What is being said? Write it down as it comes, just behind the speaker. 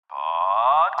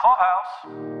Clubhouse.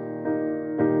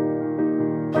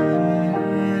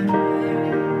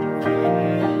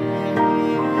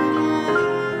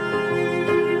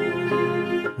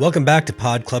 Welcome back to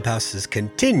Pod Clubhouse's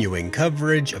continuing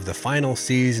coverage of the final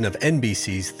season of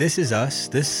NBC's This Is Us.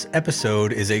 This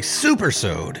episode is a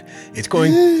super-sode. It's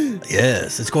going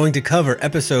to cover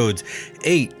episodes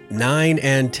 8, 9,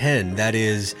 and 10. That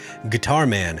is Guitar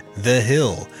Man, The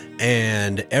Hill,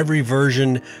 and Every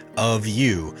Version of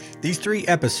You. These 3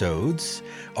 episodes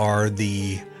are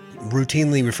the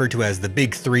routinely referred to as the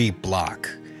Big 3 block,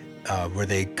 where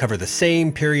they cover the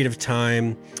same period of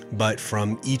time, but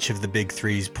from each of the Big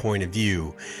Three's point of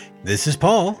view. This is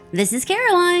Paul. This is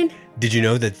Caroline. Did you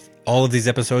know that all of these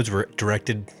episodes were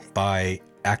directed by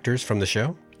actors from the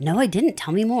show? No, I didn't.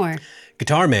 Tell me more.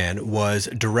 Guitar Man was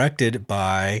directed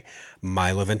by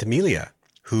Milo Ventimiglia,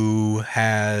 who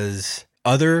has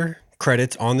other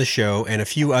credits on the show and a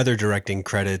few other directing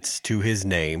credits to his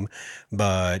name,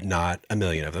 but not a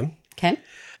million of them. Okay.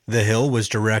 The Hill was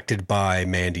directed by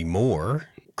Mandy Moore.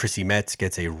 Chrissy Metz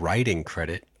gets a writing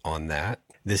credit on that.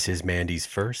 This is Mandy's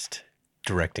first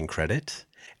directing credit.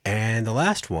 And the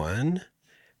last one,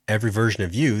 Every Version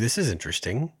of You, this is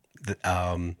interesting,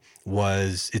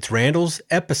 it's Randall's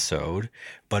episode,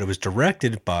 but it was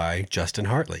directed by Justin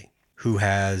Hartley, who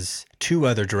has 2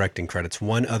 other directing credits,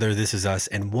 one other This Is Us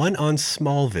and one on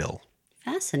Smallville.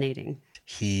 Fascinating.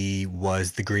 He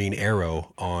was the Green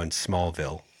Arrow on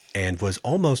Smallville and was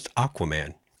almost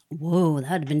Aquaman. Whoa,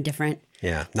 that would have been different.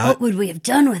 Yeah. What would we have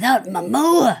done without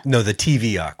Momoa? No, the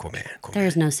TV Aquaman. There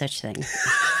is no such thing.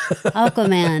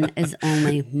 Aquaman is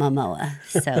only Momoa.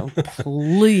 So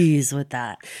please with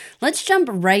that. Let's jump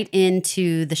right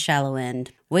into The Shallow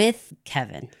End with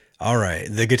Kevin. All right.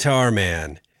 The Guitar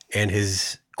Man and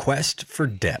his quest for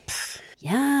depth.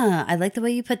 Yeah, I like the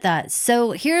way you put that.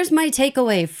 So here's my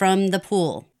takeaway from the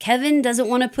pool. Kevin doesn't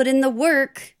want to put in the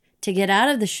work to get out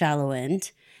of the shallow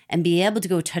end and be able to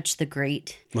go touch the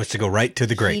grate. Wants to go right to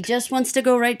the grate. He just wants to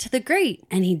go right to the grate,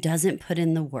 and he doesn't put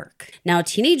in the work. Now,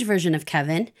 teenage version of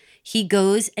Kevin, he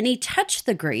goes and he touched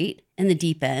the grate in the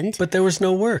deep end. But there was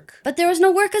no work. But there was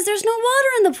no work because there's no water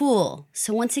in the pool.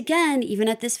 So once again, even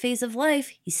at this phase of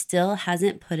life, he still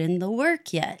hasn't put in the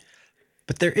work yet.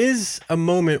 But there is a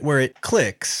moment where it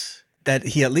clicks that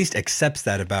he at least accepts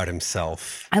that about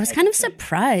himself. I was kind of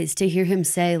surprised to hear him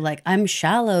say, like, I'm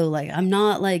shallow, like, I'm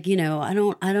not like,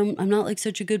 I'm not like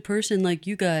such a good person like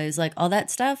you guys, like all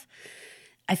that stuff.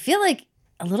 I feel like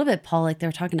a little bit, Paul, like they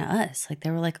were talking to us. Like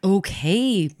they were like,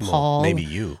 okay, Paul. Well, maybe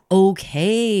you.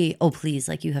 Okay. Oh, please.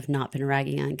 Like you have not been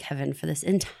ragging on Kevin for this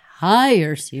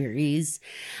entire series.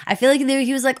 I feel like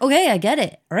he was like, okay, I get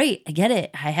it. All right, I get it.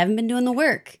 I haven't been doing the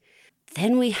work.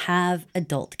 Then we have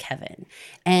adult Kevin.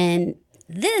 And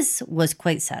this was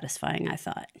quite satisfying, I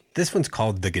thought. This one's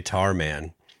called The Guitar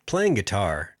Man. Playing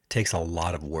guitar takes a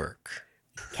lot of work.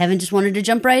 Kevin just wanted to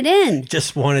jump right in.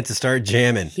 Just wanted to start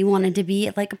jamming. He wanted to be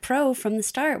like a pro from the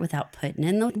start without putting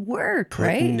in the work,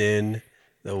 right? Putting in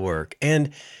the work.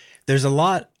 And there's a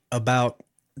lot about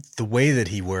the way that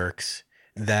he works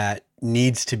that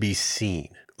needs to be seen.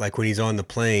 Like when he's on the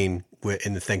plane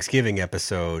in the Thanksgiving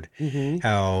episode,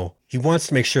 how he wants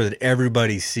to make sure that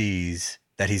everybody sees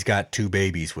that he's got 2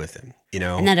 babies with him,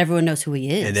 And that everyone knows who he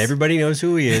is. And everybody knows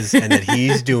who he is and that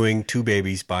he's doing 2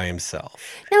 babies by himself.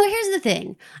 Now, here's the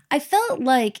thing. I felt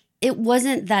like it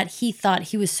wasn't that he thought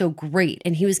he was so great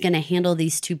and he was going to handle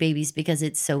these 2 babies because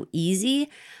it's so easy.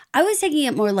 I was taking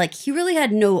it more like he really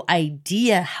had no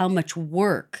idea how much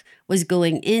work was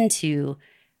going into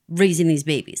raising these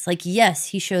babies. Like, yes,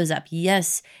 he shows up.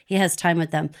 Yes, he has time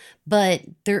with them. But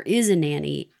there is a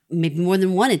nanny, maybe more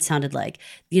than one, it sounded like.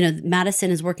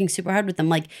 Madison is working super hard with them.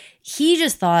 Like, he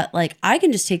just thought, like, I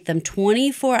can just take them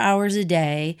 24 hours a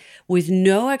day with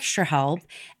no extra help,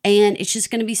 and it's just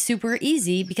going to be super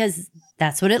easy because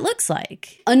that's what it looks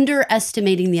like.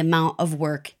 Underestimating the amount of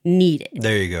work needed.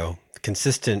 There you go.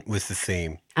 Consistent with the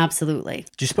theme. Absolutely.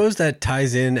 Do you suppose that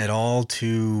ties in at all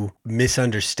to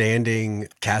misunderstanding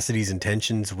Cassidy's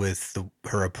intentions with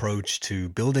her approach to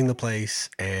building the place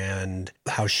and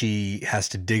how she has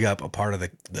to dig up a part of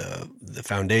the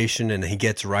foundation and he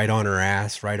gets right on her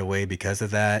ass right away because of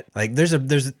that? Like there's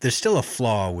still a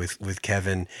flaw with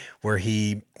Kevin where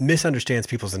he misunderstands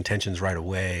people's intentions right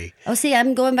away. Oh, see,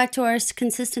 I'm going back to our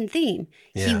consistent theme.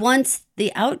 Yeah. He wants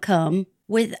the outcome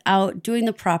without doing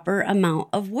the proper amount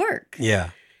of work.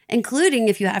 Yeah. Including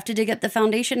if you have to dig up the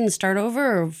foundation and start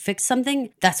over or fix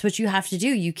something, that's what you have to do.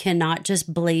 You cannot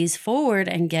just blaze forward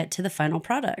and get to the final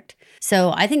product.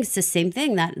 So I think it's the same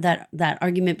thing, that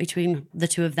argument between the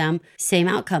 2 of them, same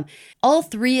outcome. All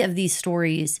 3 of these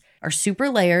stories are super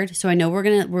layered. So I know we're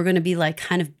gonna be like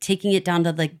kind of taking it down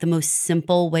to like the most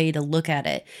simple way to look at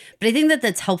it. But I think that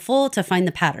that's helpful to find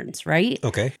the patterns, right?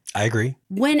 Okay, I agree.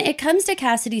 When it comes to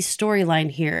Cassidy's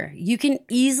storyline here, you can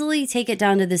easily take it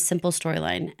down to this simple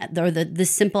storyline or the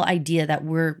simple idea that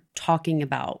we're talking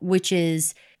about, which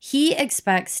is he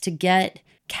expects to get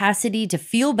Cassidy to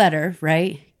feel better,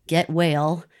 right? Get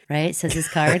whale, right? Says his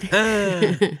card.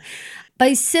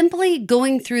 By simply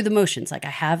going through the motions. Like, I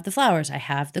have the flowers, I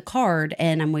have the card,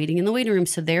 and I'm waiting in the waiting room.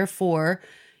 So therefore,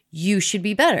 you should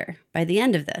be better by the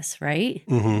end of this, right?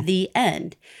 Mm-hmm. The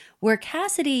end. Where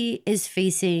Cassidy is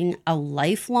facing a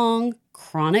lifelong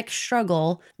chronic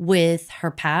struggle with her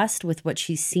past, with what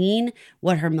she's seen,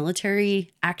 what her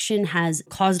military action has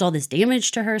caused all this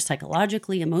damage to her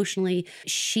psychologically, emotionally.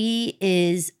 She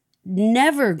is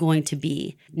never going to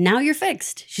be, now you're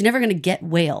fixed. She's never going to get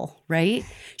whale, right?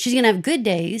 She's going to have good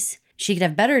days. She could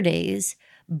have better days,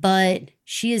 but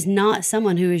she is not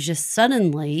someone who is just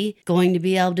suddenly going to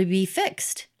be able to be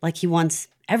fixed like he wants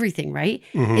everything, right?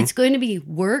 Mm-hmm. It's going to be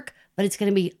work, but it's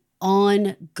going to be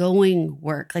ongoing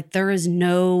work. Like, there is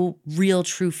no real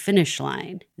true finish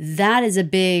line. That is a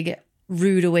big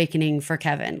rude awakening for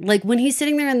Kevin. Like, when he's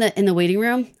sitting there in the waiting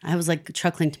room, I was like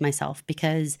chuckling to myself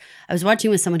because I was watching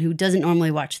with someone who doesn't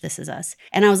normally watch This Is Us.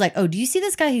 And I was like, oh, do you see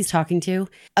this guy he's talking to?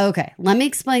 Okay, let me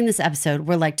explain this episode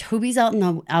where like Toby's out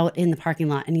in the parking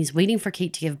lot and he's waiting for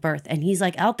Kate to give birth. And he's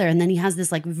like out there, and then he has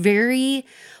this like very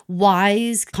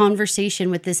wise conversation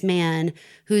with this man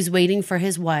who's waiting for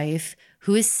his wife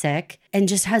who is sick, and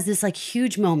just has this like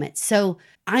huge moment. So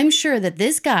I'm sure that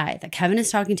this guy that Kevin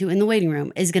is talking to in the waiting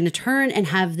room is going to turn and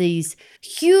have these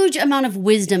huge amount of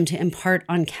wisdom to impart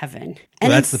on Kevin.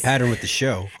 Well, that's the pattern with the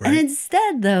show, right? And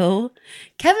instead, though,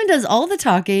 Kevin does all the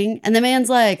talking, and the man's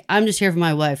like, I'm just here for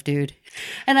my wife, dude.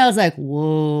 And I was like,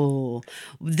 whoa,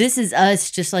 This Is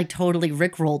Us just like totally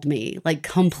rickrolled me, like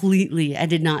completely. I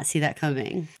did not see that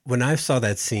coming. When I saw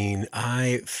that scene,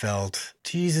 I felt,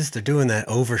 Jesus, they're doing that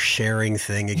oversharing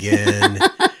thing again.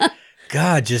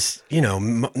 God, just,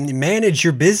 manage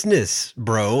your business,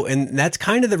 bro. And that's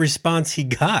kind of the response he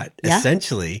got,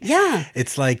 essentially. Yeah.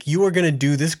 It's like, you are going to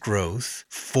do this growth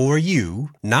for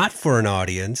you, not for an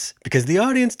audience, because the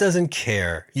audience doesn't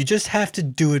care. You just have to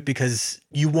do it because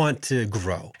you want to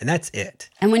grow. And that's it.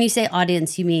 And when you say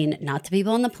audience, you mean not the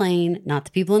people on the plane, not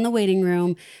the people in the waiting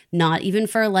room, not even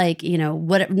for like, no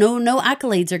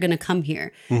accolades are going to come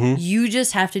here. Mm-hmm. You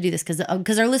just have to do this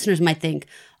because our listeners might think,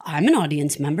 I'm an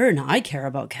audience member and I care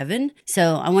about Kevin.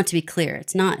 So I want to be clear.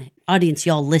 It's not audience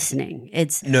y'all listening.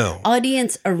 It's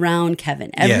audience around Kevin.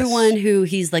 Everyone who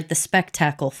he's like the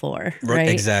spectacle for, right?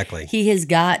 Exactly. He has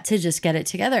got to just get it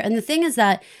together. And the thing is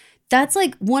that's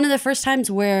like one of the first times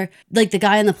where like the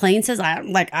guy on the plane says, I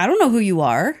don't know who you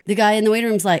are. The guy in the waiting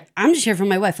room's like, I'm just here for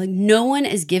my wife. Like, no one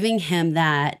is giving him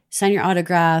that sign your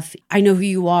autograph. I know who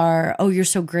you are. Oh, you're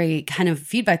so great kind of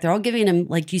feedback. They're all giving him,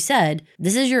 like you said,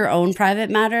 this is your own private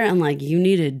matter. And like, you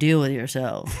need to deal with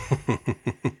yourself.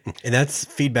 And that's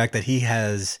feedback that he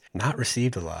has not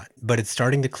received a lot, but it's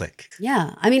starting to click.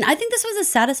 Yeah. I mean, I think this was a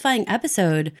satisfying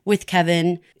episode with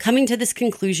Kevin coming to this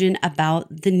conclusion about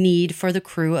the need for the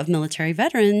crew of military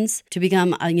veterans to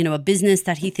become, a business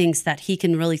that he thinks that he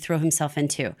can really throw himself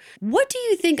into. What do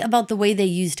you think about the way they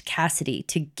used Cassidy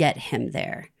to get him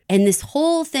there? And this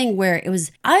whole thing where it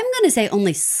was, I'm going to say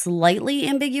only slightly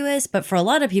ambiguous, but for a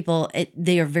lot of people,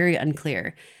 they are very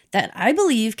unclear. That I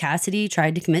believe Cassidy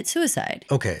tried to commit suicide.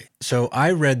 Okay, so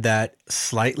I read that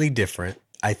slightly different.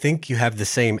 I think you have the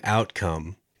same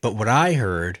outcome. But what I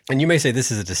heard, and you may say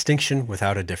this is a distinction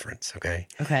without a difference, okay?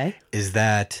 Okay. Is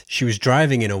that she was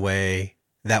driving in a way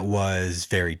that was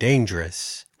very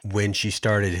dangerous when she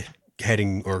started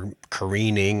heading or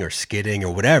careening or skidding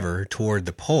or whatever toward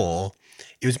the pole.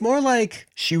 It was more like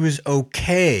she was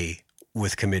okay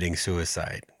with committing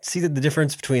suicide. See the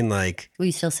difference between like...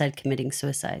 We still said committing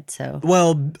suicide, so...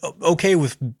 Well, okay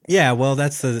with... Yeah, well,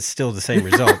 that's still the same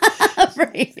result.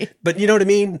 Right. But you know what I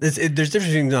mean? There's difference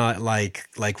between not like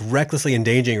recklessly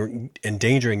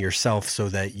endangering yourself so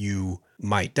that you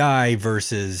might die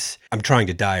versus I'm trying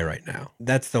to die right now.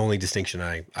 That's the only distinction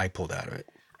I pulled out of it.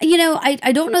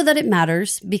 I don't know that it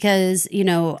matters because,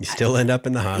 You still end up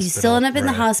in the hospital. You still end up in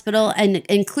the hospital.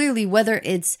 And clearly, whether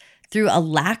it's through a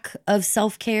lack of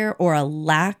self-care or a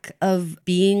lack of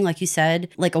being, like you said,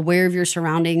 like aware of your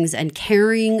surroundings and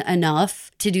caring enough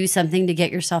to do something to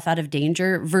get yourself out of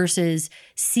danger versus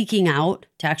seeking out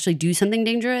to actually do something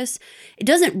dangerous, it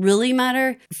doesn't really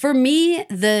matter. For me,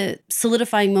 the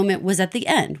solidifying moment was at the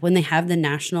end when they have the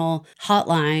national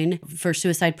hotline for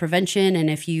suicide prevention. And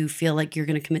if you feel like you're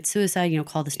going to commit suicide,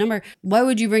 call this number. Why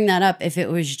would you bring that up if it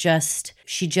was just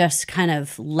she just kind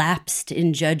of lapsed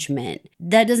in judgment.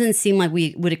 That doesn't seem like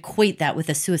we would equate that with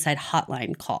a suicide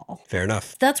hotline call. Fair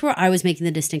enough. That's where I was making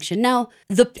the distinction. Now,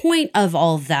 the point of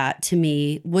all of that to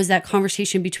me was that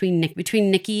conversation between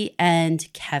Nikki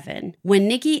and Kevin. When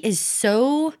Nikki is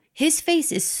his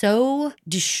face is so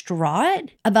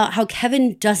distraught about how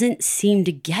Kevin doesn't seem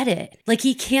to get it. Like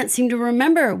he can't seem to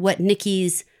remember what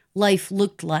Nikki's life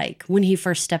looked like when he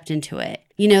first stepped into it.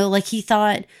 You know, like he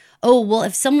thought, oh, well,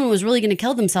 if someone was really going to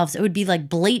kill themselves, it would be like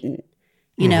blatant,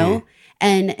 you know?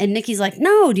 And Nikki's like,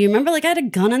 no, do you remember? Like I had a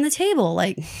gun on the table.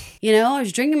 Like, you know, I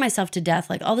was drinking myself to death,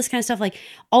 like all this kind of stuff. Like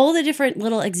all the different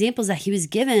little examples that he was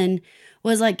given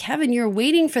was like, Kevin, you're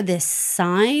waiting for this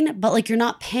sign, but like you're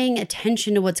not paying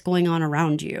attention to what's going on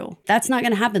around you. That's not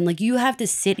going to happen. Like you have to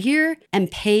sit here and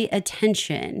pay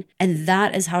attention. And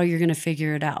that is how you're going to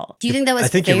figure it out. Do you think that was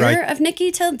fair of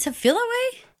Nikki to feel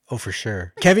that way? Oh, for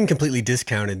sure. Kevin completely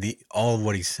discounted all of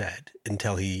what he said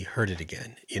until he heard it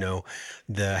again. You know,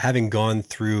 having gone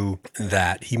through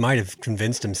that, he might have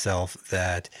convinced himself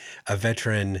that a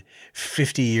veteran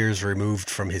 50 years removed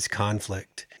from his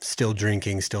conflict, still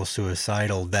drinking, still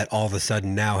suicidal, that all of a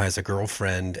sudden now has a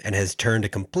girlfriend and has turned a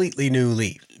completely new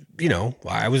leaf. You know,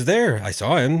 I was there. I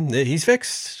saw him. He's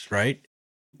fixed, right?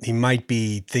 He might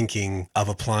be thinking of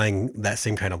applying that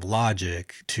same kind of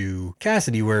logic to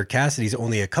Cassidy, where Cassidy's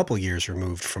only a couple years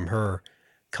removed from her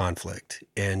conflict,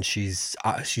 and she's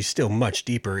still much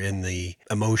deeper in the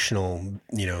emotional,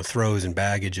 you know, throes and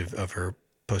baggage of her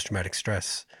post-traumatic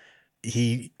stress.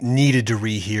 He needed to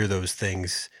rehear those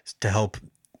things to help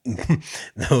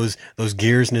those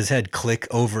gears in his head click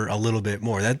over a little bit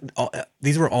more.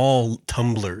 These were all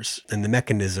tumblers and the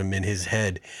mechanism in his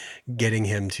head getting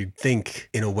him to think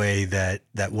in a way that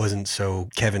wasn't so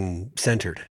Kevin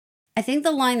centered. I think the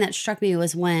line that struck me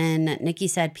was when Nikki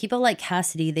said, people like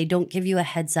Cassidy, they don't give you a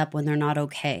heads up when they're not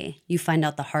okay. You find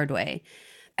out the hard way.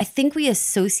 I think we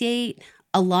associate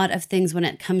a lot of things when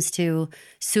it comes to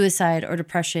suicide or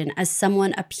depression as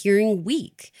someone appearing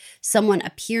weak, someone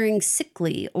appearing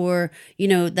sickly, or, you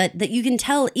know, that you can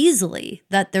tell easily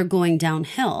that they're going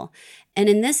downhill. And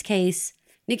in this case,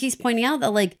 Nikki's pointing out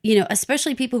that, like, you know,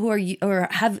 especially people who are or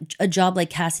have a job like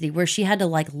Cassidy, where she had to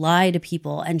like lie to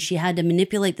people and she had to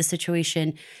manipulate the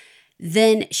situation,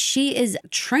 then she is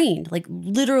trained, like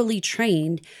literally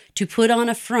trained to put on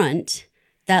a front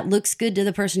that looks good to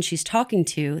the person she's talking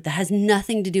to that has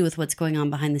nothing to do with what's going on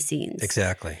behind the scenes.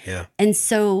 Exactly, yeah. And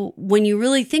so when you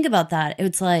really think about that,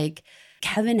 it's like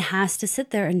Kevin has to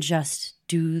sit there and just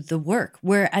do the work,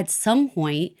 where at some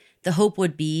point the hope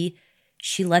would be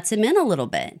she lets him in a little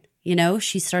bit. You know,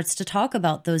 she starts to talk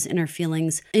about those inner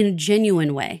feelings in a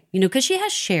genuine way, you know, because she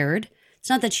has shared. It's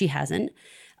not that she hasn't.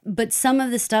 But some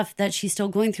of the stuff that she's still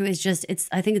going through is just,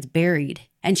 I think it's buried.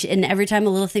 And every time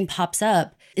a little thing pops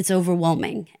up, it's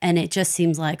overwhelming. And it just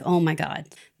seems like, oh my God,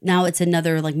 now it's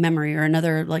another like memory or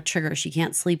another like trigger. She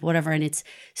can't sleep, whatever. And it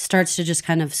starts to just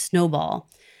kind of snowball.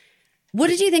 What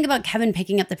did you think about Kevin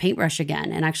picking up the paintbrush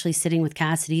again and actually sitting with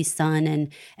Cassidy's son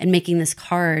and making this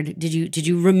card? Did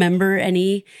you remember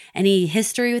any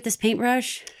history with this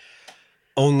paintbrush?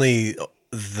 Only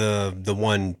the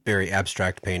one very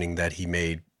abstract painting that he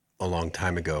made a long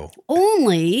time ago.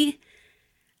 Only?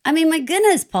 I mean, my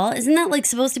goodness, Paul, isn't that like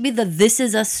supposed to be the This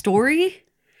Is Us story?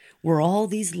 Where all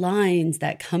these lines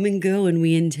that come and go and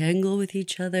we entangle with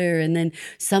each other and then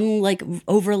some like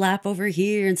overlap over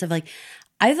here and stuff. Like,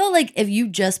 I felt like if you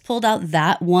just pulled out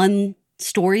that one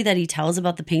story that he tells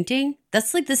about the painting,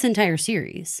 that's like this entire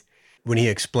series. When he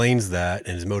explains that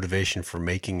and his motivation for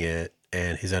making it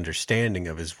and his understanding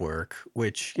of his work,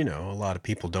 which, you know, a lot of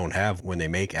people don't have when they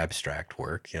make abstract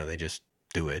work, you know, they just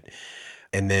do it.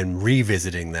 And then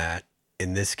revisiting that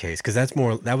in this case, because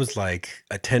that was like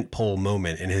a tentpole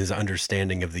moment in his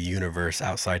understanding of the universe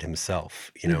outside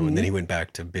himself, you know, and then he went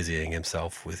back to busying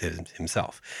himself with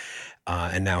himself.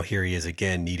 And now here he is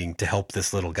again, needing to help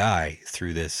this little guy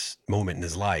through this moment in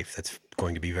his life that's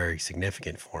going to be very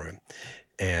significant for him.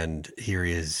 And here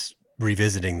he is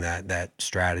revisiting that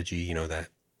strategy, you know, that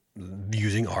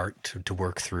using art to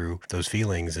work through those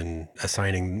feelings and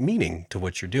assigning meaning to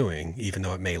what you're doing, even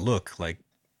though it may look like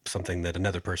something that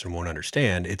another person won't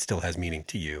understand, it still has meaning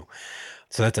to you.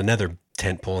 So that's another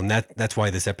tentpole, and that's why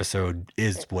this episode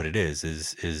is what it is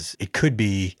it could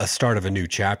be a start of a new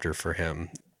chapter for him.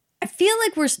 I feel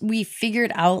like we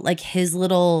figured out like his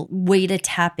little way to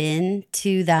tap in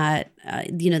to that,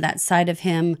 that side of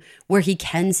him where he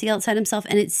can see outside himself.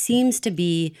 And it seems to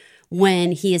be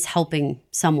when he is helping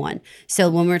someone. So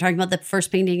when we were talking about the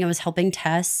first painting, it was helping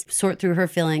Tess sort through her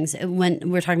feelings. When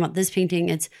we're talking about this painting,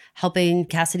 it's helping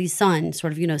Cassidy's son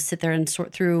sort of, sit there and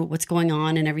sort through what's going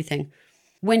on and everything.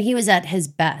 when he was at his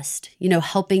best, you know,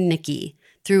 helping Nikki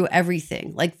through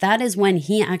everything. Like that is when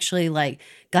he actually like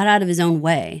got out of his own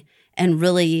way and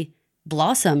really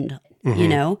blossomed, you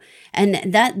know,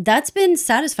 and that's been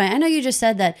satisfying. I know you just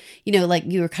said that, you know, like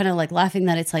you were kind of like laughing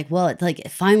that it's like, well, it's like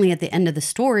finally at the end of the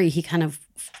story, he kind of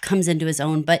comes into his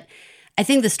own. But I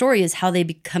think the story is how they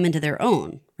come into their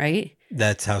own, right?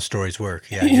 That's how stories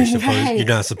work. Yeah, you're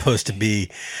not supposed to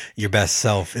be your best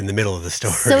self in the middle of the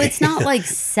story. So it's not like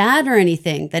sad or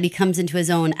anything that he comes into his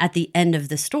own at the end of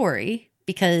the story,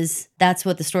 because that's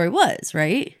what the story was,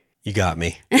 right? You got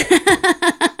me.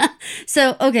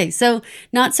 So, okay, so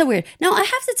not so weird. Now, I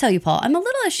have to tell you, Paul, I'm a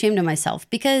little ashamed of myself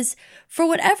because for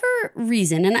whatever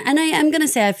reason, and I'm going to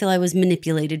say I feel I was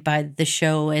manipulated by the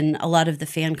show and a lot of the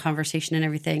fan conversation and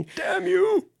everything. Damn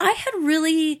you. I had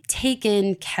really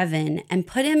taken Kevin and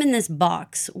put him in this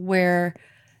box where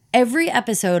every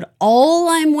episode, all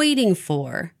I'm waiting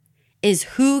for is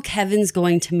who Kevin's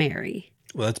going to marry.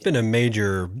 Well, it's been a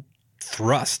major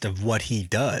thrust of what he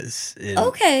does.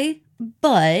 Okay,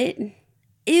 but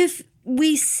if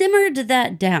we simmered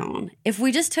that down, if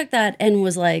we just took that and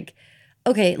was like,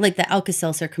 okay, like the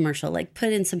Alka-Seltzer commercial, like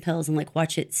put in some pills and like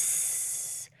watch it.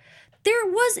 There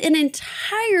was an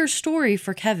entire story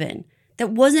for Kevin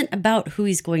that wasn't about who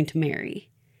he's going to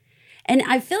marry. And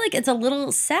I feel like it's a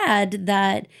little sad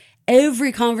that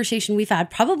every conversation we've had,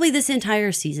 probably this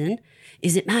entire season,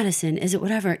 is it Madison? Is it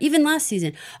whatever? Even last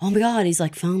season, oh my God, he's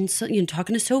like found,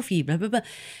 talking to Sophie, blah, blah, blah.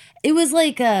 It was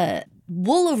like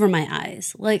wool over my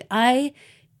eyes. Like I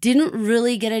didn't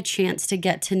really get a chance to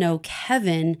get to know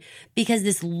Kevin because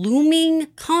this looming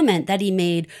comment that he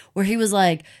made where he was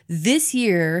like, this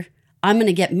year I'm going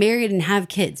to get married and have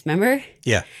kids. Remember?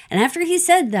 Yeah. And after he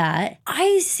said that,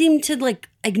 I seemed to like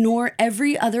ignore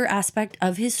every other aspect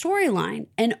of his storyline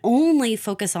and only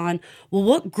focus on, well,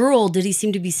 what girl did he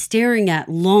seem to be staring at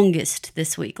longest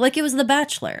this week? Like it was The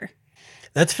Bachelor.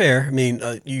 That's fair. I mean,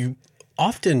 you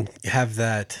often have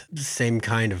that same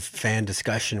kind of fan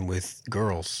discussion with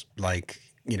girls. Like,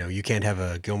 you know, you can't have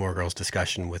a Gilmore Girls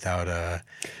discussion without a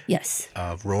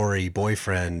Rory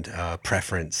boyfriend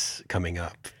preference coming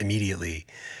up immediately.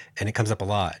 And it comes up a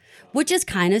lot. Which is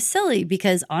kind of silly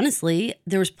because honestly,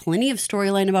 there was plenty of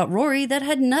storyline about Rory that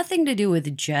had nothing to do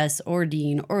with Jess or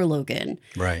Dean or Logan.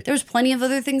 Right. There was plenty of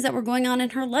other things that were going on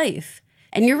in her life.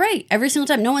 And you're right. Every single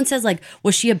time, no one says like,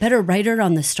 was she a better writer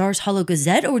on the Stars Hollow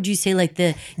Gazette, or would you say like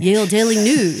the Yale Daily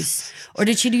News, or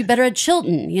did she do better at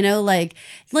Chilton? You know, like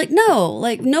no,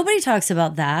 like nobody talks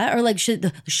about that. Or like,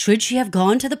 should she have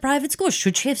gone to the private school?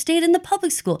 Should she have stayed in the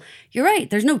public school? You're right.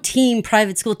 There's no team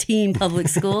private school, team public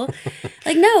school.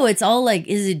 Like no, it's all like,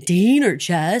 is it Dean or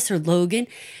Jess or Logan?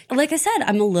 Like I said,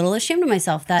 I'm a little ashamed of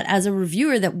myself that as a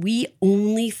reviewer that we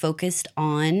only focused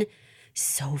on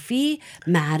Sophie,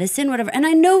 Madison, whatever. And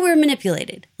I know we're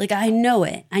manipulated. Like, I know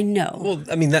it. I know. Well,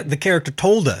 I mean, that the character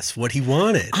told us what he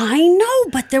wanted. I know,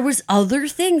 but there was other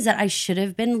things that I should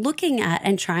have been looking at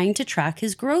and trying to track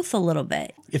his growth a little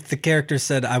bit. If the character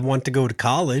said, I want to go to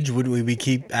college, would we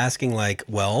keep asking like,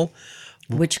 well,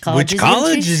 which college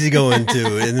is he going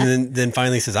to? And then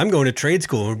finally says, I'm going to trade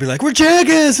school. And we'd be like, we're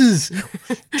jackasses.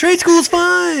 Trade school's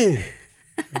fine.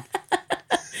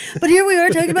 But here we are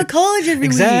talking about college every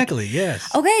week. Exactly,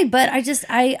 yes. Okay, but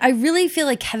I really feel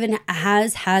like Kevin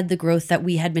has had the growth that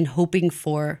we had been hoping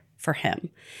for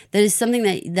him. That is something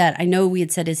that I know we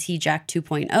had said is he Jack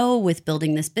 2.0 with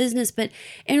building this business, but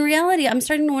in reality, I'm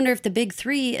starting to wonder if the big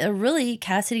three are really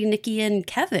Cassidy, Nikki, and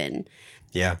Kevin.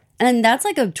 Yeah. And that's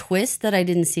like a twist that I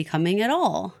didn't see coming at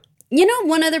all. You know,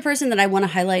 one other person that I want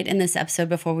to highlight in this episode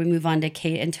before we move on to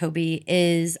Kate and Toby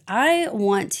is I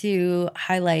want to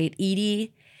highlight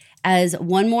Edie as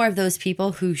one more of those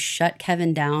people who shut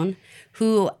Kevin down,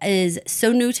 who is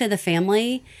so new to the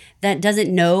family that doesn't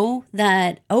know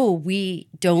that, oh, we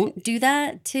don't do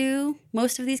that to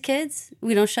most of these kids.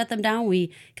 We don't shut them down.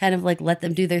 We kind of like let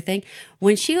them do their thing.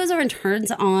 When she goes over and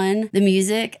turns on the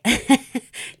music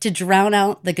to drown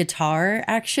out the guitar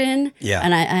action, yeah,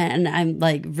 and I'm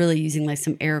like really using like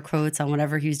some air quotes on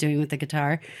whatever he was doing with the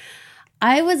guitar.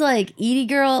 I was like, Edie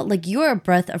girl, like you're a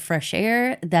breath of fresh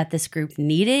air that this group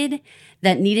needed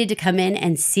to come in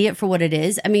and see it for what it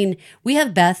is. I mean, we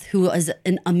have Beth, who is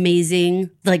an amazing,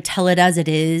 like tell it as it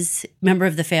is member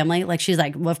of the family. Like she's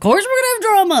like, well, of course we're going to have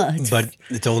drama. But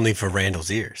it's only for Randall's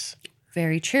ears.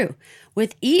 Very true.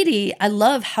 With Edie, I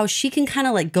love how she can kind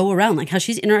of like go around, like how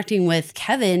she's interacting with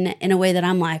Kevin in a way that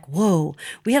I'm like, whoa,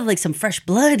 we have like some fresh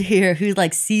blood here who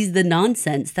like sees the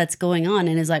nonsense that's going on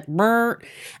and is like, brr,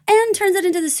 and turns it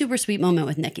into the super sweet moment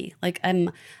with Nikki. Like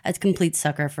I'm a complete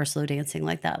sucker for slow dancing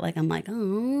like that. Like I'm like,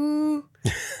 oh,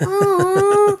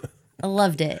 I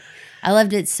loved it. I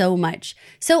loved it so much.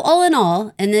 So all in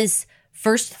all, in this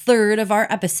first third of our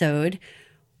episode,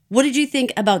 what did you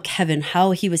think about Kevin,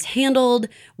 how he was handled,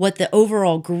 what the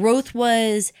overall growth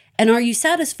was, and are you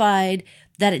satisfied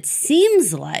that it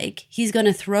seems like he's going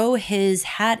to throw his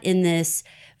hat in this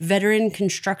veteran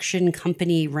construction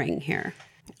company ring here?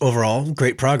 Overall,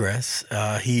 great progress.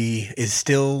 He is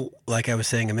still, like I was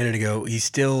saying a minute ago, he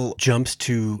still jumps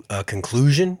to a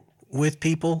conclusion with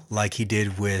people like he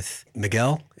did with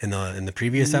Miguel in the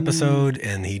previous episode,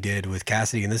 and he did with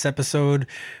Cassidy in this episode,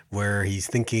 where he's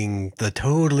thinking the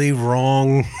totally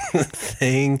wrong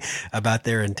thing about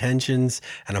their intentions.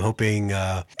 And I'm hoping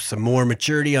some more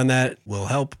maturity on that will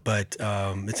help. But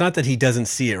it's not that he doesn't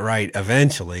see it right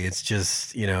eventually. It's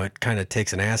just, it kind of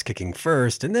takes an ass kicking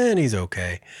first, and then he's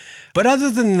okay. But other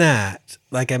than that,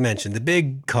 like I mentioned, the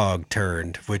big cog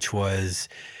turned, which was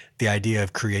the idea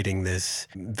of creating this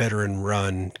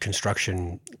veteran-run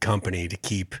construction company to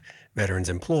keep veterans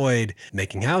employed,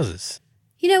 making houses.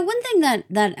 One thing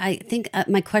that I think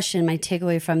my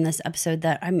takeaway from this episode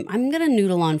that I'm going to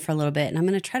noodle on for a little bit, and I'm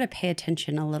going to try to pay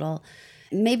attention a little.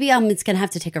 Maybe it's going to have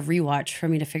to take a rewatch for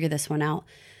me to figure this one out.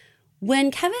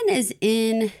 When Kevin is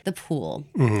in the pool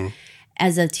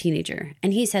as a teenager,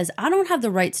 and he says, I don't have the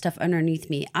right stuff underneath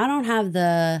me. I don't have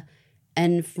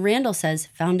and Randall says,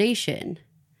 foundation.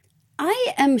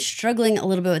 I am struggling a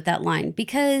little bit with that line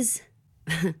because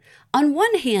on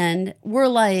one hand, we're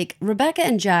like, Rebecca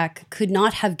and Jack could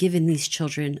not have given these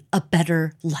children a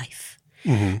better life.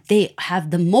 They have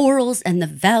the morals and the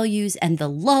values and the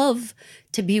love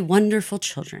to be wonderful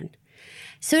children.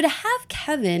 So to have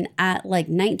Kevin at like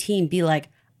 19 be like,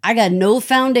 I got no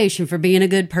foundation for being a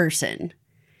good person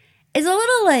is a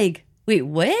little like, wait,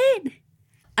 what?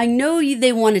 I know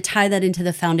they want to tie that into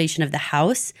the foundation of the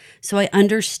house. So I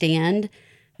understand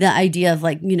the idea of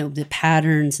like, the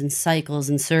patterns and cycles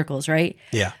and circles, right?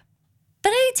 Yeah.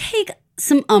 But I take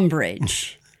some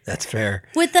umbrage. That's fair.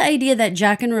 With the idea that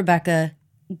Jack and Rebecca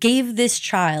gave this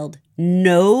child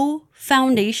no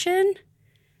foundation.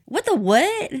 What the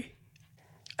what?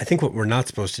 I think what we're not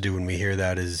supposed to do when we hear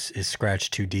that is scratch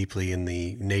too deeply in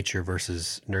the nature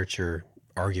versus nurture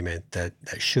argument that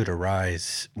should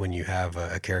arise when you have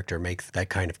a character make that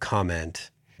kind of comment,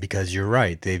 because you're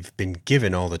right, they've been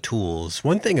given all the tools.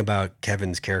 One thing about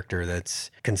Kevin's character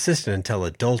that's consistent until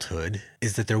adulthood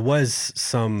is that there was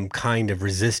some kind of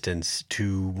resistance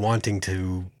to wanting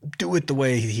to do it the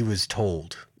way he was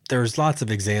told. There's lots of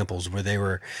examples where they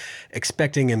were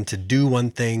expecting him to do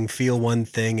one thing, feel one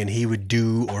thing, and he would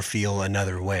do or feel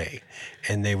another way,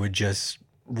 and they would just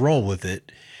roll with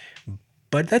it.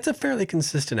 But that's a fairly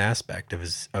consistent aspect of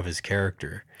his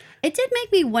character. It did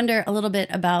make me wonder a little bit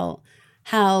about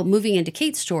how, moving into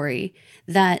Kate's story,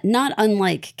 that not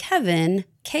unlike Kevin,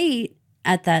 Kate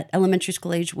at that elementary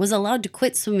school age was allowed to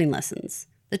quit swimming lessons.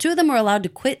 The two of them were allowed to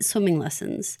quit swimming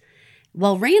lessons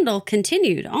while Randall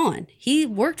continued on. He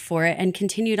worked for it and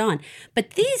continued on.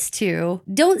 But these two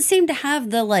don't seem to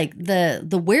have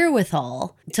the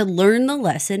wherewithal to learn the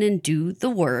lesson and do the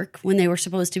work when they were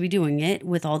supposed to be doing it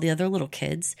with all the other little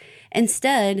kids.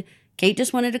 Instead, Kate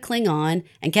just wanted to cling on,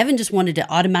 and Kevin just wanted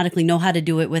to automatically know how to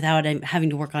do it without having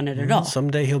to work on it at all.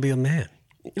 Someday he'll be a man.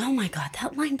 Oh my God,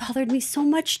 that line bothered me so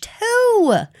much too.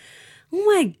 Oh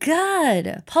my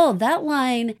God. Paul, that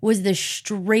line was the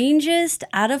strangest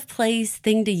out of place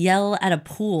thing to yell at a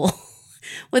pool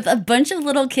with a bunch of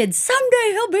little kids.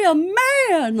 Someday he'll be a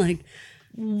man. Like,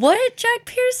 what, Jack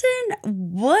Pearson?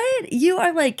 What? You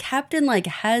are like Captain,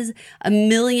 has a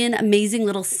million amazing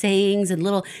little sayings and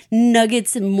little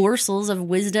nuggets and morsels of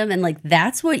wisdom. And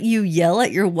that's what you yell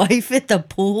at your wife at the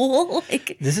pool?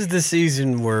 This is the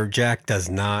season where Jack does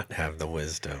not have the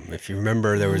wisdom. If you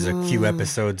remember, there was a few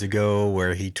episodes ago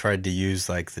where he tried to use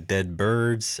the dead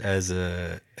birds as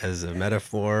a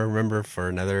metaphor. Remember, for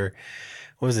another,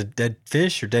 what was it, dead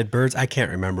fish or dead birds? I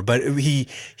can't remember. But he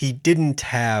didn't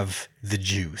have the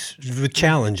juice with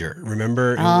Challenger.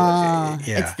 Remember? Oh,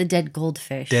 it's the dead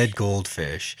goldfish. Dead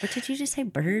goldfish. What did you just say?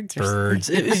 Birds? Birds.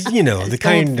 It was, the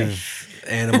kind of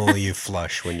animal you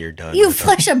flush when you're done. You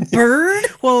flush a bird?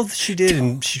 Well, she did,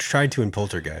 and she tried to in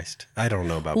Poltergeist. I don't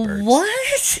know about birds.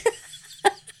 What?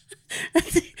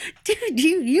 Dude,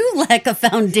 you lack a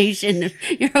foundation.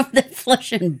 You're over there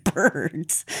flushing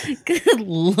birds. Good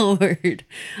Lord.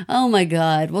 Oh my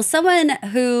God. Well, someone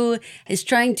who is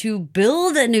trying to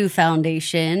build a new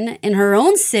foundation in her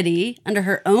own city under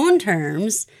her own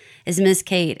terms is Miss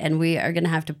Kate, and we are going to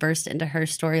have to burst into her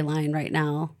storyline right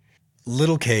now.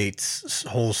 Little Kate's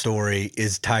whole story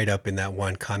is tied up in that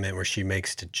one comment where she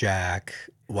makes to Jack,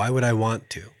 why would I want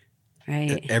to?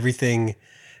 Right. Everything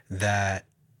that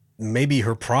maybe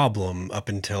her problem up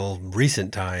until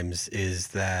recent times is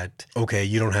that, okay,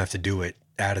 you don't have to do it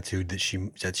attitude that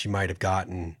she might have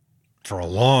gotten for a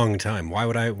long time. Why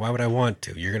would I want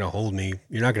to? You're going to hold me.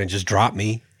 You're not going to just drop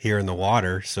me here in the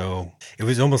water. So it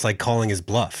was almost like calling his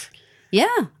bluff. Yeah,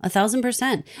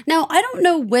 1,000%. Now, I don't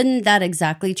know when that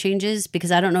exactly changes because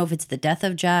I don't know if it's the death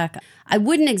of Jack. I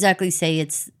wouldn't exactly say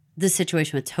it's the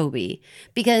situation with Toby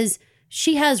because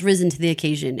she has risen to the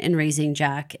occasion in raising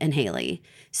Jack and Haley.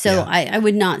 So Yeah. I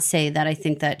would not say that I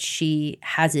think that she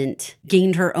hasn't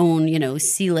gained her own,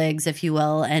 sea legs, if you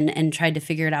will, and tried to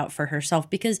figure it out for herself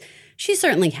because she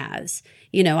certainly has.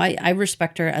 I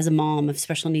respect her as a mom of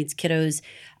special needs kiddos.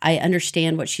 I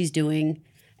understand what she's doing.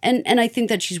 And I think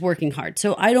that she's working hard.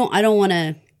 So I don't want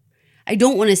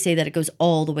to say that it goes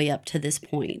all the way up to this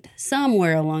point.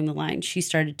 Somewhere along the line, she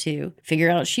started to figure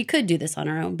out she could do this on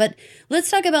her own. But let's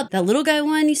talk about that little guy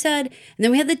one you said. And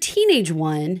then we have the teenage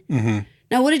one. Mm-hmm.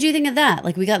 Now, what did you think of that?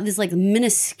 Like we got this like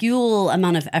minuscule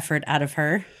amount of effort out of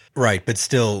her. Right, but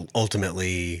still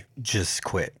ultimately just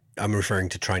quit. I'm referring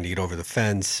to trying to get over the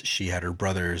fence. She had her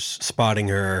brothers spotting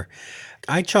her.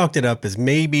 I chalked it up as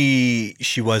maybe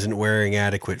she wasn't wearing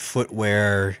adequate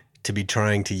footwear to be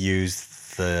trying to use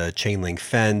the chain link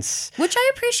fence. Which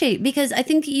I appreciate because I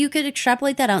think you could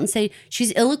extrapolate that out and say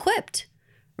she's ill-equipped,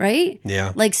 right?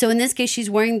 Yeah. Like, so in this case, she's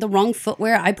wearing the wrong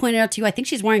footwear. I pointed out to you, I think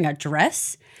she's wearing a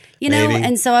dress, Maybe.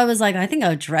 And so I was like, I think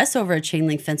a dress over a chain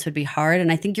link fence would be hard.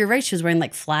 And I think you're right. She was wearing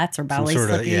like flats or ballet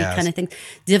slippy kind of thing.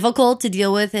 Difficult to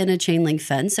deal with in a chain link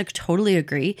fence. I totally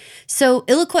agree. So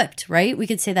ill-equipped, right? We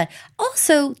could say that.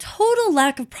 Also, total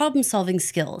lack of problem-solving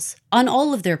skills on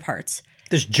all of their parts.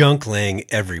 There's junk laying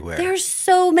everywhere. There's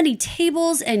so many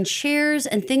tables and chairs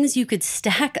and things you could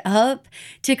stack up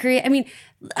to create.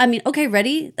 I mean, okay,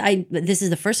 ready? This is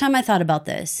the first time I thought about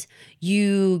this.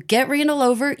 You get Randall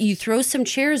over, you throw some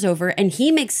chairs over, and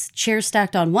he makes chairs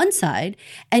stacked on one side,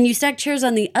 and you stack chairs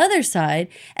on the other side,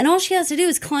 and all she has to do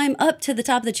is climb up to the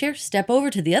top of the chair, step over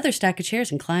to the other stack of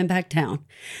chairs, and climb back down.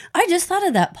 I just thought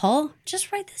of that, Paul,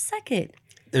 just right this second.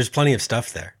 There's plenty of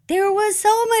stuff there. There was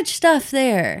so much stuff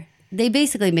there. They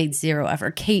basically made zero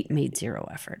effort. Kate made zero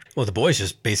effort. Well, the boys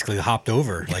just basically hopped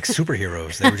over like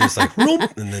superheroes. They were just like,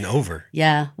 whoop, and then over.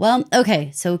 Yeah. Well,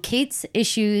 okay. So Kate's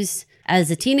issues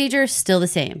as a teenager, still the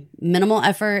same. Minimal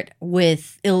effort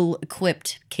with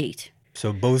ill-equipped Kate.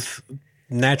 So both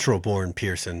natural-born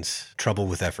Pearsons, trouble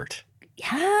with effort.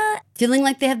 Yeah. Feeling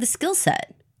like they have the skill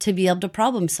set to be able to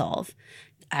problem solve.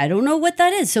 I don't know what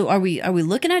that is. So are we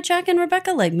looking at Jack and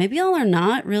Rebecca like maybe y'all are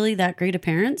not really that great of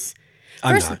parents?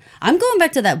 First, I'm going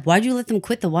back to that. Why'd you let them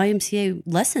quit the YMCA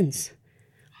lessons?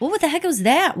 What the heck was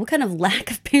that? What kind of lack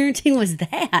of parenting was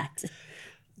that?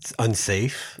 It's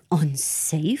unsafe.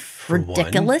 Unsafe?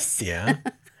 Ridiculous? Yeah.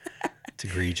 It's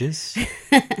egregious.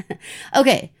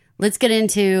 Okay, let's get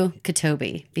into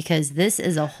Katobi because this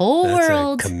is a whole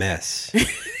world. That's a mess.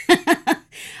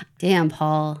 Damn,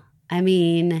 Paul. I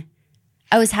mean,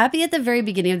 I was happy at the very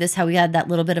beginning of this how we had that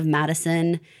little bit of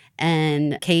Madison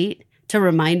and Kate to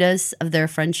remind us of their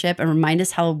friendship and remind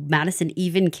us how Madison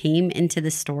even came into the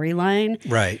storyline.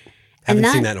 Right. Haven't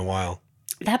seen that in a while.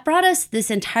 That brought us this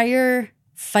entire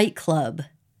fight club.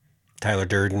 Tyler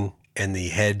Durden and the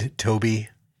head Toby.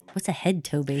 What's a head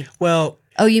Toby? Well...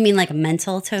 Oh, you mean like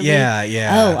mental Toby? Yeah.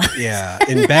 Oh. Yeah.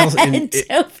 In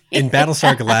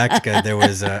Battlestar Galactica, there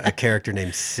was a character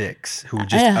named Six who would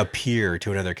just appear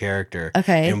to another character.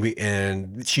 Okay.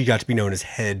 And she got to be known as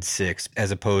Head Six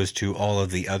as opposed to all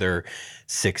of the other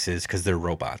sixes because they're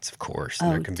robots, of course.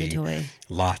 And there can be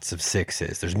lots of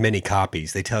sixes. There's many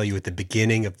copies. They tell you at the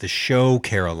beginning of the show,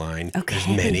 Caroline, there's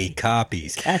many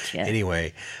copies. Gotcha.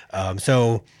 Anyway,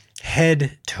 so...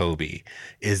 Head Toby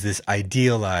is this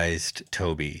idealized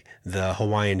Toby, the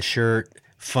Hawaiian shirt,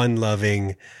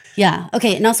 fun-loving. Yeah.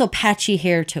 Okay. And also patchy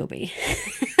hair Toby.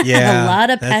 Yeah. A lot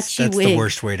of patchy wig. That's the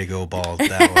worst way to go bald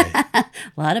that way.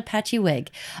 A lot of patchy wig.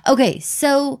 Okay.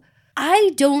 So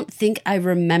I don't think I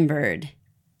remembered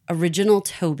original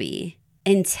Toby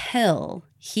until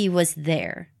he was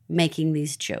there making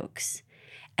these jokes.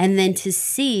 And then to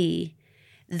see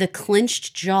the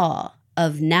clenched jaw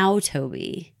of now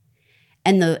Toby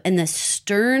and the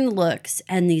stern looks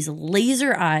and these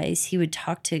laser eyes he would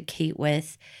talk to Kate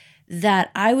with, that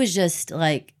I was just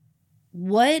like,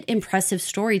 what impressive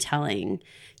storytelling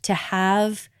to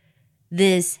have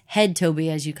this head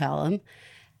Toby, as you call him,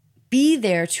 be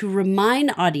there to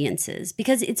remind audiences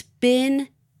because it's been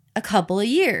a couple of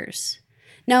years.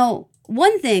 Now,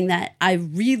 one thing that I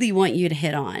really want you to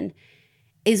hit on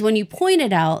is when you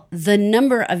pointed out the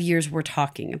number of years we're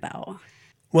talking about.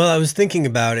 Well, I was thinking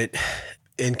about it.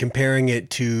 and comparing it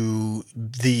to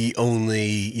the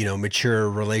only, mature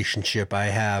relationship I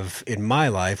have in my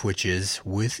life, which is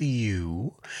with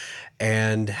you,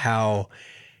 and how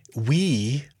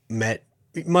we met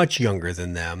much younger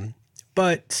than them,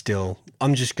 but still,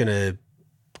 I'm just going to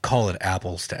call it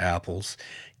apples to apples,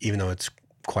 even though it's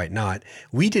quite not.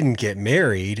 We didn't get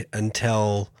married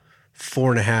until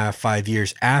 4.5, 5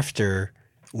 years after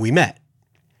we met.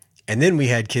 And then we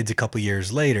had kids a couple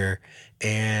years later,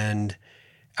 and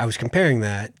I was comparing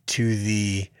that to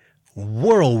the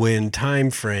whirlwind time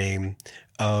frame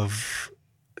of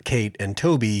Kate and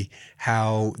Toby,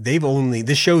 how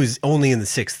this show is only in the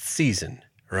 6th season,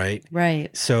 right?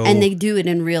 Right. So, and they do it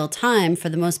in real time for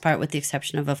the most part, with the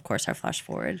exception of course, our flash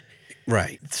forward.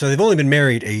 Right. So they've only been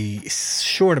married a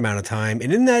short amount of time.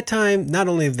 And in that time, not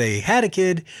only have they had a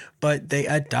kid, but they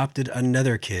adopted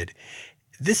another kid.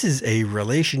 This is a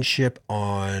relationship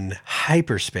on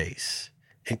hyperspace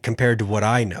compared to what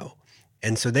I know.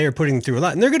 And so they are putting them through a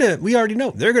lot. And we already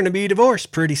know, they're going to be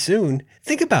divorced pretty soon.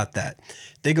 Think about that.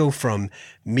 They go from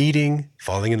meeting,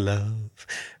 falling in love,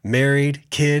 married,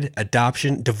 kid,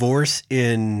 adoption, divorce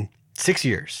in 6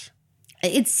 years.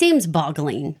 It seems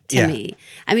boggling to me.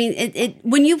 I mean, it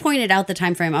when you pointed out the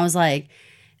time frame, I was like,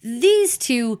 these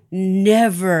two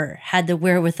never had the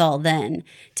wherewithal then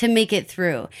to make it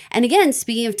through. And again,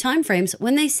 speaking of time frames,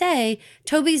 when they say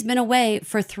Toby's been away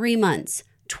for 3 months,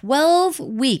 12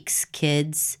 weeks,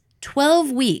 kids,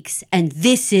 12 weeks, and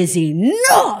this is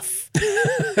enough.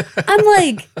 I'm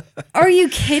like, are you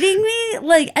kidding me?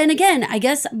 Like, and again, I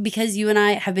guess because you and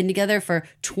I have been together for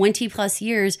 20 plus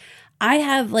years, I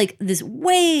have like this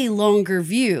way longer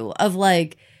view of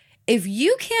like, if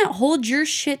you can't hold your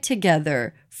shit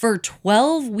together for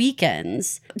 12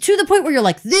 weekends to the point where you're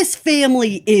like, this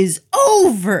family is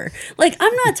over. Like,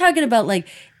 I'm not talking about like,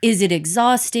 is it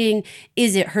exhausting?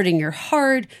 Is it hurting your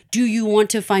heart? Do you want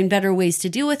to find better ways to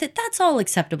deal with it? That's all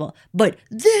acceptable. But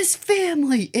this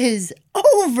family is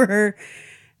over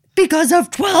because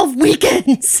of 12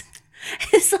 weekends.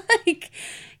 It's like,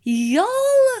 y'all,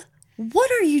 what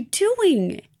are you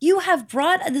doing? You have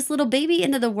brought this little baby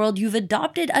into the world. You've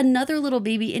adopted another little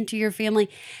baby into your family,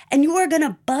 and you are going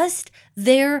to bust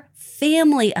their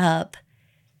family up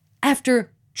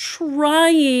after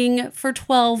trying for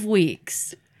 12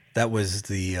 weeks. That was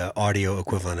the audio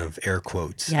equivalent of air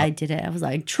quotes. Yeah, I did it. I was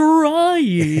like,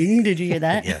 trying. Did you hear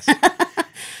that? Yes.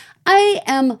 I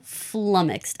am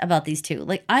flummoxed about these two.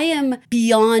 Like, I am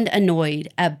beyond annoyed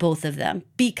at both of them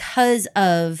because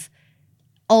of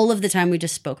all of the time we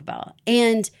just spoke about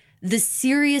and the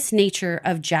serious nature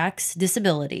of Jack's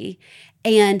disability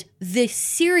and the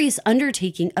serious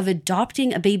undertaking of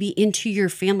adopting a baby into your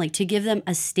family to give them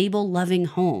a stable, loving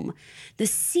home. The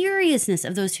seriousness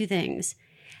of those two things.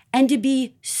 And to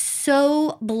be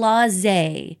so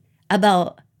blasé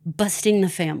about busting the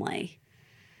family.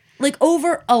 Like,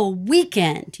 over a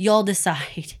weekend, y'all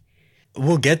decide.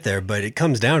 We'll get there, but it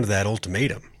comes down to that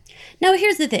ultimatum. Now,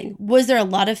 here's the thing. Was there a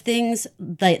lot of things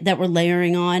that were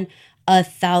layering on?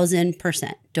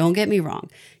 1,000%. Don't get me wrong.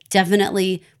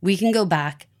 Definitely, we can go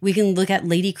back. We can look at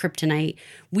Lady Kryptonite.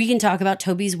 We can talk about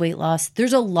Toby's weight loss.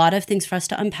 There's a lot of things for us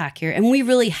to unpack here, and we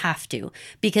really have to,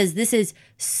 because this is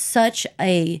such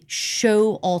a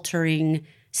show-altering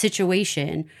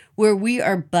situation where we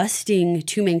are busting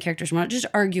two main characters. We're not just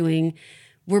arguing.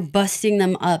 We're busting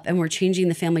them up, and we're changing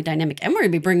the family dynamic. And we're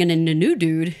going to be bringing in a new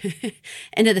dude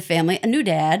into the family, a new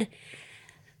dad.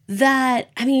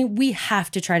 We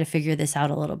have to try to figure this out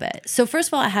a little bit. So first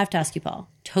of all, I have to ask you, Paul,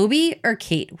 Toby or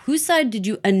Kate, whose side did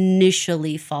you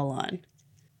initially fall on?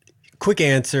 Quick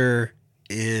answer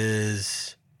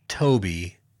is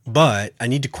Toby, but I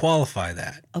need to qualify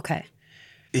that. Okay.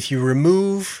 If you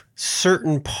remove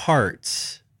certain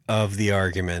parts of the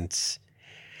arguments,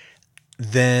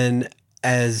 then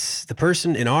as the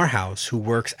person in our house who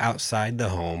works outside the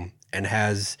home and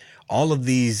has all of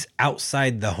these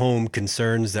outside the home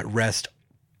concerns that rest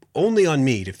only on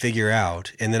me to figure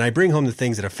out, and then I bring home the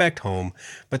things that affect home,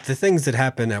 but the things that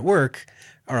happen at work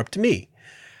are up to me.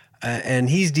 And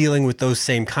he's dealing with those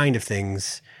same kind of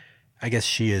things. I guess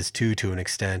she is too, to an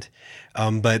extent.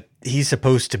 But he's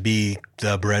supposed to be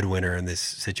the breadwinner in this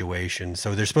situation.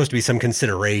 So there's supposed to be some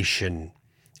consideration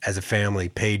as a family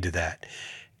paid to that.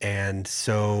 And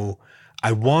so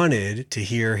I wanted to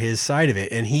hear his side of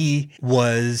it. And he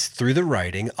was, through the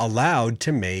writing, allowed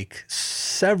to make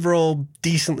several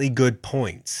decently good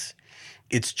points.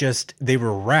 It's just they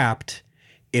were wrapped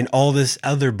in all this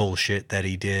other bullshit that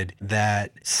he did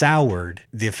that soured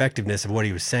the effectiveness of what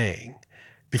he was saying.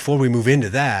 Before we move into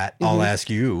that, I'll ask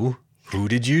you, who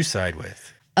did you side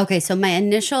with? Okay, so my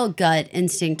initial gut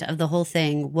instinct of the whole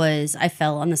thing was I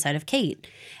fell on the side of Kate.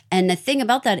 And the thing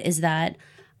about that is that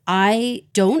I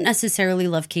don't necessarily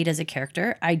love Kate as a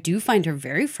character. I do find her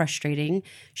very frustrating.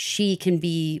 She can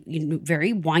be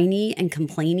very whiny and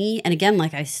complainy. And again,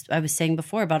 like I was saying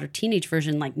before about her teenage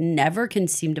version, like never can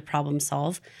seem to problem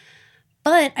solve.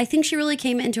 But I think she really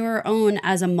came into her own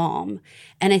as a mom.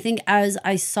 And I think as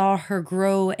I saw her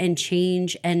grow and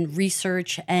change and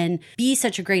research and be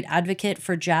such a great advocate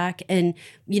for Jack and,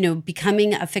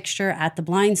 becoming a fixture at the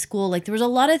blind school, like there was a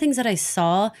lot of things that I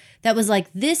saw that was like,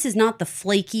 this is not the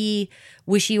flaky,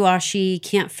 wishy-washy,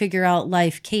 can't figure out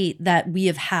life Kate that we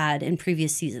have had in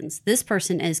previous seasons. This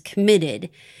person is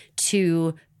committed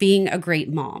to being a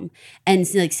great mom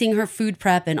and like seeing her food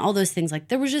prep and all those things. Like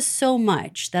there was just so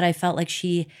much that I felt like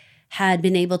she had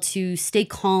been able to stay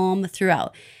calm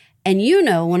throughout. And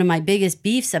one of my biggest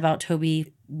beefs about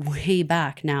Toby way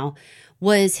back now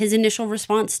was his initial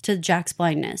response to Jack's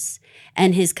blindness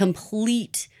and his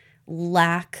complete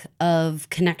lack of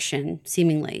connection,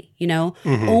 seemingly,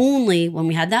 only when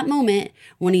we had that moment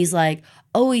when he's like,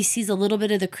 oh, he sees a little bit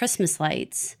of the Christmas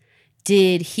lights.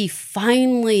 Did he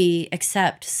finally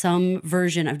accept some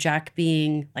version of Jack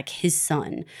being like his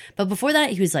son? But before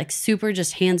that, he was like super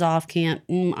just hands off, can't,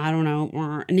 I don't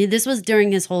know. And this was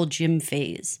during his whole gym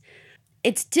phase.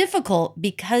 It's difficult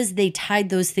because they tied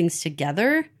those things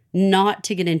together, not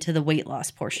to get into the weight loss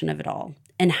portion of it all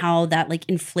and how that like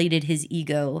inflated his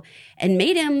ego and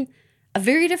made him a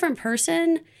very different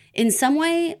person in some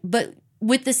way, but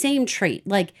with the same trait.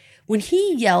 Like, when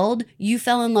he yelled, you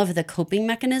fell in love with a coping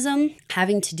mechanism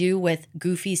having to do with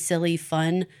goofy, silly,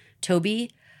 fun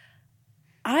Toby.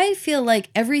 I feel like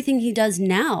everything he does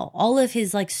now, all of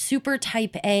his like super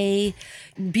type A,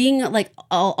 being like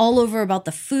all over about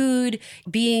the food,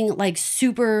 being like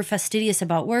super fastidious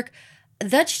about work,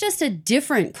 that's just a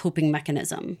different coping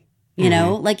mechanism.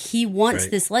 Like he wants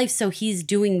this life, so he's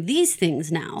doing these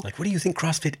things now. Like, what do you think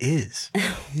CrossFit is?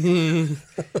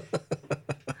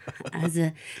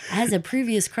 As a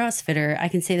previous CrossFitter, I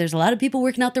can say there's a lot of people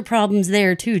working out their problems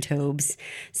there too, Tobes.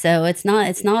 So it's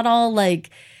not all like,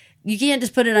 you can't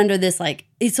just put it under this like,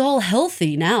 it's all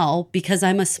healthy now because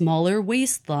I'm a smaller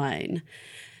waistline.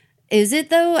 Is it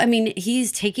though? I mean,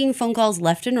 he's taking phone calls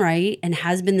left and right and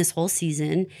has been this whole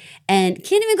season and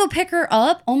can't even go pick her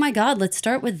up. Oh my God, let's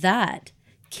start with that.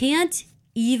 Can't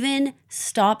even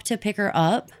stop to pick her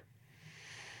up.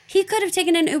 He could have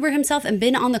taken an Uber himself and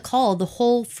been on the call the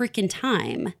whole freaking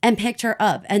time and picked her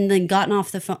up and then gotten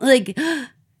off the phone. Like,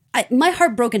 my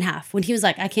heart broke in half when he was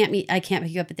like, I can't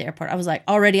pick you up at the airport. I was like,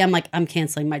 I'm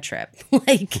canceling my trip.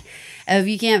 Like, if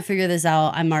you can't figure this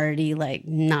out, I'm already like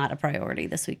not a priority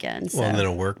this weekend. So. Well, and then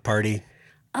a work party.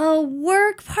 A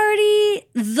work party?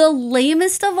 The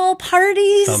lamest of all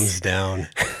parties? Thumbs down.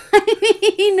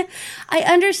 I mean, I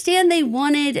understand they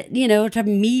wanted, to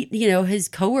meet, his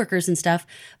coworkers and stuff,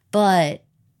 but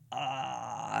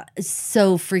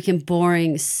so freaking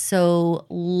boring, so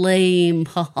lame,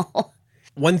 Paul.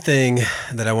 One thing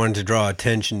that I wanted to draw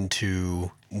attention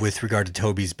to with regard to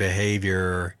Toby's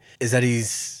behavior is that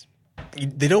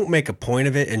they don't make a point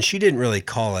of it, and she didn't really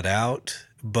call it out,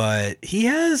 but he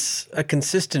has a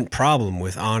consistent problem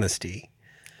with honesty.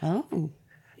 Oh,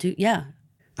 yeah.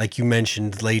 Like you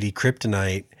mentioned, Lady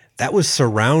Kryptonite, that was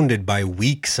surrounded by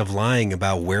weeks of lying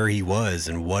about where he was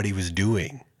and what he was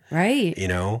doing. Right.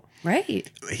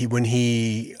 Right. When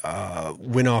he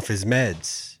went off his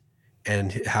meds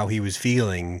and how he was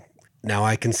feeling. Now,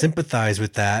 I can sympathize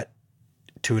with that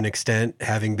to an extent,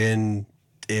 having been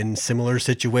in similar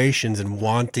situations and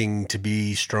wanting to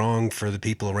be strong for the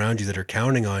people around you that are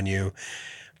counting on you.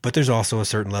 But there's also a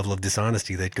certain level of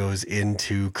dishonesty that goes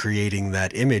into creating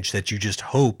that image that you just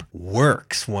hope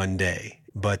works one day.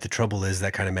 But the trouble is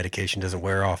that kind of medication doesn't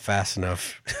wear off fast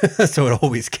enough. So it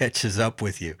always catches up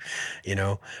with you.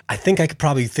 I think I could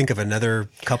probably think of another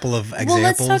couple of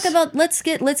examples. Well, let's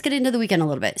get into the weekend a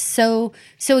little bit. So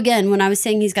again, when I was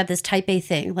saying he's got this type A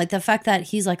thing, like the fact that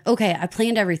he's like, okay, I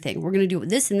planned everything. We're going to do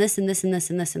this and this and this and this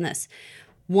and this and this.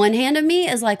 One hand of me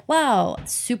is like, wow,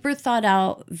 super thought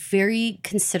out, very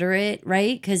considerate,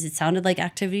 right? Because it sounded like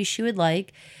activities she would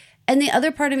like. And the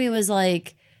other part of me was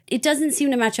like, it doesn't seem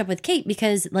to match up with Kate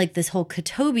because like this whole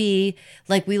Katobi,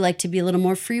 like we like to be a little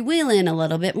more freewheeling, a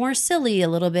little bit more silly, a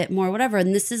little bit more whatever.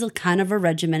 And this is a kind of a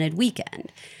regimented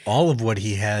weekend. All of what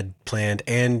he had planned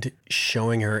and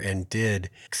showing her and did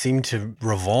seemed to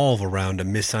revolve around a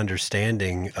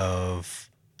misunderstanding of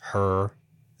her,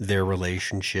 their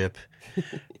relationship,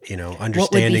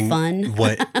 understanding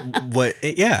what would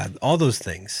be fun. All those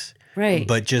things. Right.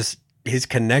 But just his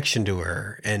connection to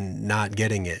her and not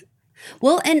getting it.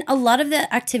 Well, and a lot of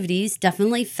the activities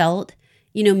definitely felt,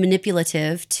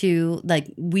 manipulative to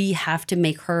like, we have to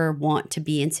make her want to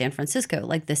be in San Francisco.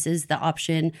 Like, this is the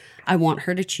option I want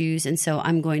her to choose. And so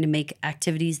I'm going to make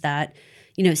activities that,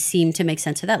 seem to make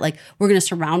sense to that. Like, we're going to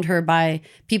surround her by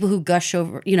people who gush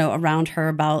over, around her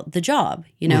about the job,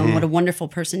 what a wonderful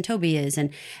person Toby is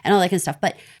and all that kind of stuff.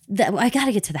 But I got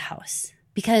to get to the house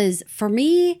because for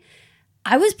me,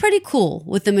 I was pretty cool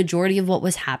with the majority of what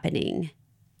was happening.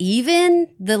 Even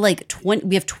the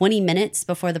we have 20 minutes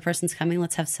before the person's coming,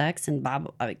 let's have sex. And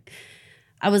Bob,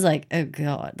 I was like, oh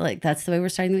God, like that's the way we're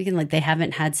starting the weekend. Like they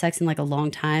haven't had sex in like a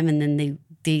long time. And then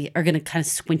they are going to kind of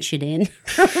squinch it in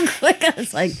real quick. I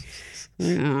was like,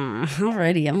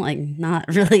 already, I'm like not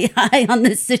really high on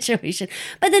this situation.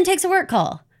 But then takes a work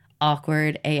call.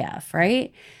 Awkward AF,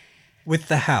 right? With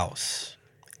the house.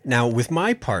 Now, with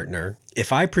my partner,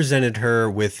 if I presented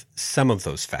her with some of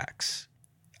those facts,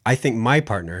 I think my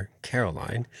partner,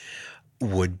 Caroline,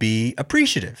 would be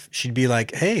appreciative. She'd be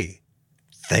like, hey,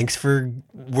 thanks for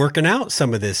working out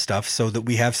some of this stuff so that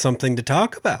we have something to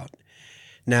talk about.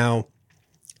 Now,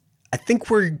 I think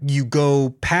where you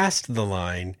go past the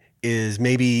line is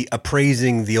maybe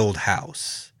appraising the old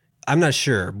house. I'm not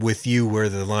sure with you where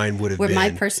the line would have been. Where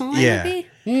my personal line would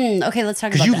be? Okay, let's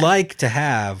talk about that. Because you like to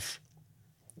have...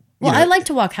 Well, I like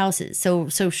to walk houses. So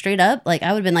straight up, like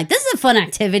I would have been like, this is a fun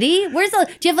activity. Do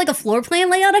you have like a floor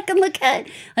plan layout I can look at?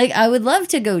 Like I would love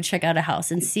to go check out a house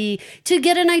and see, to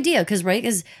get an idea.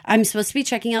 Because I'm supposed to be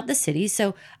checking out the city.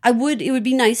 So it would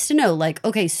be nice to know like,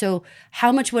 okay, so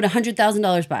how much would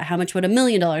 $100,000 buy? How much would $1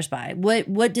 million buy?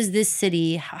 What does this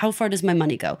city, how far does my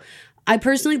money go? I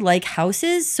personally like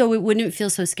houses, so it wouldn't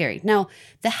feel so scary. Now,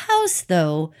 the house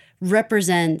though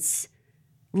represents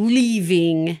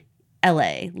leaving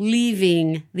LA,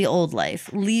 leaving the old life,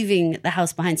 leaving the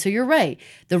house behind. So you're right.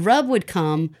 The rub would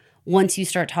come once you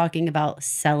start talking about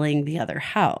selling the other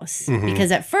house. Mm-hmm.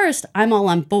 Because at first, I'm all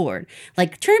on board.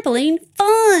 Like, trampoline,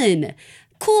 fun,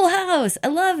 cool house. I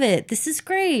love it. This is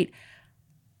great.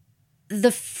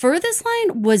 The furthest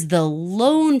line was the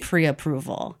loan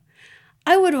pre-approval.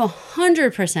 I would have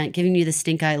 100% given you the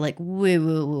stink eye, like, wait.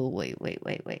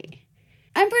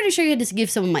 I'm pretty sure you had to give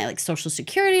someone my like social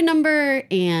security number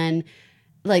and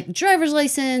like driver's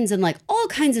license and like all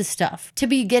kinds of stuff to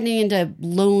be getting into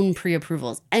loan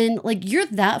pre-approvals. And like you're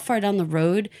that far down the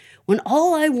road when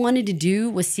all I wanted to do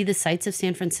was see the sights of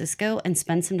San Francisco and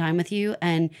spend some time with you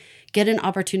and get an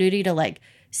opportunity to like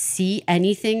see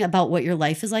anything about what your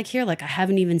life is like here. Like I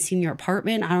haven't even seen your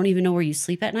apartment. I don't even know where you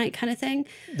sleep at night kind of thing.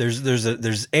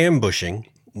 There's ambushing,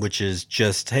 which is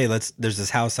just, hey, there's this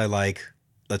house I like.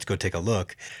 Let's go take a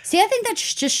look. See, I think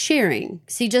that's just sharing.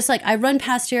 See, just like I run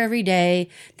past here every day,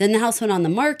 then the house went on the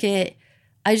market.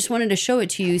 I just wanted to show it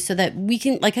to you so that we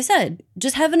can, like I said,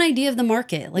 just have an idea of the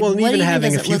market. Like, well, what even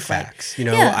having does a it few look facts.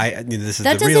 like? This is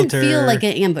that the realtor. That doesn't feel like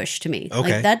an ambush to me.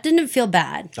 Okay. Like, that didn't feel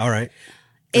bad. All right.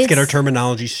 Let's get our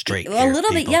terminology straight. A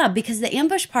little bit, yeah, because the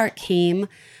ambush part came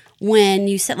when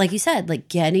you said, like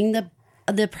getting the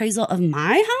appraisal of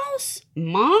my house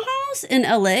in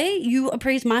LA. You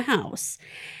appraised my house.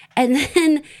 And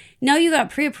then now you got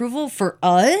pre-approval for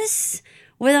us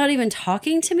without even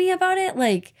talking to me about it.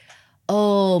 Like,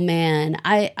 oh man,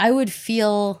 I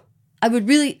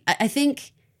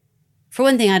think for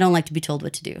one thing, I don't like to be told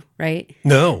what to do, right?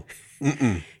 No.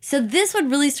 Mm-mm. So this would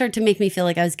really start to make me feel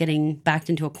like I was getting backed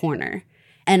into a corner.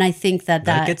 And I think that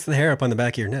gets the hair up on the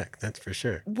back of your neck. That's for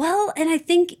sure. Well, and I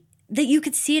think that you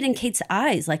could see it in Kate's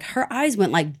eyes. Like her eyes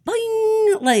went like,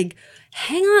 boing, like,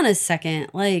 hang on a second.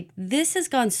 Like this has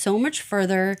gone so much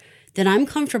further than I'm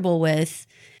comfortable with.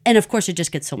 And of course, it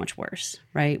just gets so much worse,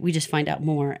 right? We just find out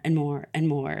more and more and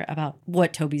more about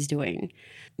what Toby's doing.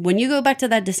 When you go back to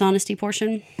that dishonesty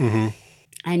portion, mm-hmm.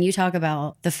 and you talk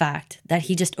about the fact that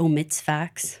he just omits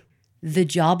facts, the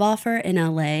job offer in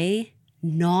LA,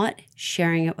 not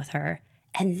sharing it with her.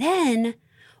 And then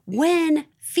when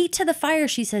feet to the fire,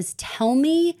 she says, tell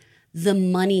me the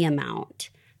money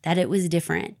amount, that it was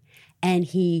different. And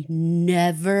he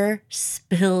never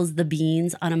spills the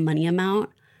beans on a money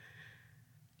amount.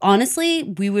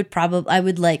 Honestly, I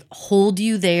would like hold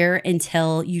you there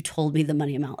until you told me the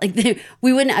money amount. Like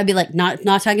I'd be like, not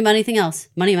talking about anything else.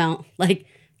 Money amount. Like,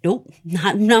 nope,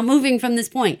 not moving from this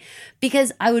point.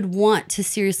 Because I would want to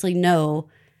seriously know.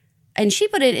 And she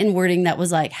put it in wording that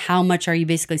was like, how much are you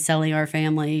basically selling our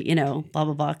family, blah,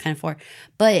 blah, blah, kind of for.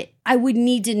 But I would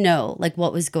need to know like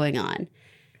what was going on.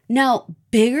 Now,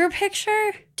 bigger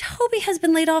picture, Toby has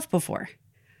been laid off before.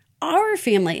 Our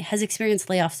family has experienced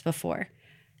layoffs before.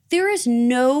 There is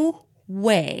no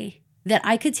way that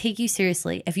I could take you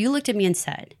seriously if you looked at me and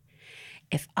said,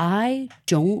 if I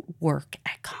don't work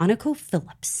at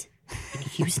ConocoPhillips in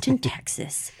Houston,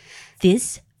 Texas,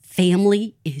 this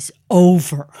family is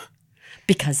over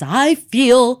because I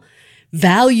feel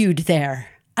valued there.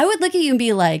 I would look at you and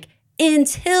be like,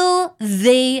 until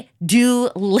they do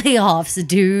layoffs,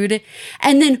 dude.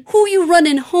 And then who you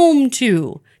running home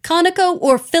to? Conoco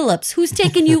or Phillips? Who's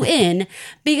taking you in?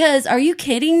 Because are you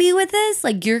kidding me with this?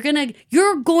 Like you're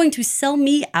going to sell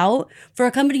me out for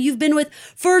a company you've been with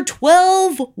for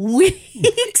 12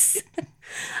 weeks?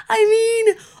 I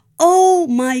mean, oh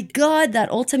my God, that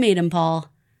ultimatum, Paul.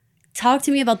 Talk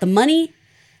to me about the money,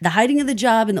 the hiding of the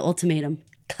job, and the ultimatum.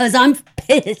 Because I'm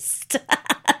pissed.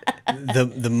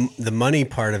 The money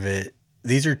part of it,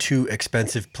 these are two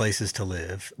expensive places to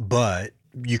live, but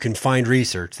you can find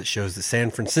research that shows that San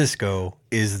Francisco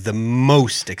is the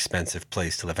most expensive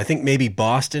place to live. I think maybe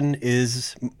Boston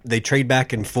they trade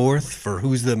back and forth for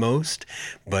who's the most,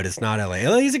 but it's not LA.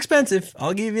 LA is expensive,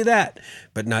 I'll give you that,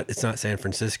 but it's not San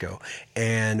Francisco.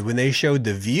 And when they showed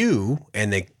The View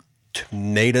and they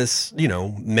made us,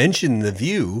 mention The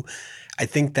View, I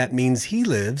think that means he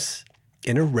lives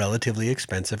in a relatively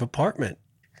expensive apartment.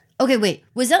 Okay, wait.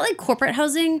 Was that like corporate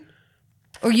housing?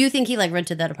 Or you think he like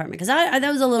rented that apartment? Because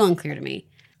that was a little unclear to me.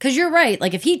 Because you're right.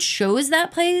 Like if he chose that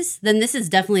place, then this is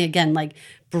definitely, again, like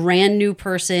brand new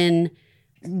person.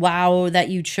 Wow, that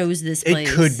you chose this place.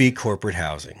 It could be corporate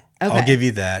housing. Okay. I'll give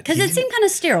you that. Because it seemed kind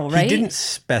of sterile, right? He didn't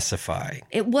specify.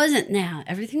 It wasn't. Now,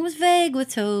 everything was vague with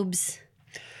Tobes.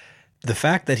 The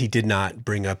fact that he did not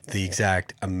bring up the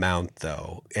exact amount,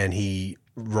 though, and he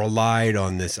relied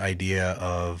on this idea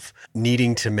of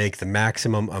needing to make the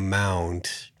maximum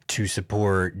amount to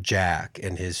support Jack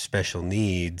and his special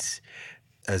needs.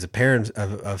 As a parent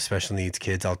of special needs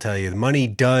kids, I'll tell you, the money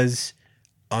does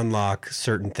unlock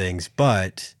certain things,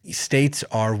 but states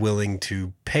are willing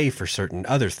to pay for certain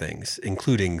other things,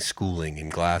 including schooling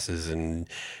and glasses and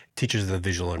teachers of the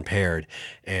visual impaired,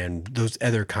 and those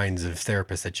other kinds of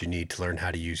therapists that you need to learn how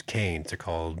to use canes. They're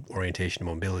called orientation and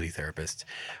mobility therapists.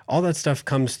 All that stuff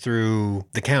comes through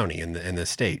the county and the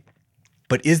state.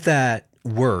 But is that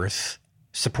worth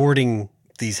supporting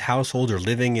these households or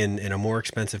living in a more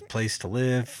expensive place to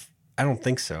live? I don't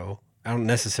think so. I don't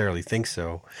necessarily think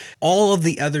so. All of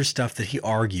the other stuff that he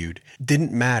argued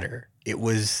didn't matter. It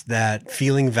was that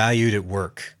feeling valued at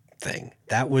work thing.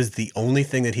 That was the only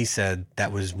thing that he said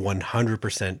that was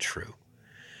 100% true.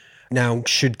 Now,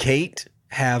 should Kate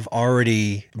have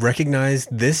already recognized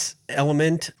this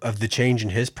element of the change in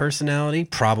his personality?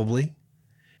 Probably.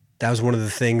 That was one of the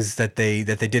things that they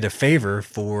did a favor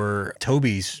for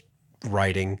Toby's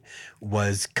writing,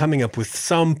 was coming up with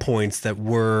some points that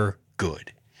were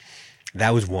good.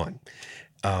 That was one.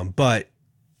 But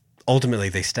ultimately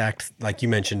they stacked, like you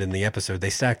mentioned in the episode, they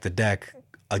stacked the deck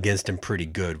against him pretty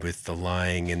good with the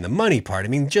lying and the money part. I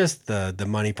mean, just the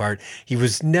money part. He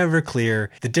was never clear.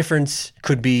 The difference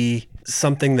could be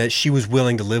something that she was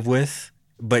willing to live with,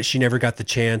 but she never got the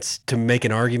chance to make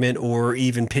an argument or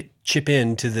even chip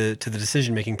in to the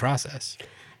decision-making process.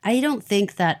 I don't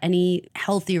think that any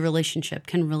healthy relationship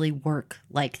can really work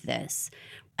like this.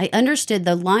 I understood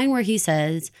the line where he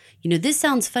says, this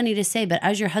sounds funny to say, but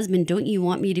as your husband, don't you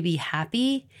want me to be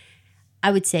happy?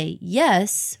 I would say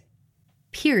yes,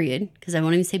 period, because I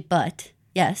won't even say but.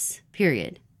 Yes,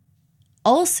 period.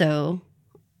 Also,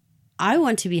 I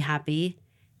want to be happy,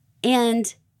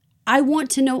 and I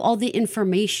want to know all the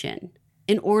information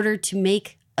in order to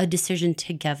make a decision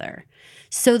together.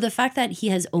 So the fact that he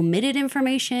has omitted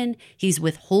information, he's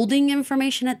withholding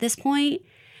information at this point,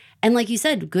 and like you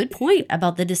said, good point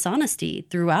about the dishonesty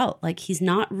throughout. Like he's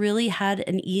not really had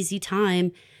an easy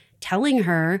time telling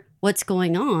her what's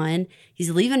going on. He's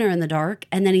leaving her in the dark,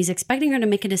 and then he's expecting her to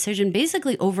make a decision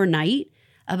basically overnight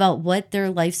about what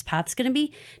their life's path's going to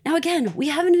be. Now, again, we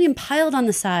haven't even piled on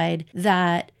the side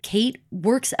that Kate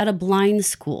works at a blind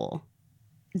school.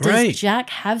 Does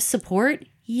Jack have support?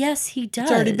 Yes, he does.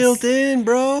 It's already built in,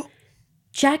 bro.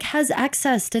 Jack has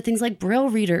access to things like Braille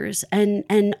readers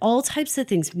and all types of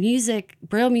things, music,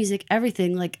 Braille music,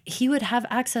 everything. Like he would have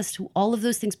access to all of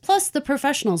those things, plus the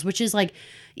professionals, which is like,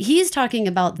 he's talking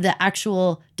about the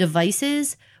actual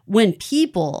devices when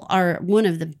people are one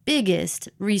of the biggest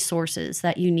resources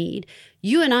that you need.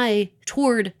 You and I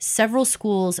toured several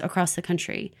schools across the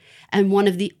country, and one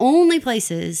of the only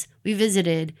places we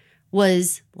visited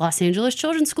was Los Angeles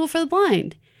Children's School for the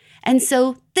Blind. And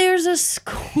so there's a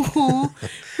school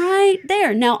right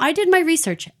there. Now, I did my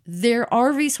research. There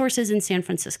are resources in San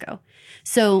Francisco.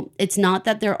 So it's not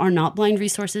that there are not blind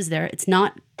resources there. It's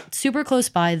not super close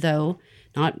by, though.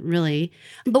 Not really.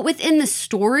 But within the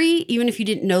story, even if you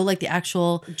didn't know like the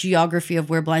actual geography of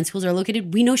where blind schools are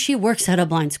located, we know she works at a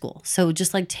blind school. So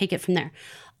just like take it from there.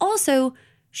 Also,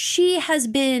 she has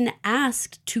been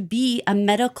asked to be a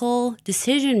medical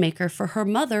decision maker for her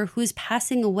mother who is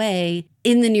passing away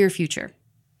in the near future.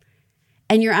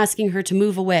 And you're asking her to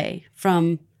move away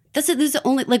from... This is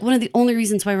only like one of the only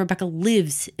reasons why Rebecca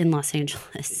lives in Los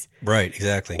Angeles. Right,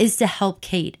 exactly. Is to help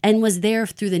Kate, and was there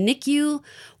through the NICU,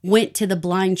 went to the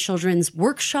blind children's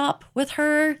workshop with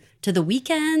her to the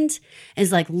weekend,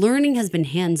 is like learning, has been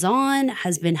hands-on,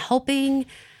 has been helping.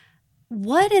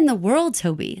 What in the world,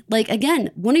 Toby? Like, again,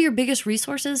 one of your biggest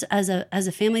resources as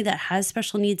a family that has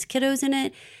special needs kiddos in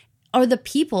it are the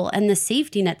people and the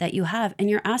safety net that you have. And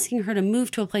you're asking her to move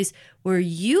to a place where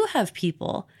you have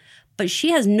people, but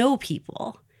she has no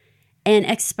people, and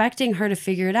expecting her to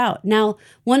figure it out. Now,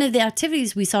 one of the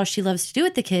activities we saw she loves to do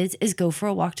with the kids is go for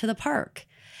a walk to the park.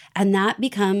 And that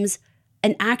becomes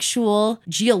an actual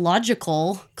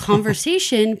geological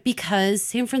conversation because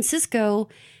San Francisco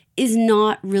is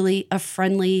not really a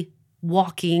friendly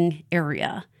walking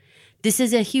area. This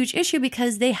is a huge issue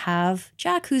because they have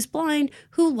Jack, who's blind,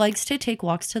 who likes to take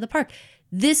walks to the park.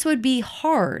 This would be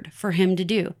hard for him to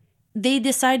do. They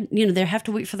decide, they have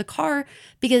to wait for the car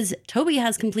because Toby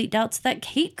has complete doubts that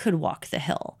Kate could walk the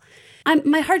hill.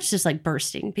 My heart's just like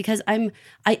bursting because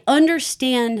I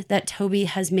understand that Toby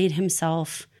has made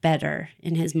himself better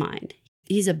in his mind.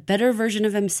 He's a better version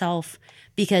of himself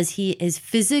because he is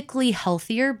physically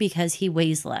healthier because he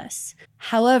weighs less.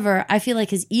 However, I feel like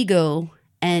his ego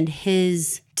and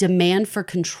his demand for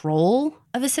control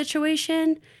of a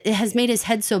situation, it has made his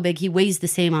head so big he weighs the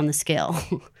same on the scale.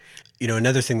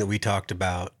 Another thing that we talked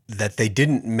about that they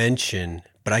didn't mention,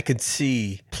 but I could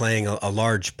see playing a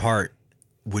large part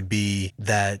would be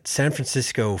that San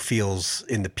Francisco feels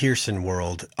in the Pearson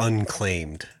world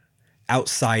unclaimed,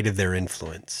 outside of their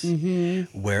influence,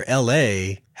 where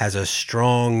LA has a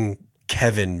strong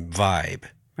Kevin vibe.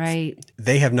 Right.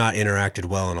 They have not interacted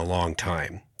well in a long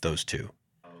time, those two.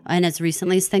 And as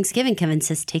recently as Thanksgiving, Kevin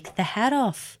says, take the hat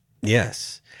off.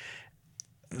 Yes.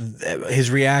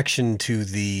 His reaction to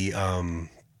the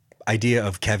idea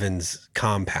of Kevin's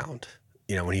compound,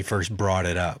 when he first brought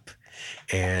it up,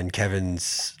 and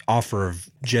Kevin's offer of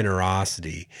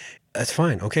generosity, that's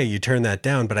fine. Okay, you turn that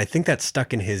down, but I think that's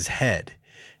stuck in his head.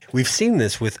 We've seen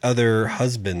this with other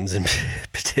husbands in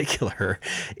particular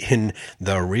in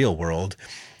the real world,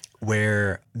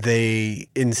 where they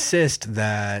insist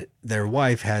that their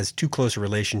wife has too close a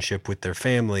relationship with their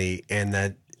family and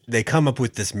that they come up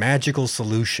with this magical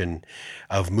solution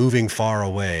of moving far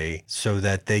away so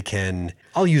that they can,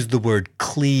 I'll use the word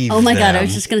cleave Oh my them. God, I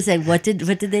was just going to say, what did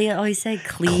they always say?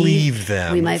 Cleave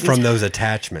them from those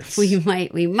attachments.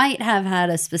 We might have had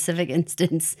a specific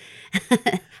instance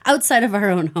outside of our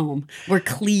own home where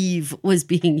cleave was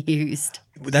being used.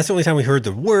 That's the only time we heard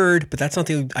the word, but that's not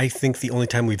I think the only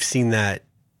time we've seen that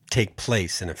take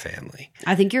place in a family.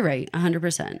 I think you're right,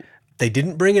 100%. They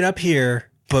didn't bring it up here.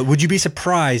 But would you be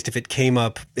surprised if it came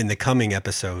up in the coming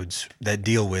episodes that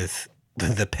deal with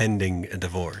the pending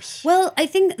divorce? Well, I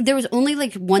think there was only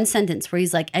like one sentence where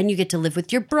he's like, and you get to live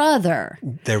with your brother.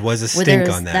 There was a stink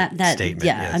on that statement.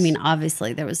 Yeah, yes. I mean,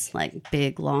 obviously there was like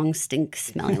big, long, stink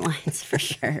smelling lines for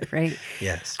sure, right?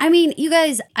 Yes. I mean, you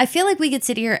guys, I feel like we could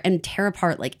sit here and tear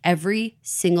apart like every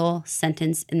single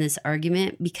sentence in this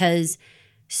argument because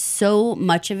so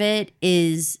much of it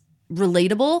is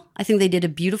relatable. I think they did a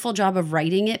beautiful job of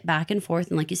writing it back and forth.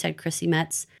 And like you said, Chrissy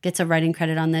Metz gets a writing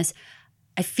credit on this.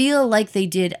 I feel like they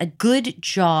did a good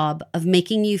job of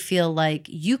making you feel like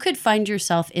you could find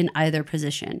yourself in either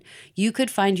position. You could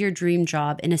find your dream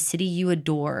job in a city you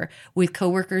adore with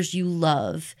coworkers you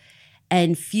love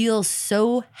and feel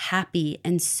so happy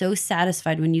and so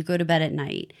satisfied when you go to bed at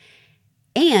night.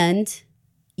 And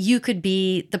you could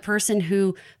be the person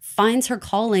who finds her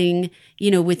calling,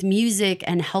 with music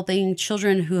and helping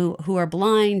children who are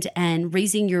blind and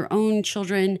raising your own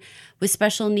children with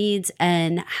special needs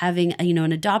and having,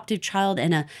 an adoptive child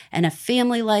and a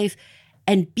family life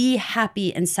and be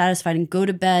happy and satisfied and go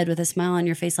to bed with a smile on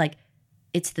your face. Like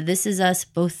it's the This Is Us.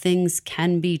 Both things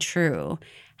can be true.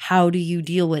 How do you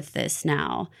deal with this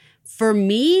now? For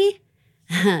me,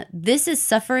 this is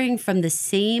suffering from the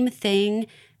same thing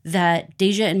that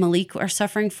Deja and Malik are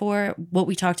suffering for, what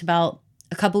we talked about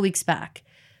a couple weeks back.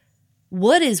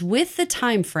 What is with the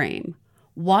time frame?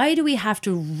 Why do we have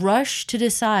to rush to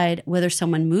decide whether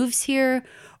someone moves here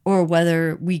or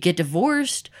whether we get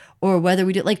divorced or whether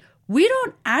we do, we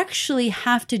don't actually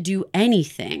have to do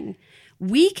anything.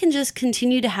 we can just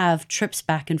continue to have trips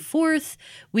back and forth.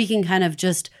 We can kind of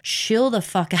just chill the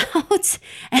fuck out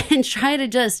and try to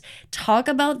just talk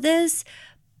about this.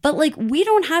 But like, we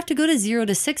don't have to go to 0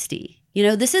 to 60. You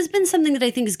know, this has been something that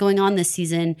I think is going on this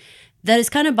season that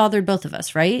has kind of bothered both of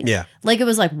us, right? Yeah. Like, it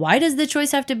was like, why does the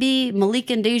choice have to be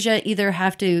Malik and Deja either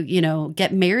have to, you know,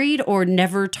 get married or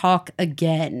never talk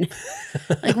again?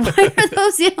 Like, why are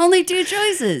those the only two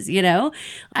choices, you know?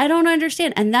 I don't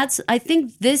understand. And I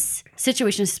think this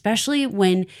situation, especially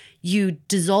when you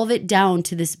dissolve it down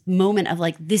to this moment of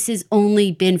like, this has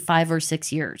only been 5 or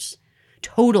 6 years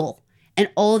total. And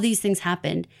all of these things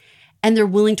happened. And they're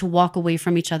willing to walk away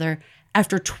from each other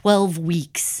after 12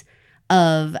 weeks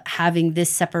of having this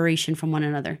separation from one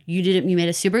another. You made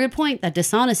a super good point. That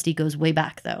dishonesty goes way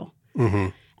back, though. Mm-hmm.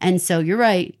 And so you're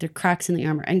right. There are cracks in the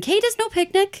armor. And Kate is no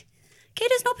picnic. I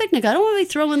don't want to be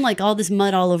throwing like all this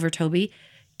mud all over Toby.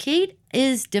 Kate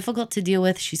is difficult to deal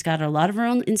with. She's got a lot of her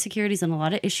own insecurities and a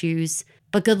lot of issues.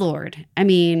 But good Lord, I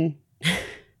mean,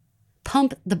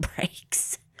 pump the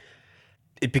brakes.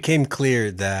 It became clear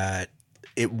that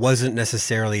it wasn't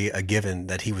necessarily a given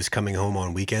that he was coming home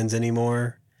on weekends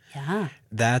anymore. Yeah.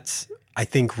 That's, I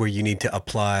think, where you need to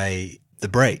apply the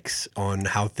brakes on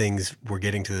how things were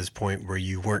getting to this point where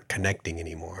you weren't connecting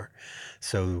anymore.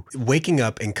 So waking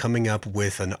up and coming up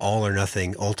with an all or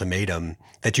nothing ultimatum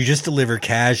that you just deliver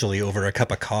casually over a cup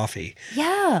of coffee.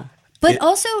 Yeah. But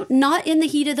also not in the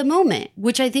heat of the moment,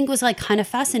 which I think was like kind of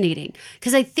fascinating.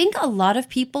 Because I think a lot of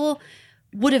people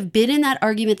would have been in that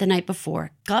argument the night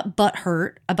before, got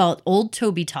butthurt about old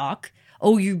Toby talk.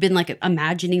 Oh, you've been like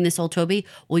imagining this old Toby.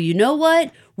 Well, you know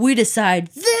what? We decide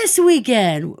this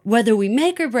weekend whether we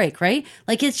make or break, right?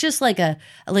 Like, it's just like a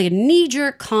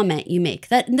knee-jerk comment you make.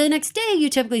 That the next day you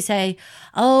typically say,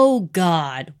 oh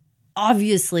God,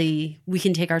 obviously we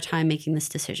can take our time making this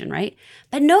decision, right?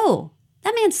 But no,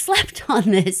 that man slept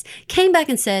on this, came back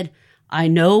and said, I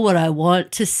know what I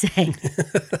want to say.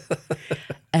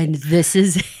 And this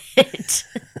is it.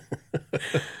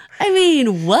 I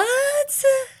mean, what?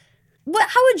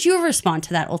 How would you respond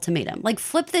to that ultimatum? Like,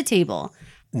 flip the table.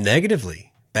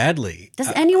 Negatively, badly.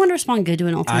 Does anyone respond good to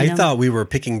an ultimatum? I thought we were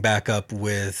picking back up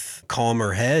with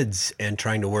calmer heads and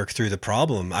trying to work through the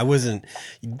problem. I wasn't,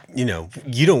 you know,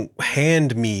 you don't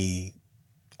hand me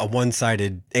a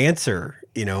one-sided answer,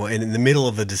 you know, and in the middle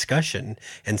of the discussion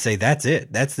and say, that's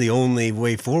it. That's the only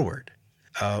way forward,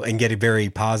 and get a very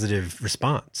positive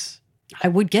response. I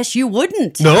would guess you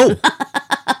wouldn't. No.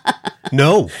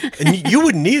 No. And you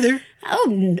wouldn't either.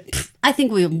 Oh, I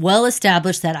think we've well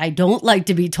established that I don't like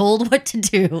to be told what to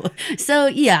do. So,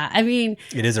 yeah, I mean.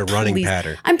 It is a running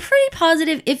pattern. I'm pretty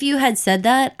positive if you had said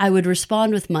that, I would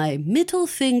respond with my middle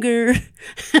finger,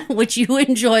 which you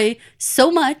enjoy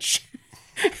so much.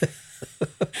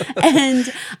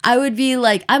 And I would be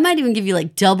like, I might even give you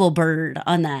like double bird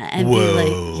on that. And Whoa.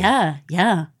 be like,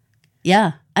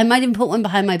 yeah. I might even put one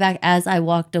behind my back as I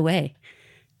walked away.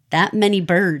 That many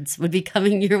birds would be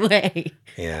coming your way.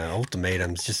 Yeah,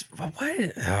 ultimatums. Just,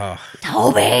 why? Oh.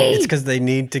 Toby! It's because they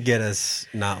need to get us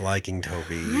not liking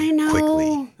Toby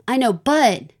quickly. I know,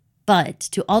 but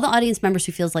to all the audience members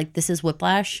who feels like this is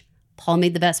whiplash, Paul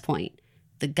made the best point.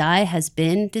 The guy has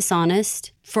been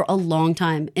dishonest for a long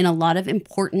time in a lot of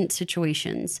important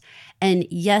situations. And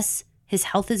yes, his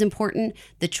health is important.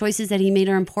 The choices that he made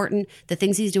are important. The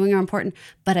things he's doing are important.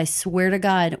 But I swear to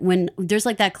God, when there's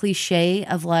like that cliche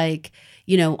of like,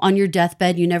 you know, on your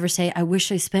deathbed, you never say, I wish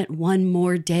I spent one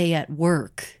more day at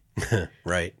work.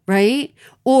 Right. Right?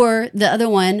 Or the other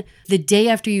one, the day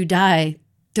after you die,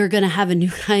 they're going to have a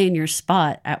new guy in your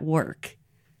spot at work.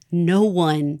 No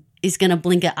one is going to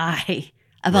blink an eye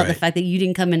about the fact that you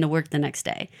didn't come into work the next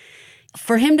day.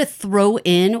 For him to throw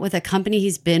in with a company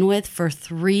he's been with for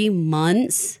 3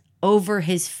 months over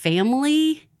his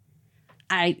family,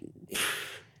 and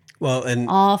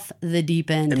off the deep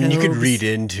end. I mean, you could read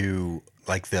into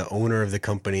like the owner of the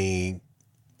company.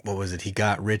 What was it? He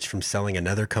got rich from selling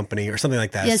another company or something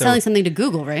like that. Yeah, selling something to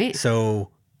Google, right? So,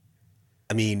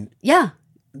 I mean, yeah,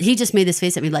 he just made this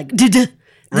face at me like,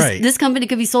 right. This company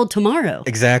could be sold tomorrow.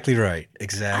 Exactly right.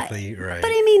 Exactly right.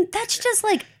 But I mean, that's just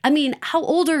like, I mean, how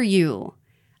old are you?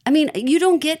 I mean, you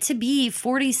don't get to be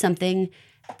 40-something.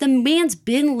 The man's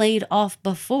been laid off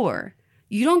before.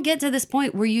 You don't get to this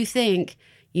point where you think,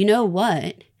 you know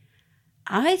what?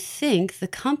 I think the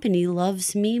company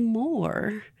loves me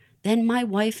more than my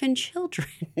wife and children.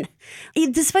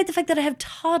 Despite the fact that I have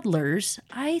toddlers,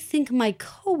 I think my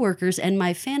coworkers and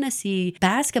my fantasy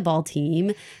basketball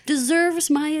team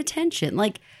deserves my attention.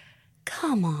 Like,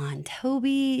 come on,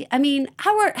 Toby. I mean,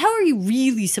 how are you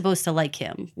really supposed to like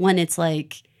him when it's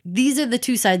like these are the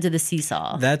two sides of the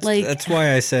seesaw. That's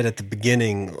why I said at the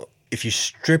beginning, if you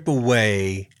strip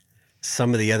away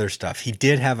some of the other stuff, he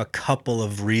did have a couple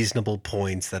of reasonable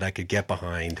points that I could get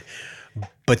behind,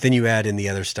 but then you add in the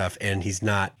other stuff and he's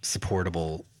not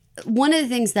supportable. One of the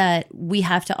things that we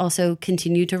have to also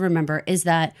continue to remember is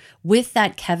that with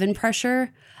that Kevin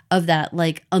pressure of that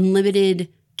like unlimited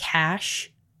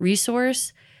cash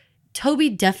resource, Toby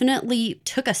definitely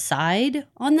took a side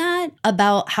on that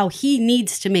about how he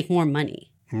needs to make more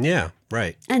money. Yeah,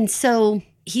 right. And so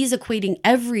he's equating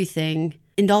everything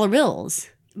in dollar bills.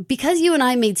 Because you and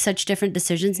I made such different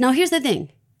decisions. Now, here's the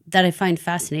thing that I find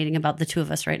fascinating about the two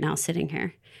of us right now sitting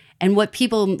here, and what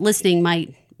people listening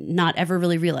might not ever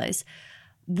really realize.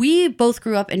 We both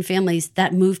grew up in families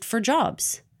that moved for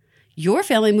jobs. Your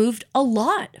family moved a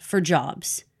lot for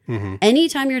jobs. Mm-hmm.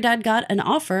 Anytime your dad got an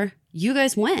offer, you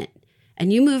guys went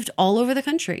and you moved all over the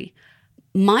country.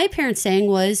 My parents' saying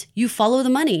was, you follow the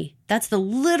money. That's the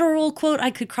literal quote I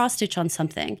could cross-stitch on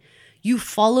something. You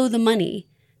follow the money.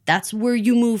 That's where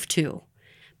you move to,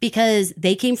 because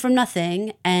they came from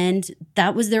nothing and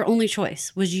that was their only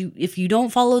choice. Was you, if you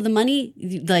don't follow the money,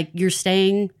 like you're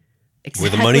staying exactly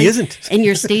where the money isn't in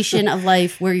your station of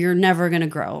life where you're never going to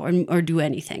grow or do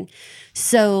anything.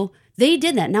 So they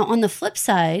did that. Now, on the flip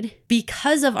side,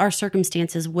 because of our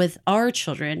circumstances with our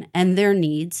children and their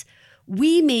needs,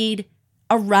 we made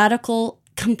a radical,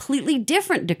 completely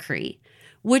different decree,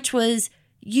 which was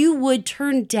you would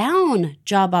turn down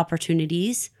job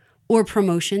opportunities or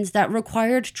promotions that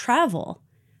required travel.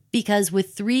 Because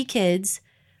with 3 kids,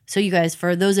 so you guys,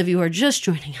 for those of you who are just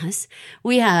joining us,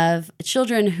 we have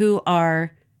children who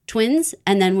are twins,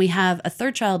 and then we have a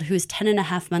third child who is 10 and a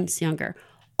half months younger.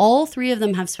 All 3 of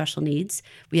them have special needs.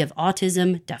 We have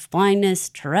autism, deaf blindness,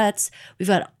 Tourette's. We've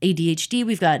got ADHD.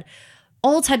 We've got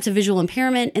all types of visual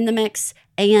impairment in the mix.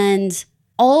 And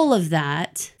all of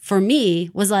that for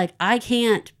me was like, I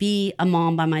can't be a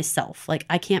mom by myself. Like,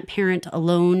 I can't parent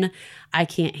alone. I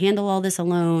can't handle all this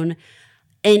alone.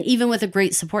 And even with a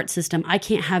great support system, I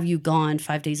can't have you gone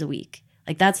 5 days a week.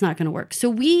 Like, that's not going to work.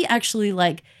 So we actually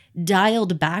like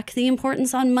dialed back the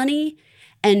importance on money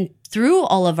and threw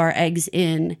all of our eggs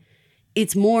in.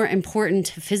 It's more important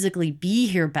to physically be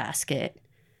here basket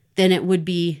than it would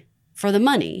be for the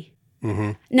money.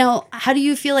 Mm-hmm. Now, how do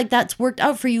you feel like that's worked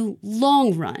out for you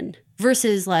long run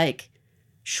versus like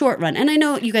short run? And I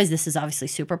know you guys, this is obviously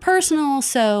super personal.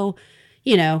 So,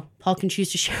 you know, Paul can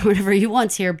choose to share whatever he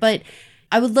wants here, but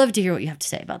I would love to hear what you have to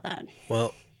say about that.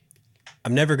 Well,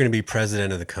 I'm never going to be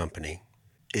president of the company.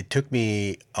 It took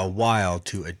me a while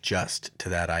to adjust to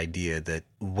that idea that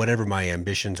whatever my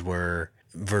ambitions were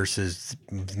versus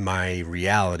my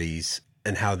realities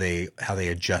and how they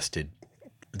adjusted,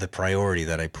 the priority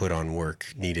that I put on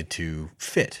work needed to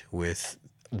fit with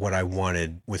what I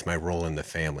wanted with my role in the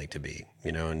family to be,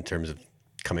 you know, in terms of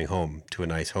coming home to a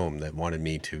nice home that wanted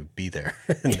me to be there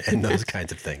and those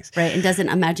kinds of things. Right. And doesn't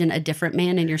imagine a different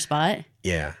man in your spot.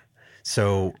 Yeah.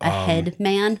 So a head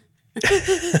man.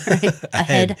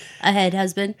 Right? A head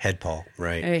husband. Head Paul.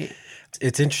 Right. Right.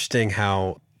 It's interesting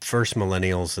how first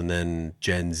millennials and then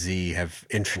Gen Z have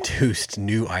introduced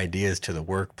new ideas to the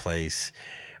workplace,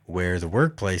 where the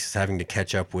workplace is having to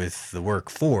catch up with the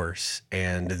workforce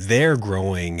and their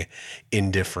growing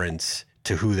indifference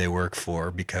to who they work for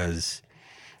because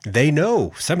they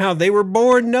know, somehow they were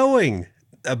born knowing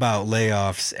about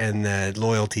layoffs and that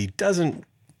loyalty doesn't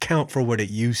count for what it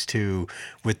used to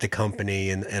with the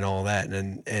company and all that.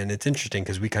 And it's interesting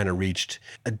because we kind of reached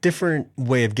a different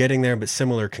way of getting there, but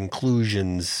similar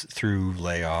conclusions through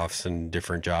layoffs and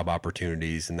different job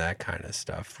opportunities and that kind of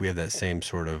stuff. We have that same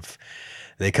sort of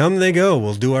they come, they go.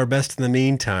 We'll do our best in the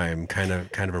meantime kind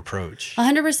of approach.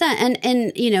 100%.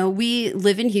 And you know, we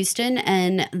live in Houston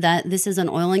and that this is an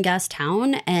oil and gas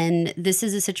town. And this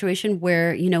is a situation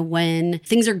where, you know, when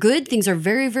things are good, things are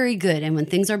very, very good. And when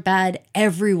things are bad,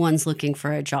 everyone's looking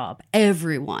for a job.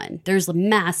 Everyone. There's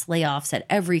mass layoffs at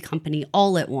every company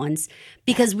all at once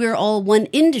because we're all one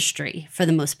industry for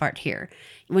the most part here.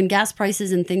 When gas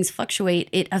prices and things fluctuate,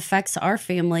 it affects our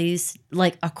families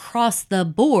like across the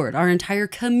board. Our entire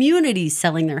communities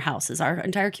selling their houses, our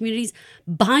entire communities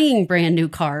buying brand new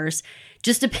cars,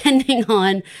 just depending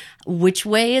on which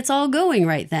way it's all going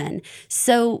right then.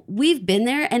 So we've been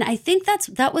there. And I think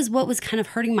that was what was kind of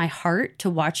hurting my heart to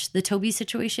watch the Toby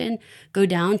situation go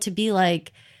down, to be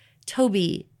like,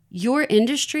 Toby, your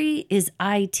industry is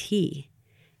IT.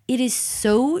 It is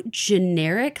so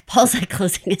generic. Paul's like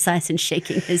closing his eyes and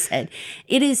shaking his head.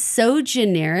 It is so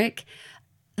generic,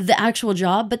 the actual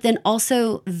job, but then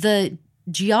also the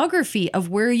geography of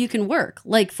where you can work.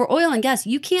 Like for oil and gas,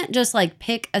 you can't just like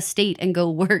pick a state and go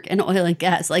work in oil and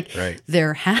gas. Like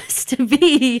there has to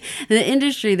be the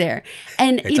industry there.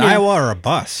 And it's Iowa or a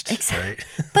bust. Exactly.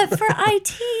 Right? But for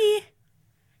IT,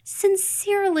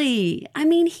 sincerely, I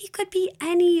mean, he could be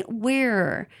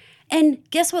anywhere. And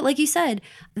guess what? Like you said,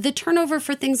 the turnover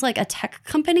for things like a tech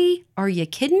company, are you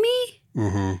kidding me?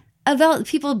 Mm-hmm. About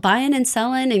people buying and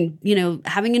selling and, you know,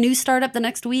 having a new startup the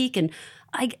next week. And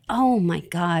oh my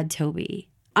God, Toby,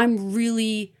 I'm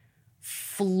really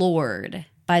floored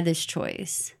by this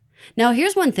choice. Now,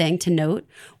 here's one thing to note.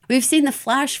 We've seen the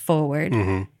flash forward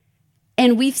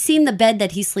and we've seen the bed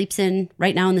that he sleeps in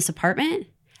right now in this apartment.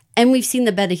 And we've seen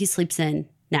the bed that he sleeps in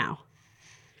now.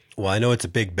 Well, I know it's a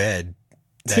big bed.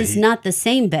 It's not the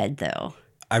same bed, though.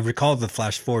 I recall the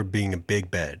flash forward being a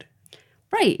big bed.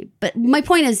 Right. But my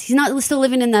point is, he's not still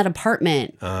living in that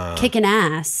apartment, kicking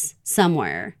ass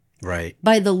somewhere. Right.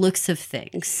 By the looks of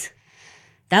things.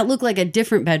 That looked like a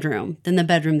different bedroom than the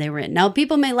bedroom they were in. Now,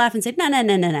 people may laugh and say, no.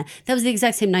 That was the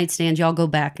exact same nightstand. Y'all go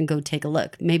back and go take a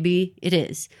look. Maybe it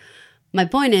is. My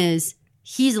point is,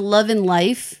 he's loving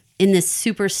life in this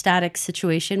super static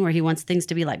situation where he wants things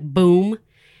to be like boom.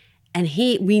 And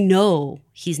we know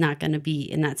he's not going to be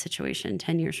in that situation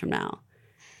 10 years from now.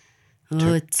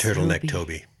 Turtleneck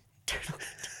Toby.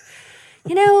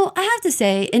 You know, I have to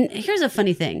say, and here's a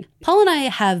funny thing. Paul and I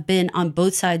have been on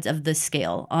both sides of the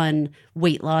scale on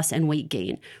weight loss and weight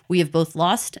gain. We have both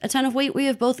lost a ton of weight. We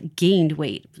have both gained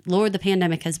weight. Lord, the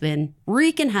pandemic has been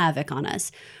wreaking havoc on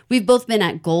us. We've both been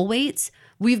at goal weights.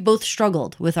 We've both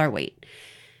struggled with our weight.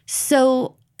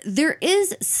 So there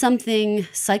is something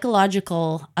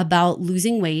psychological about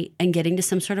losing weight and getting to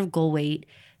some sort of goal weight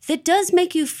that does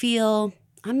make you feel,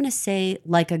 I'm going to say,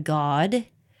 like a god.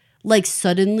 Like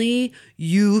suddenly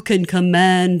you can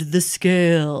command the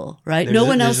scale, right? No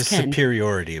one else can. There's a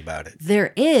superiority about it.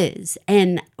 There is.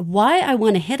 And why I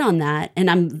want to hit on that, and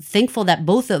I'm thankful that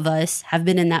both of us have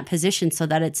been in that position so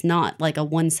that it's not like a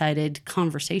one-sided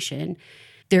conversation.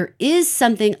 There is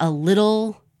something a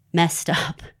little messed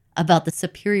up about the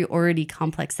superiority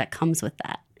complex that comes with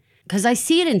that. Because I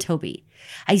see it in Toby.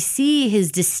 I see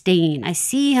his disdain. I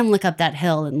see him look up that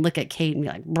hill and look at Kate and be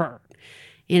like, brr.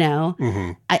 You know,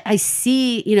 I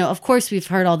see, you know, of course, we've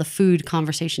heard all the food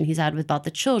conversation he's had about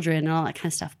the children and all that kind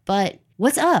of stuff. But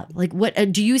what's up? Like,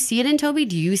 what do you see it in Toby?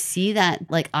 Do you see that,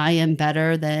 like, I am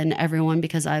better than everyone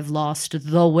because I've lost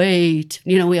the weight?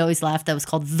 You know, we always laugh that was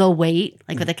called the weight,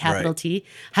 like with a capital T.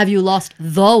 Have you lost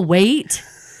the weight?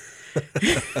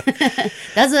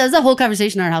 That's a whole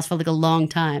conversation in our house for like a long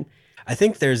time. I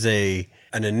think there's an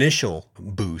initial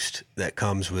boost that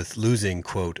comes with losing,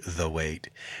 quote, the weight.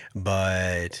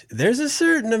 But there's a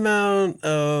certain amount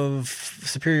of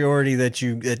superiority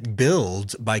that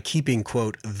builds by keeping,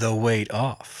 quote, the weight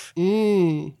off.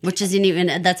 Which isn't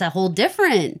even, that's a whole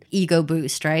different ego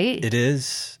boost, right? It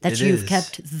is. That you've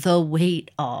kept the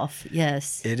weight off.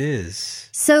 Yes. It is.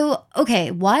 So, okay,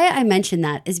 why I mention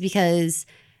that is because,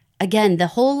 again, the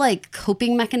whole like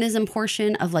coping mechanism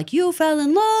portion of like, you fell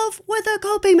in love with a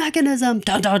coping mechanism,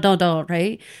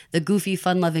 right? The goofy,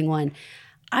 fun-loving one.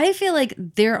 I feel like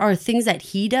there are things that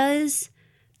he does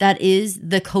that is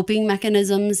the coping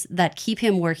mechanisms that keep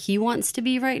him where he wants to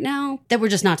be right now that we're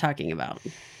just not talking about.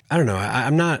 I don't know.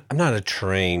 I'm not a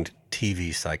trained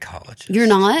TV psychologist. You're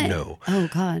not? No. Oh,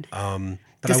 God.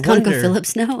 But does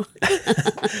ConocoPhillips know?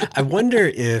 I wonder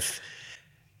if,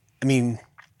 I mean,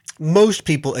 most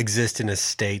people exist in a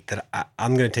state that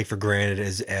I'm going to take for granted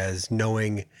as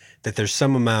knowing that there's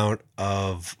some amount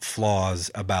of flaws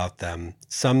about them.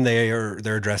 Some they're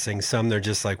addressing, some they're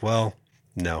just like, well,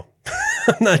 no,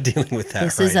 I'm not dealing with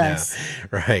that right now. Us.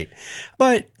 Right.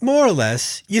 But more or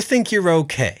less, you think you're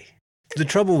okay. The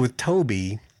trouble with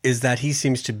Toby is that he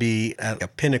seems to be at a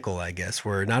pinnacle, I guess,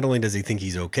 where not only does he think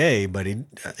he's okay, but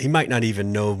he might not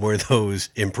even know where those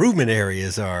improvement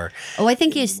areas are. Oh, I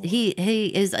think he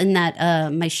is in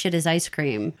that my shit is ice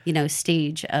cream,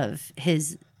 stage of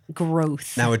his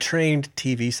growth. Now, a trained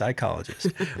TV psychologist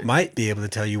might be able to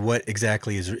tell you what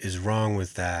exactly is wrong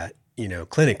with that,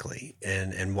 clinically,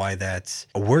 and why that's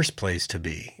a worse place to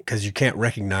be, because you can't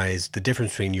recognize the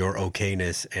difference between your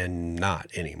okayness and not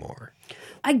anymore.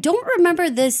 I don't remember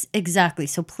this exactly,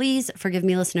 so please forgive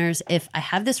me, listeners, if I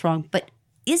have this wrong, but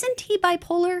isn't he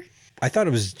bipolar? I thought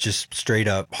it was just straight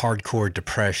up hardcore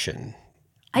depression.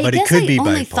 But it could be bipolar. I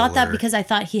only thought that because I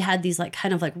thought he had these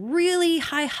kind of really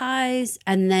high highs,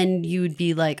 and then you would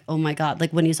be like, oh my God,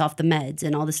 like when he's off the meds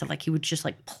and all this stuff, he would just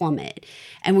plummet.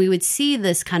 And we would see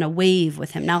this kind of wave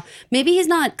with him. Now, maybe he's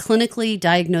not clinically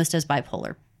diagnosed as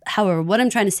bipolar. However, what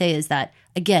I'm trying to say is that,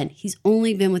 again, he's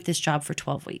only been with this job for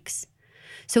 12 weeks.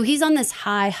 So he's on this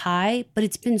high, but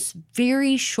it's been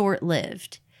very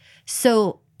short-lived.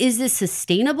 So is this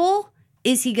sustainable?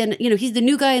 Is he going to, he's the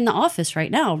new guy in the office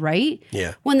right now, right?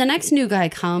 Yeah. When the next new guy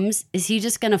comes, is he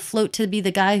just going to float to be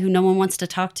the guy who no one wants to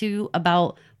talk to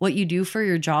about what you do for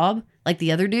your job, like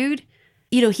the other dude?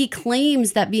 He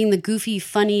claims that being the goofy,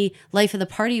 funny life of the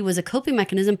party was a coping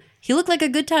mechanism. He looked like a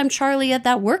good time Charlie at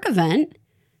that work event.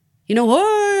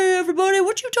 Hey, everybody,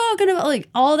 what you talking about? Like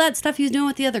all that stuff he's doing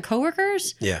with the other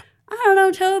coworkers. Yeah. I don't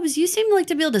know, Tobes. You seem like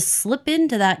to be able to slip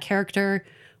into that character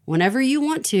whenever you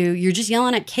want to. You're just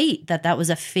yelling at Kate that was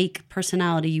a fake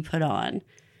personality you put on.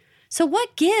 So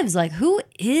what gives? Like, who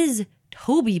is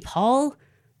Toby, Paul?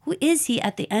 Who is he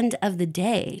at the end of the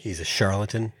day? He's a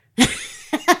charlatan. I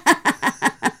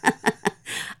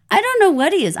don't know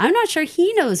what he is. I'm not sure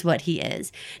he knows what he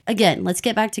is. Again, let's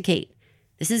get back to Kate.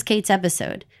 This is Kate's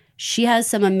episode. She has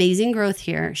some amazing growth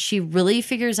here. She really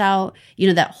figures out,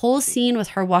 that whole scene with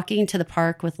her walking to the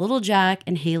park with little Jack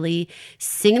and Haley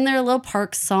singing their little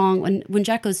park song when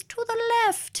Jack goes, to the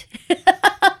left.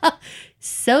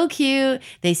 So cute.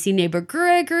 They see neighbor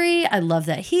Gregory. I love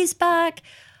that he's back.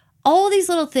 All these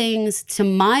little things to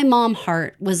my mom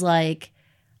heart was like,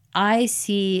 I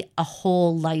see a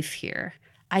whole life here.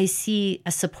 I see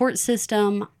a support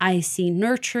system. I see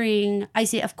nurturing. I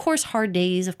see, of course, hard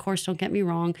days. Of course, don't get me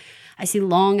wrong. I see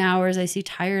long hours. I see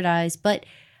tired eyes. But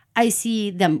I see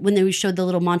them when they showed the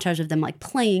little montage of them like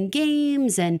playing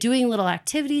games and doing little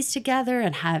activities together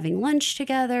and having lunch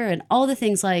together and all the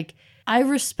things. Like, I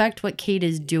respect what Kate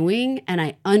is doing, and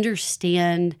I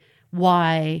understand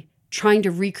why trying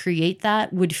to recreate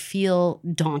that would feel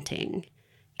daunting.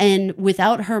 And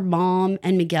without her mom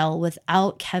and Miguel,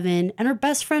 without Kevin and her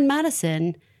best friend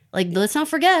Madison, like, let's not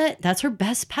forget, that's her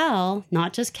best pal,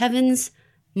 not just Kevin's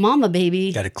mama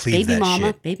baby. Got to cleave baby that mama,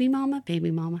 shit. baby mama, baby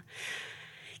mama.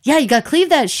 Yeah, you got to cleave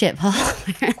that shit, Paul,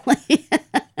 apparently.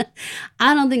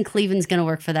 I don't think cleaving's going to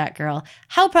work for that girl.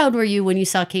 How proud were you when you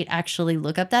saw Kate actually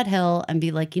look up that hill and be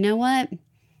like, you know what?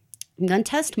 I'm going to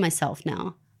test myself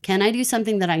now. Can I do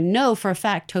something that I know for a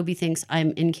fact Toby thinks I'm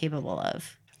incapable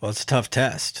of? Well, it's a tough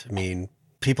test. I mean,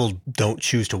 people don't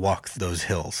choose to walk those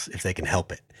hills if they can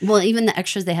help it. Well, even the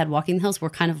extras they had walking the hills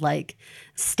were kind of like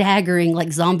staggering,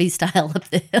 like zombie style up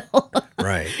the hill.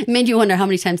 Right. It made you wonder how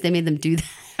many times they made them do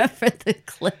that for the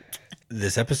clip.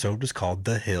 This episode was called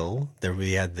The Hill. There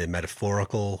we had the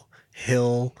metaphorical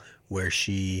hill where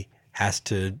she has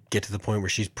to get to the point where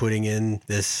she's putting in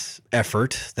this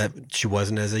effort that she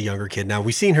wasn't as a younger kid. Now,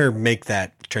 we've seen her make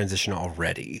that transition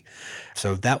already.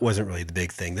 So that wasn't really the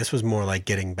big thing. This was more like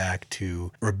getting back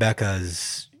to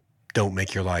Rebecca's "don't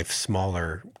make your life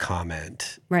smaller"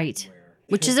 comment. Right.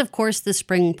 Which is, of course, the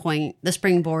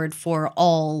springboard for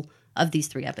all of these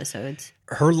 3 episodes.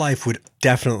 Her life would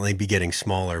definitely be getting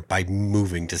smaller by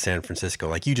moving to San Francisco.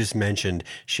 Like you just mentioned,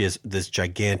 she has this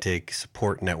gigantic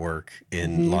support network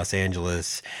in Los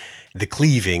Angeles. The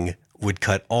cleaving would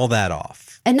cut all that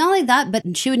off. And not only that,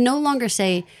 but she would no longer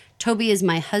say, Toby is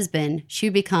my husband. She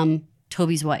would become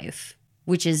Toby's wife,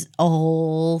 which is a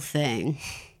whole thing.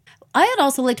 I'd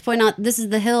also like to point out this is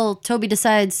the hill Toby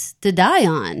decides to die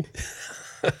on.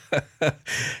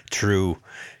 True.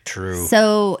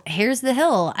 So here's the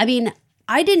hill. I mean,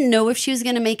 I didn't know if she was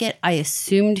going to make it. I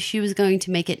assumed she was going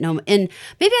to make it. No, and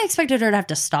maybe I expected her to have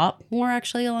to stop more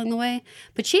actually along the way.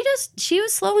 But she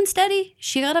was slow and steady.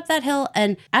 She got up that hill,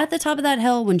 and at the top of that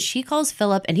hill, when she calls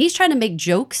Philip, and he's trying to make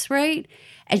jokes, right?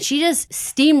 And she just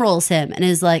steamrolls him and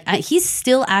is like, he's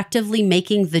still actively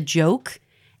making the joke.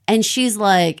 And she's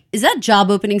like, is that job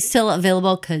opening still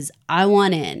available? Because I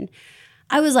want in.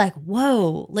 I was like,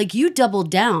 whoa, like you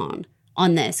doubled down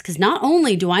on this. Because not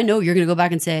only do I know you're going to go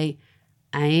back and say,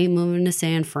 I ain't moving to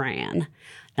San Fran.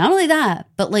 Not only that,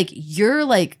 but like you're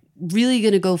like really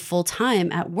going to go full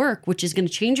time at work, which is going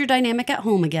to change your dynamic at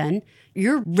home again.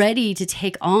 You're ready to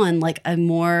take on like a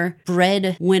more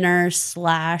breadwinner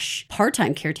 /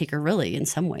 part-time caretaker, really, in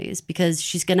some ways, because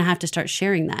she's going to have to start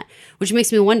sharing that, which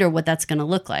makes me wonder what that's going to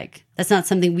look like. That's not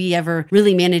something we ever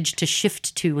really managed to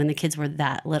shift to when the kids were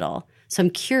that little. So I'm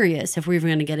curious if we're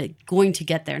even going to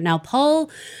get there. Now,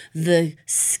 Paul, the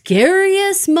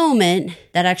scariest moment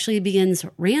that actually begins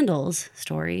Randall's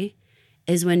story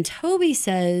is when Toby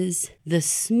says the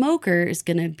smoker is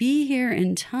going to be here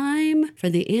in time for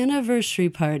the anniversary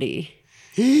party.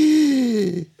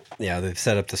 Yeah, they've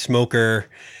set up the smoker.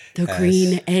 The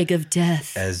green egg of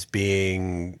death. As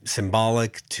being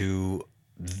symbolic to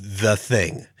the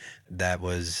thing that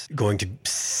was going to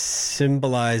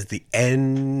symbolize the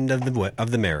end of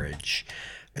the marriage.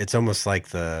 It's almost like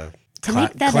the To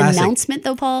make that announcement,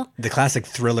 though, Paul. The classic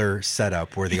Thriller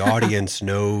setup where the audience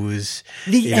knows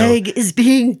the egg is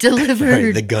being delivered.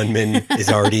 Right, the gunman is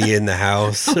already in the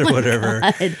house or whatever.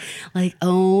 God. Like,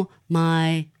 oh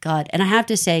my God. And I have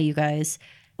to say, you guys,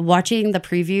 watching the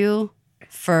preview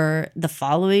for the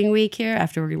following week here,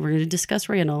 after we're going to discuss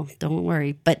Randall, don't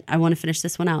worry, but I want to finish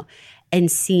this one out.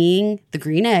 And seeing the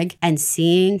green egg and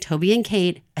seeing Toby and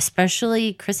Kate,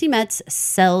 especially Chrissy Metz,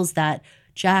 sells that,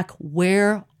 Jack,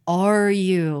 where are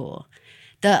you?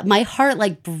 My heart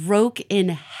like broke in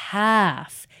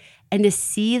half. And to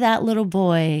see that little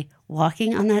boy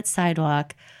walking on that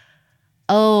sidewalk,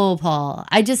 oh, Paul,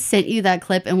 I just sent you that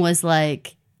clip and was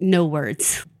like, no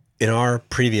words. In our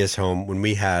previous home, when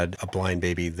we had a blind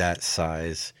baby that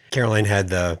size, Caroline had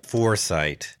the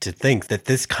foresight to think that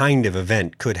this kind of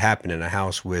event could happen in a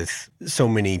house with so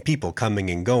many people coming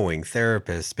and going,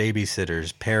 therapists,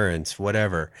 babysitters, parents,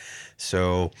 whatever.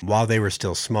 So while they were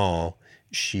still small,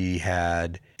 she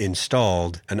had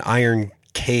installed an iron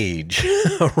cage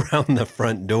around the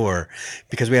front door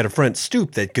because we had a front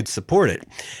stoop that could support it.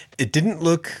 It didn't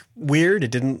look weird.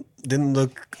 It didn't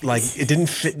look like it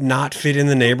didn't not fit in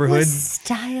the neighborhood.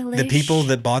 Stylish. The people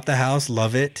that bought the house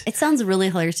love it. It sounds really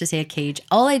hilarious to say a cage.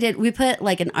 All I did, we put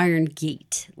like an iron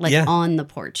gate on the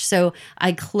porch. So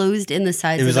I closed in the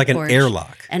sides. It was of the like porch, an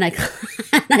airlock. And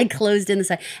I closed in the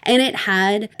side. And it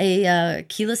had a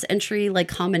keyless entry like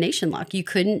combination lock. You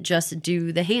couldn't just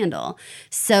do the handle.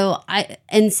 So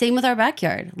and same with our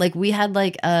backyard. Like we had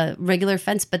like a regular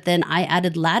fence, but then I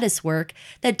added lattice work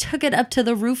that took it up to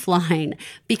the roof line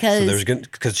because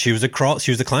she was a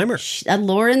climber.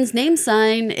 Lauren's name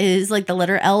sign is like the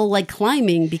letter L, like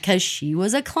climbing, because she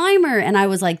was a climber. And I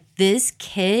was like, this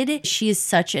kid, she is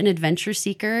such an adventure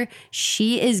seeker.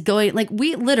 She is going, like,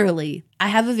 I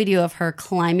have a video of her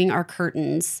climbing our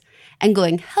curtains and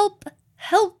going, help,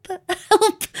 help,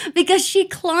 help, because she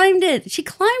climbed it. She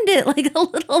climbed it like a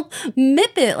little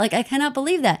mippet. Like, I cannot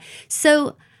believe that.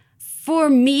 So for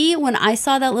me, when I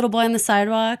saw that little boy on the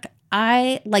sidewalk,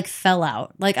 I like fell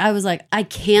out. Like I was like, I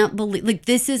can't believe, like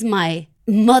this is my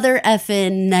mother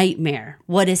effing nightmare.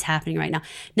 What is happening right now?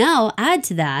 Now add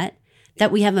to that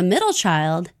we have a middle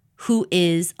child who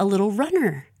is a little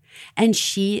runner and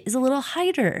she is a little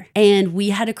hider. And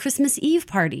we had a Christmas Eve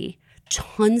party,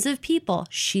 tons of people.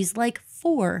 She's like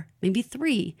 4, maybe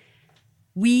 3.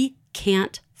 We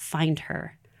can't find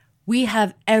her. We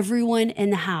have everyone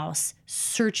in the house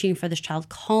searching for this child,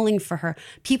 calling for her.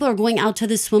 People are going out to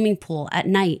the swimming pool at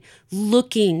night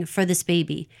looking for this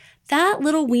baby. That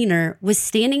little wiener was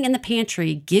standing in the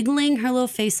pantry, giggling her little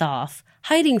face off,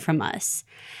 hiding from us.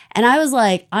 And I was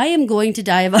like, I am going to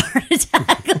die of a heart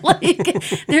attack.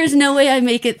 Like, there's no way I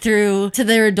make it through to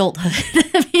their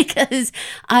adulthood because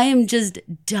I am just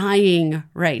dying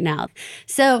right now.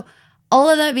 So all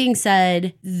of that being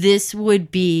said, this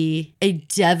would be a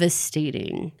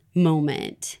devastating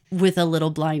moment with a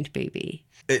little blind baby.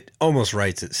 It almost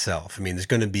writes itself. I mean, there's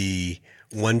going to be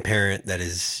one parent that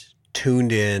is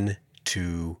tuned in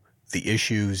to the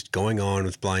issues going on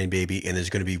with blind baby, and there's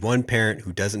going to be one parent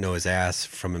who doesn't know his ass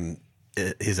from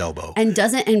his elbow.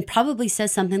 And probably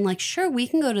says something like, sure, we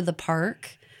can go to the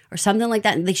park or something like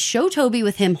that. And they show Toby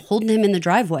with him holding him in the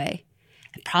driveway.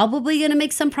 And probably going to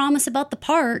make some promise about the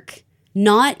park,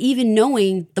 not even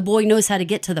knowing the boy knows how to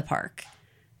get to the park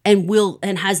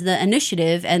and has the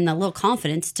initiative and the little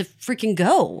confidence to freaking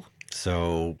go.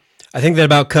 So I think that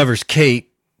about covers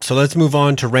Kate. So let's move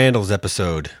on to Randall's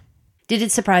episode. Did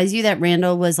it surprise you that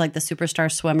Randall was like the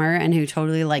superstar swimmer and who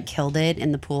totally like killed it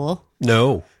in the pool?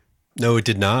 No, it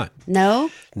did not. No?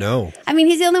 No. I mean,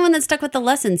 he's the only one that stuck with the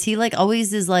lessons. He like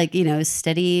always is like,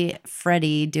 steady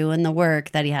Freddy doing the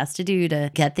work that he has to do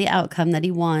to get the outcome that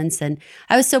he wants. And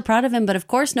I was so proud of him. But of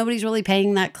course, nobody's really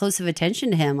paying that close of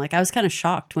attention to him. Like I was kind of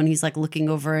shocked when he's like looking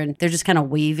over and they're just kind of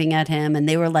waving at him. And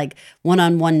they were like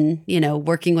one-on-one,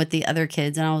 working with the other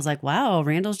kids. And I was like, wow,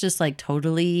 Randall's just like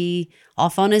totally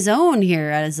off on his own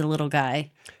here as a little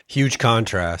guy. Huge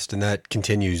contrast, and that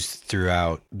continues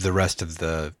throughout the rest of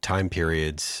the time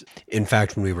periods. In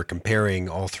fact, when we were comparing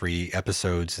all 3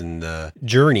 episodes and the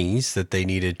journeys that they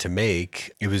needed to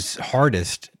make, it was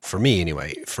hardest, for me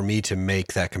anyway, to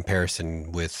make that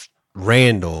comparison with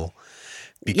Randall.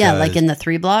 Because, yeah, like in the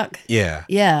 3 block? Yeah.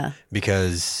 Yeah.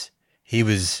 Because he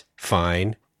was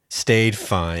fine, stayed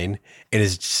fine, and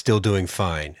is still doing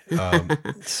fine.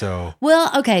 So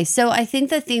Well, okay. So I think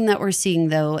the theme that we're seeing,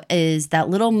 though, is that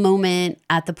little moment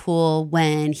at the pool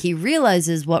when he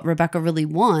realizes what Rebecca really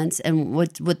wants, and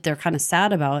what they're kind of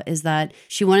sad about is that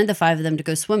she wanted the five of them to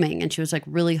go swimming. And she was like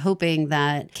really hoping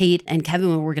that Kate and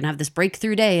Kevin were going to have this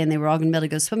breakthrough day and they were all going to be able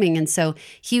to go swimming. And so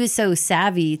he was so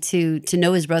savvy to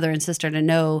know his brother and sister, to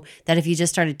know that if he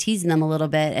just started teasing them a little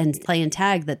bit and playing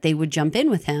tag, that they would jump in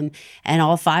with him and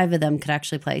all five of them could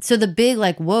actually play. So the big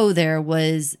like whoa there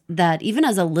was that even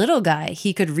as a little guy,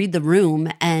 he could read the room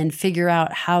and figure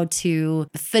out how to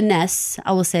finesse,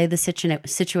 I will say, the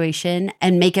situation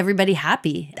and make everybody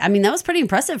happy. I mean, that was pretty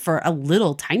impressive for a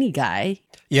little tiny guy.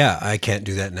 yeah, I can't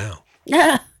do that now.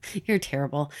 You're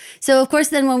terrible. So, of course,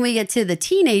 then when we get to the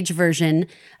teenage version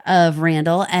of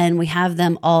Randall and we have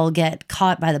them all get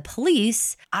caught by the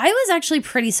police, I was actually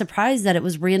pretty surprised that it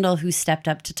was Randall who stepped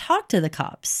up to talk to the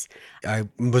cops. I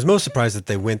was most surprised that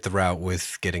they went the route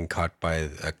with getting caught by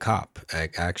a cop,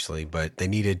 actually, but they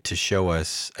needed to show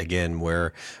us again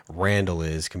where Randall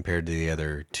is compared to the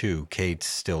other two. Kate's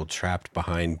still trapped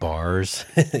behind bars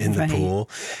in the pool.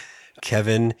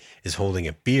 Kevin is holding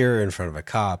a beer in front of a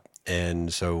cop.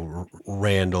 And so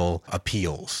Randall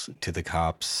appeals to the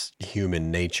cop's human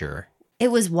nature.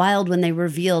 It was wild when they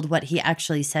revealed what he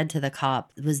actually said to the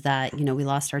cop was that, we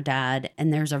lost our dad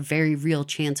and there's a very real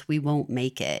chance we won't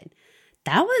make it.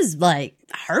 That was like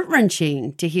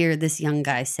heart-wrenching to hear this young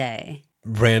guy say.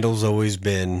 Randall's always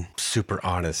been super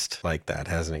honest like that,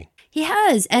 hasn't he? He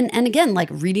has. And again, like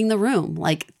reading the room,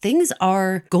 like things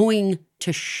are going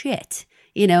to shit.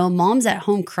 Mom's at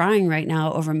home crying right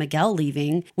now over Miguel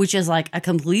leaving, which is like a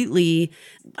completely,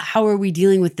 how are we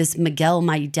dealing with this Miguel,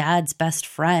 my dad's best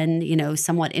friend,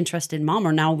 somewhat interested in mom,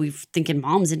 or now we're thinking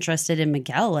mom's interested in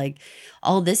Miguel, like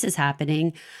all this is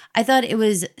happening. I thought it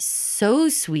was so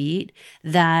sweet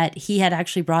that he had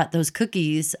actually brought those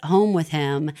cookies home with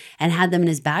him and had them in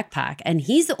his backpack. And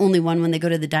he's the only one when they go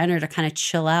to the diner to kind of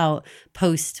chill out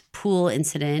post pool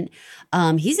incident.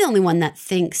 He's the only one that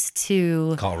thinks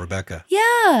to call Rebecca.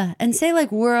 Yeah. And say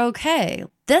like, we're okay.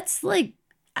 That's like,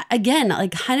 again,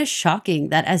 like kind of shocking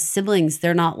that as siblings,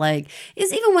 they're not like,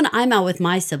 is even when I'm out with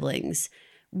my siblings,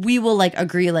 we will like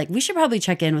agree, like we should probably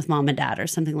check in with mom and dad or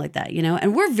something like that,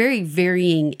 and we're very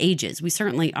varying ages. We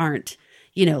certainly aren't,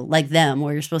 like them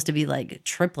where you're supposed to be like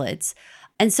triplets.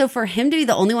 And so for him to be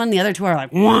the only one, the other two are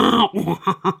like, wah,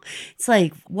 wah. It's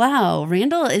like, wow,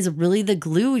 Randall is really the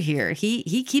glue here.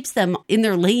 He keeps them in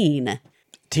their lane.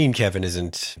 Teen Kevin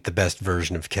isn't the best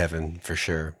version of Kevin for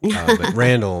sure. But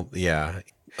Randall, yeah.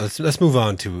 Let's move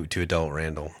on to adult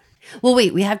Randall. Well,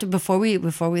 wait, we have to, before we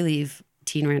leave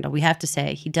Teen Randall, we have to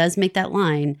say he does make that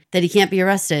line that he can't be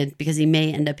arrested because he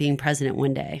may end up being president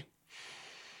one day.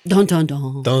 Dun, dun,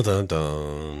 dun. Dun, dun,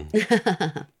 dun.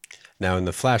 Now, in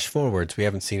the flash forwards, we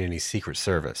haven't seen any Secret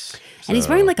Service. And he's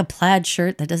wearing like a plaid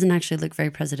shirt that doesn't actually look very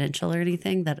presidential or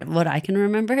anything, that what I can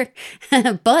remember.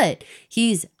 But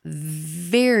he's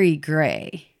very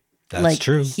gray. That's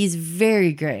true. He's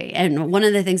very gray. And one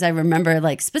of the things I remember,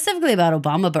 like specifically about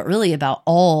Obama, but really about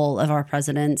all of our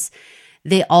presidents,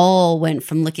 they all went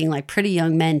from looking like pretty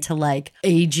young men to like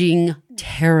aging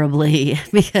terribly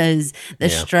because the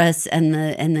stress and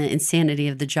the insanity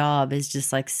of the job is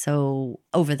just like so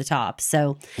over the top.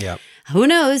 So who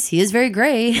knows? He is very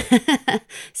gray.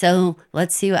 So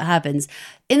let's see what happens.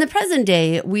 In the present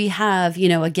day, we have,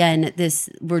 again,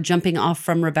 we're jumping off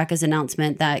from Rebecca's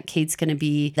announcement that Kate's going to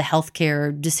be the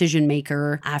healthcare decision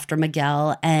maker after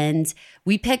Miguel. And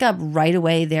we pick up right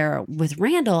away there with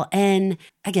Randall. And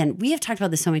again, we have talked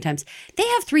about this so many times. They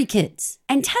have 3 kids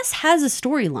and Tess has a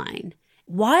storyline.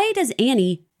 Why does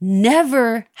Annie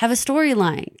never have a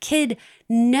storyline? Kid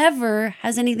never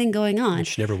has anything going on.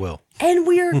 She never will. And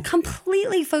we're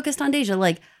completely focused on Deja.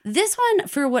 Like this one,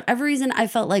 for whatever reason, I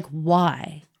felt like,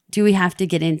 why do we have to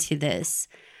get into this?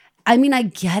 I mean, I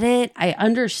get it. I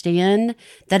understand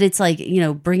that it's like,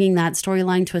 bringing that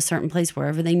storyline to a certain place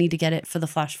wherever they need to get it for the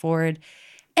flash forward.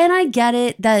 And I get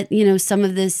it that, some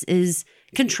of this is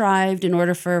contrived in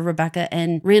order for Rebecca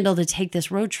and Randall to take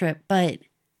this road trip. But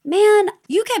man,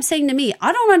 you kept saying to me,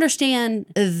 I don't understand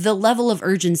the level of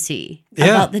urgency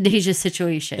about the Deja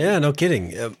situation. Yeah, no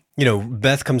kidding.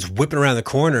 Beth comes whipping around the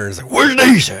corner and is like, where's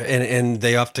Deja? And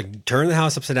they have to turn the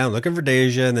house upside down looking for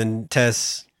Deja. And then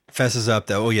Tess fesses up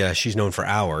that, she's known for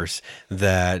hours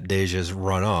that Deja's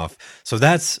run off. So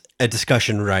that's a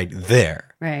discussion right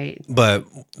there. Right. But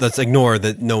let's ignore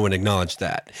that no one acknowledged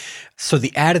that. So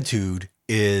the attitude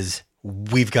is,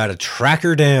 we've got to track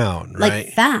her down, right?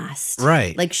 Like fast.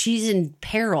 Right. Like she's in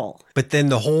peril. But then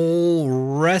the whole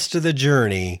rest of the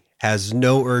journey has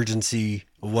no urgency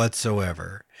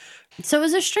whatsoever. So it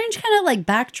was a strange kind of like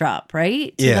backdrop,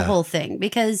 right? To Yeah. the whole thing,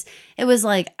 because it was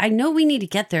like, I know we need to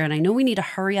get there and I know we need to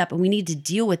hurry up and we need to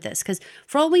deal with this. Because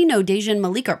for all we know, Deja and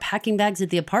Malik are packing bags at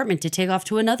the apartment to take off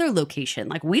to another location.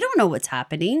 Like, we don't know what's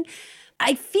happening.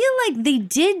 I feel like they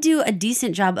did do a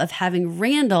decent job of having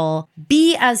Randall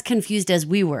be as confused as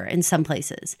we were in some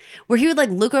places, where he would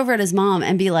like look over at his mom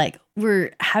and be like,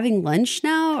 we're having lunch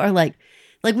now? Or like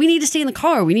we need to stay in the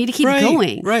car. We need to keep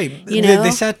going. Right. You know? They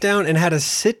sat down and had a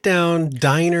sit-down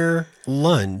diner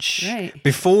lunch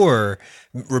before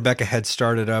Rebecca had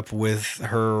started up with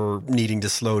her needing to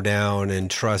slow down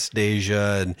and trust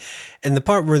Deja. And the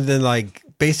part where they're like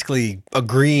basically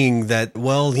agreeing that,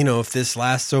 well, you know, if this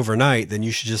lasts overnight, then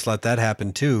you should just let that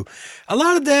happen too. A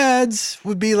lot of dads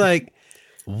would be like,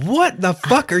 what the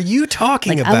fuck are you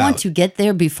talking about? I want to get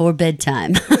there before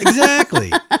bedtime.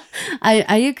 Exactly.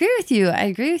 I agree with you. I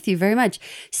agree with you very much.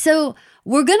 So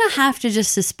we're going to have to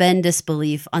just suspend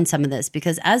disbelief on some of this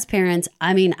because as parents,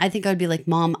 I mean, I think I'd be like,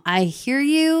 Mom, I hear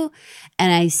you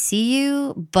and I see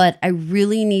you, but I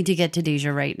really need to get to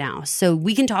Deja right now. So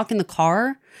we can talk in the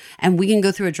car and we can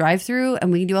go through a drive-through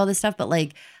and we can do all this stuff, but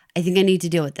like, I think I need to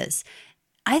deal with this.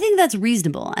 I think that's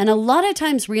reasonable. And a lot of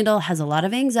times Randall has a lot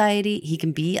of anxiety. He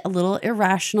can be a little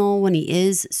irrational when he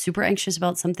is super anxious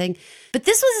about something. But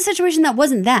this was a situation that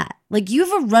wasn't that. Like, you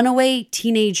have a runaway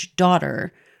teenage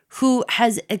daughter who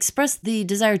has expressed the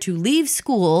desire to leave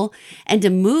school and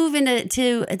to move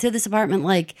into this apartment.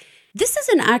 Like, this is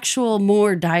an actual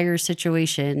more dire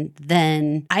situation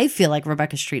than I feel like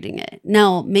Rebecca's treating it.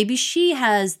 Now, maybe she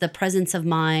has the presence of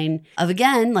mind of,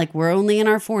 again, like, we're only in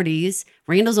our 40s.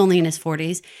 Randall's only in his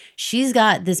 40s. She's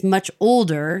got this much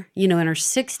older, you know, in her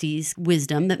 60s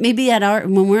wisdom that maybe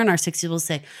when we're in our 60s, we'll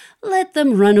say, let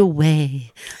them run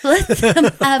away. Let them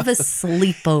have a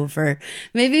sleepover.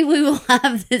 Maybe we will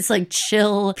have this like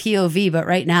chill POV. But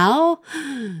right now,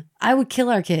 I would kill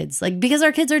our kids. Like, because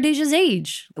our kids are Deja's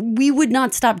age. We would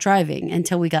not stop driving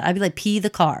until I'd be like, pee the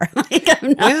car. Like,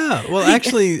 I'm not. Yeah. Well,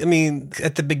 actually, I mean,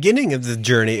 at the beginning of the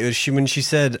journey, it was when she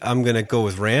said, I'm going to go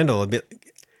with Randall,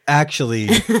 actually,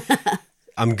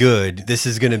 I'm good. This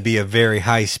is going to be a very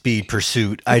high-speed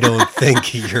pursuit. I don't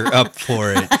think you're up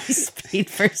for it. High-speed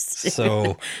pursuit.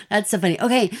 So that's so funny.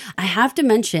 Okay, I have to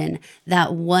mention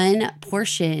that one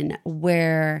portion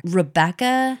where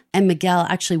Rebecca and Miguel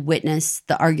actually witness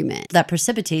the argument that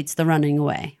precipitates the running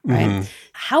away, right? Mm-hmm.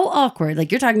 How awkward.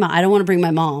 Like, you're talking about, I don't want to bring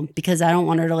my mom because I don't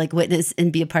want her to like witness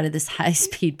and be a part of this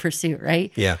high-speed pursuit,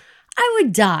 right? Yeah. I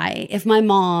would die if my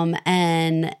mom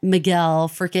and Miguel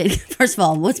freaking, first of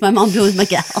all, what's my mom doing with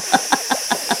Miguel?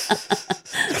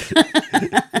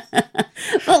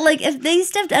 But like, if they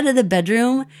stepped out of the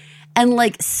bedroom and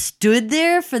like stood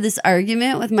there for this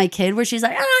argument with my kid where she's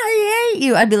like, I hate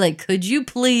you, I'd be like, could you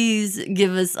please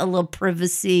give us a little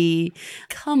privacy?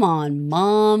 Come on,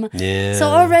 Mom. Yeah. So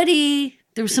already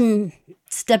there was some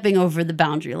stepping over the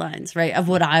boundary lines, right, of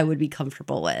what I would be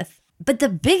comfortable with. But the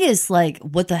biggest, like,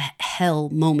 what the hell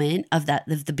moment of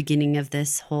the beginning of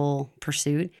this whole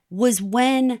pursuit was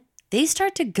when they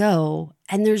start to go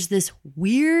and there's this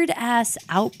weird ass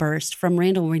outburst from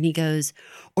Randall when he goes,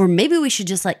 or maybe we should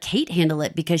just let Kate handle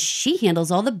it because she handles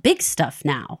all the big stuff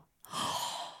now.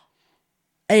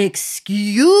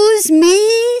 Excuse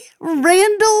me,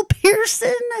 Randall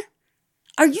Pearson?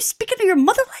 Are you speaking to your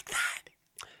mother like that?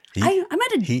 I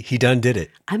might have. He done did it.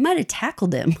 I might have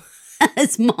tackled him.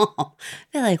 His mom.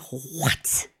 They're like,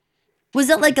 what? Was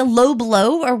it like a low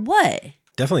blow or what?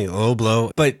 Definitely a low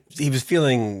blow, but he was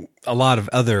feeling a lot of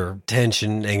other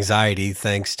tension, anxiety,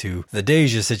 thanks to the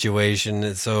Deja situation.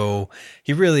 And so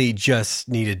he really just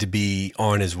needed to be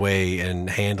on his way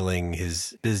and handling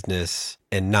his business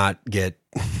and not get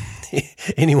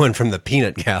anyone from the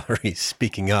peanut gallery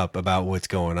speaking up about what's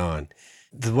going on.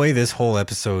 The way this whole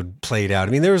episode played out,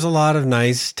 I mean, there was a lot of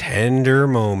nice, tender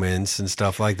moments and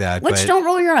stuff like that. Which, don't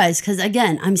roll your eyes, because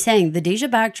again, I'm saying the Deja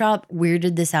backdrop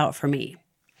weirded this out for me.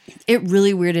 It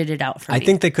really weirded it out for me. I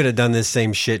think they could have done this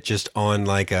same shit just on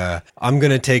like I'm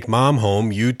going to take Mom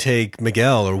home, you take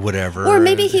Miguel or whatever. Or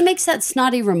maybe he makes that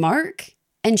snotty remark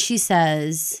and she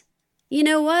says, you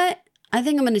know what? I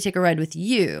think I'm going to take a ride with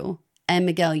you. And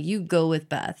Miguel, you go with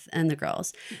Beth and the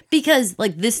girls. Because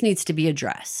like this needs to be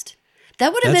addressed.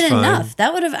 That would have been enough.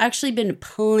 That would have actually been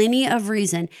plenty of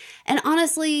reason. And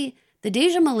honestly, the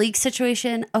Deja Malik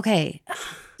situation, okay,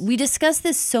 we discussed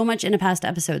this so much in a past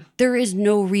episode. There is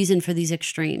no reason for these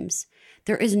extremes.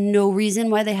 There is no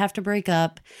reason why they have to break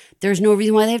up. There's no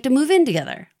reason why they have to move in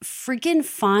together. Freaking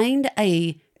find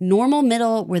a normal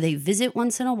middle where they visit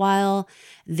once in a while.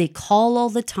 They call all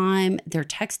the time. They're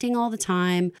texting all the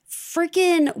time.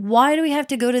 Freaking, why do we have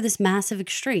to go to this massive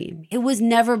extreme? It was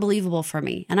never believable for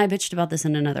me. And I bitched about this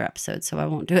in another episode, so I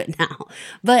won't do it now.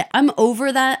 But I'm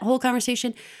over that whole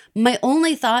conversation. My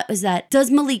only thought was that, does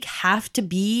Malik have to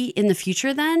be in the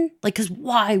future then? Like, because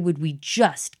why would we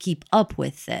just keep up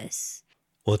with this?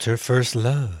 What's her first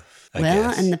love? I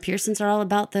guess. And the Pearsons are all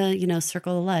about the,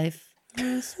 circle of life.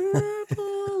 The circle of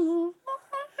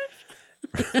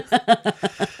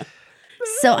life.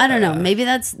 So I don't know. Maybe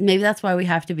that's why we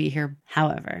have to be here.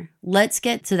 However, let's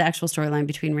get to the actual storyline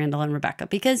between Randall and Rebecca,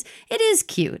 because it is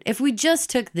cute. If we just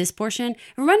took this portion, it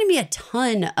reminded me a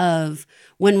ton of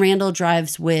when Randall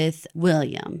drives with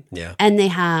William. Yeah. And they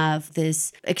have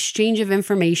this exchange of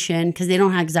information because they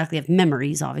don't exactly have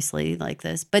memories, obviously, like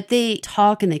this. But they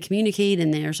talk and they communicate,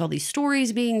 and there's all these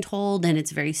stories being told, and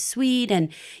it's very sweet. And,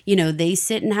 they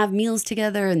sit and have meals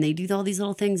together, and they do all these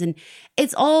little things. And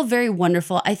it's all very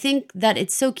wonderful. I think that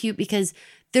it's so cute because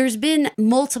there's been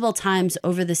multiple times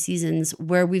over the seasons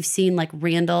where we've seen like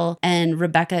Randall and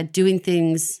Rebecca doing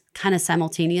things kind of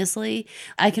simultaneously.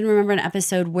 I can remember an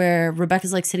episode where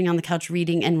Rebecca's like sitting on the couch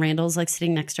reading and Randall's like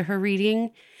sitting next to her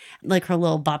reading, like her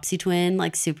little Bopsy twin,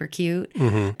 like super cute.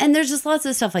 Mm-hmm. And there's just lots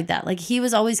of stuff like that. Like he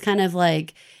was always kind of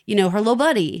like, her little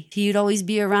buddy. He'd always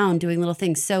be around doing little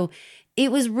things. So it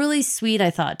was really sweet, I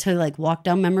thought, to like walk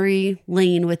down memory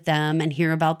lane with them and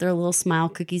hear about their little smile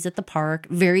cookies at the park.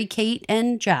 Very Kate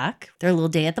and Jack, their little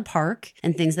day at the park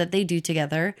and things that they do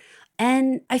together.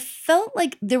 And I felt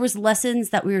like there was lessons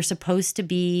that we were supposed to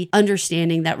be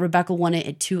understanding that Rebecca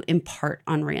wanted to impart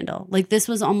on Randall. Like this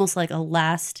was almost like a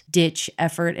last ditch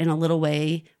effort in a little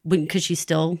way, because she's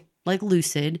still like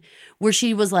lucid, where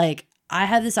she was like, I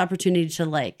have this opportunity to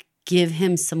like give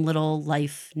him some little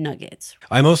life nuggets.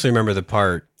 I mostly remember the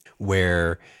part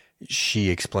where she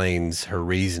explains her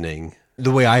reasoning.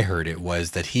 The way I heard it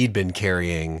was that he'd been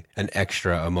carrying an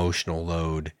extra emotional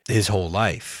load his whole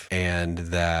life, and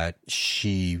that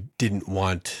she didn't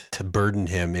want to burden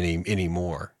him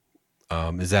anymore.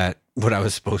 Is that what I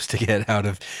was supposed to get out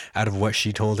of what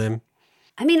she told him?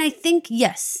 I mean, I think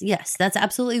yes, that's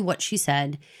absolutely what she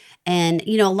said. And,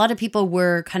 a lot of people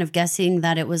were kind of guessing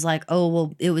that it was like, oh,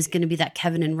 well, it was going to be that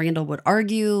Kevin and Randall would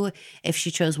argue if she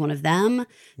chose one of them.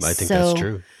 I think that's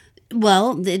true.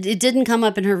 Well, it didn't come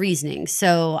up in her reasoning.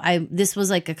 So this was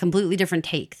like a completely different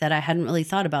take that I hadn't really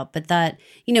thought about. But that,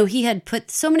 he had put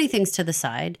so many things to the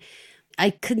side. I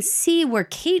could see where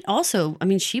Kate also,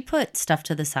 she put stuff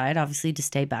to the side, obviously, to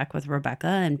stay back with Rebecca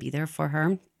and be there for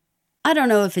her. I don't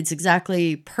know if it's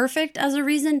exactly perfect as a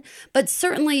reason, but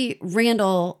certainly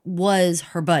Randall was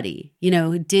her buddy,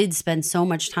 did spend so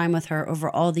much time with her over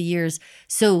all the years.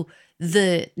 So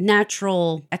the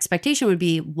natural expectation would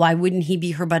be, why wouldn't he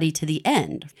be her buddy to the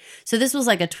end? So this was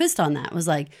like a twist on that. It was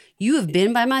like, you have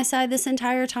been by my side this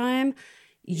entire time.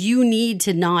 You need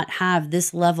to not have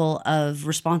this level of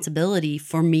responsibility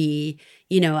for me,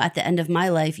 at the end of my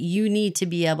life. You need to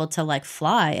be able to like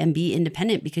fly and be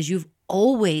independent because you've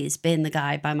always been the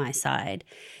guy by my side.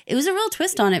 It was a real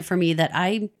twist on it for me that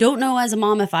I don't know as a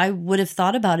mom if I would have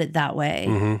thought about it that way.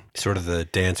 Mm-hmm. Sort of the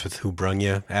dance with who brung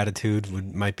you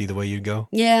attitude might be the way you'd go.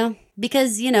 Yeah,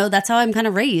 because, that's how I'm kind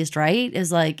of raised, right?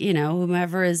 Is like,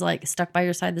 whomever is like stuck by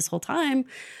your side this whole time,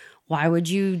 why would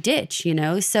you ditch,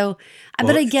 So,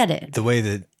 but I get it. The way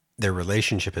that their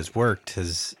relationship has worked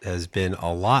has been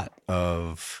a lot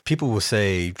of, people will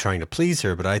say trying to please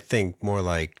her, but I think more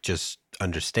like just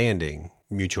understanding,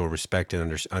 mutual respect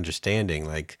and understanding,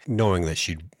 like knowing that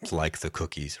she'd like the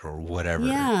cookies or whatever.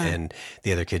 Yeah. And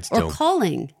the other kids don't.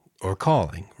 Or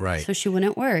calling, right. So she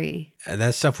wouldn't worry. And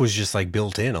that stuff was just like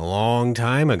built in a long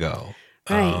time ago.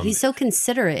 Right. He's so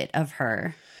considerate of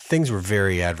her. Things were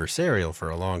very adversarial for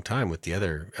a long time with the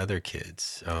other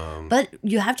kids. But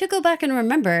you have to go back and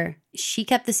remember, she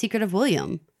kept the secret of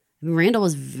William. Randall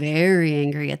was very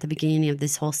angry at the beginning of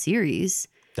this whole series.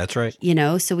 That's right.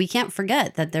 So we can't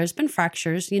forget that there's been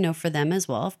fractures, for them as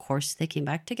well. Of course, they came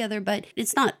back together, but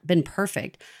it's not been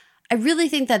perfect. I really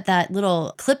think that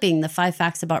little clipping, the 5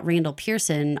 Facts About Randall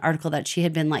Pearson article that she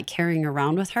had been like carrying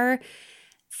around with her,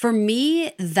 for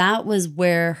me, that was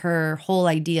where her whole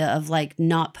idea of like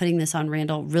not putting this on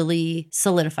Randall really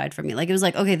solidified for me. Like it was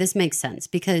like, okay, this makes sense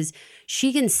because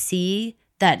she can see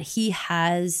that he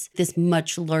has this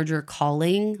much larger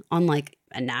calling on like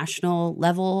a national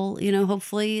level,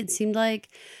 hopefully it seemed like,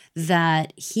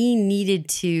 that he needed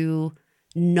to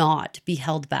not be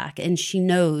held back. And she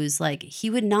knows like he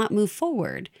would not move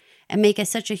forward and make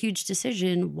such a huge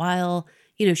decision while,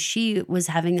 she was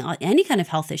having any kind of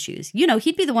health issues.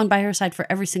 He'd be the one by her side for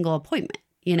every single appointment.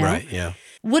 you know? Right, yeah.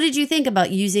 What did you think about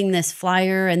using this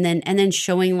flyer and then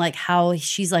showing like how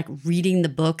she's like reading the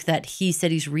book that he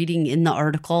said he's reading in the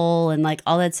article and like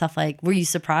all that stuff? Like, were you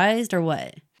surprised or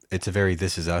what? It's a very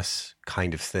This Is Us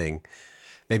kind of thing.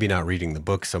 Maybe not reading the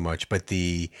book so much, but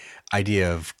the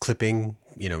idea of clipping,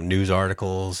 news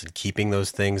articles and keeping those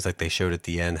things like they showed at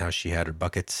the end, how she had her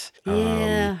buckets.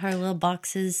 Yeah, her little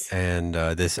boxes. And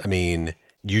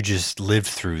you just lived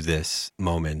through this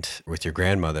moment with your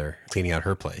grandmother cleaning out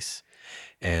her place.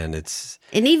 And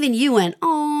even you went,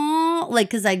 oh, like,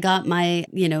 because I got my,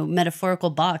 metaphorical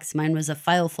box. Mine was a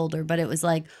file folder, but it was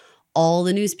like all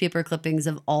the newspaper clippings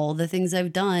of all the things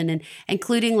I've done, and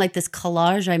including like this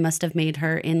collage I must have made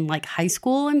her in like high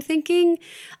school, I'm thinking.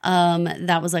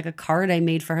 That was like a card I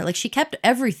made for her. Like she kept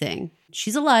everything.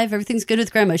 She's alive. Everything's good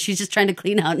with grandma. She's just trying to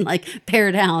clean out and like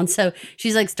pare down. So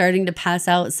she's like starting to pass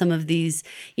out some of these,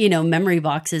 memory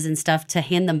boxes and stuff to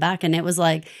hand them back. And it was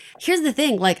like, here's the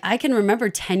thing. Like I can remember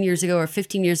 10 years ago or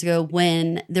 15 years ago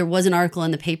when there was an article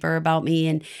in the paper about me.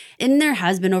 And there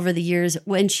has been over the years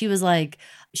when she was like,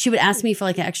 she would ask me for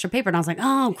like an extra paper. And I was like,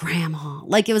 oh, grandma.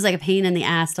 Like it was like a pain in the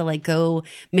ass to like go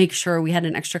make sure we had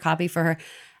an extra copy for her.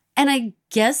 And I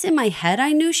guess in my head,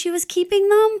 I knew she was keeping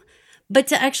them. But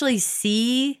to actually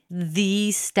see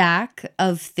the stack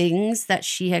of things that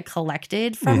she had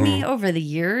collected from me over the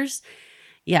years,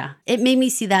 yeah, it made me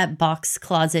see that box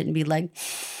closet and be like,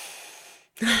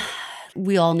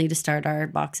 we all need to start our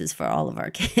boxes for all of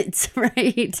our kids,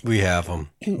 right? We have them.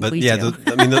 But We yeah, do.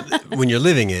 when you're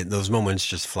living it, those moments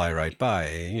just fly right by.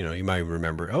 You might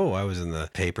remember, oh, I was in the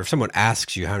paper. If someone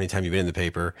asks you how many times you've been in the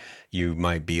paper, you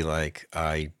might be like,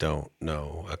 I don't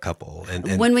know, a couple.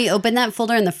 And when we opened that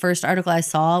folder and the first article I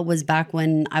saw was back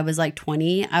when I was like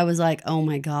 20, I was like, oh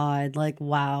my God, like,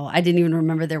 wow. I didn't even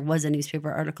remember there was a newspaper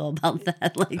article about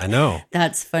that. Like, I know.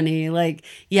 That's funny. Like,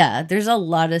 yeah, there's a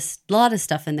lot of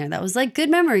stuff in there that was like good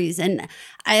memories. And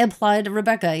I applaud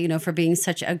Rebecca, for being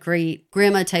such a great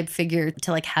grandma type figure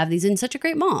to like have these, and such a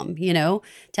great mom, to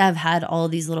have had all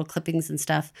these little clippings and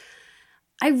stuff.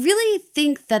 I really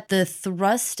think that the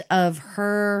thrust of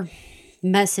her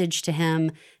message to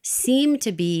him seemed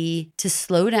to be to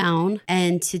slow down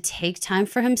and to take time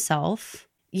for himself.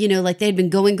 Like they'd been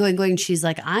going. She's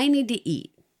like, I need to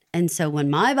eat. And so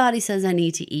when my body says I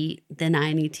need to eat, then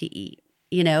I need to eat,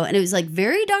 and it was like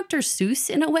very Dr. Seuss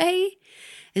in a way.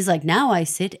 Is like, now I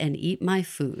sit and eat my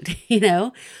food,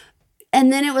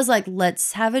 And then it was like,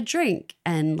 let's have a drink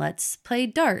and let's play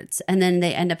darts. And then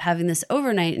they end up having this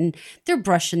overnight and they're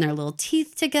brushing their little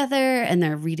teeth together and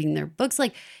they're reading their books.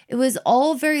 Like it was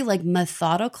all very like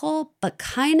methodical, but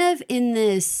kind of in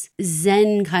this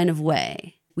Zen kind of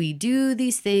way. We do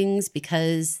these things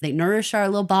because they nourish our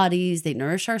little bodies, they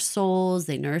nourish our souls,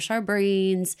 they nourish our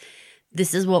brains.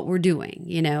 This is what we're doing,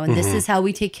 and this is how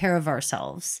we take care of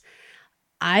ourselves.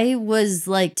 I was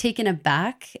like taken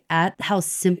aback at how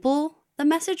simple the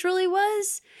message really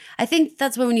was. I think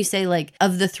that's when you say like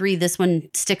of the three, this one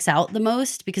sticks out the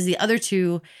most because the other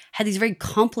two had these very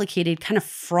complicated, kind of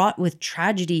fraught with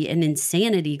tragedy and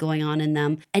insanity going on in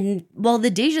them. And while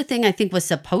the Deja thing I think was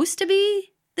supposed to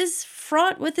be this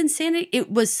fraught with insanity, it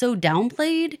was so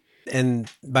downplayed. And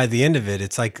by the end of it,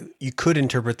 it's like you could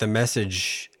interpret the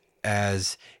message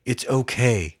as it's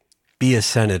okay, be a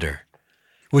senator.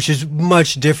 Which is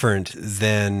much different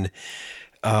than,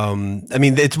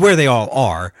 it's where they all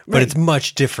are, but Right. It's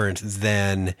much different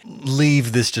than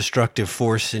leave this destructive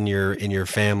force in your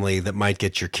family that might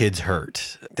get your kids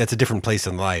hurt. That's a different place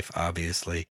in life,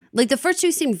 obviously. Like the first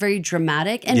two seemed very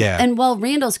dramatic. And Yeah. and while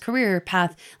Randall's career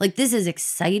path, like this is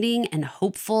exciting and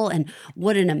hopeful and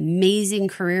what an amazing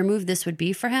career move this would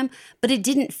be for him. But it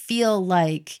didn't feel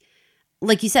like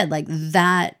you said, like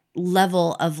that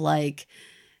level of like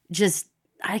just,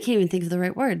 I can't even think of the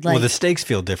right word. Like Well, the stakes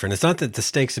feel different. It's not that the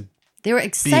stakes of they were being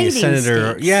exciting. a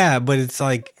senator, stakes. yeah, but it's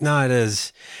like not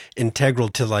as integral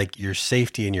to like your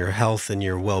safety and your health and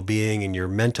your well-being and your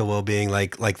mental well-being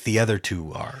like the other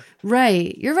two are.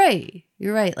 Right. You're right.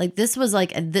 You're right. Like this was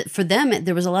like for them,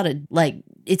 there was a lot of like,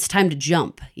 it's time to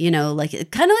jump, like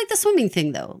kind of like the swimming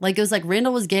thing though. Like it was like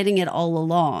Randall was getting it all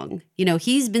along.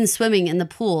 He's been swimming in the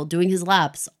pool, doing his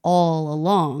laps all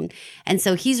along. And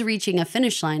so he's reaching a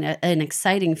finish line, an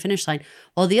exciting finish line,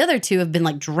 while the other two have been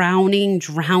like drowning.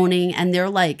 And they're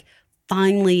like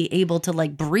finally able to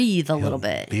like breathe a little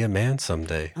bit. Be a man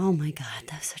someday. Oh my God,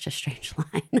 that's such a strange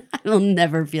line. I will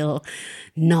never feel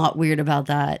not weird about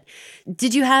that.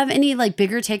 Did you have any like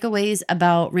bigger takeaways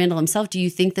about Randall himself? Do you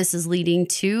think this is leading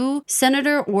to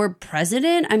senator or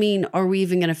president? I mean, are we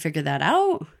even going to figure that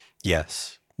out?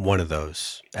 Yes, one of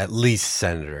those. At least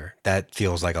senator. That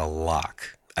feels like a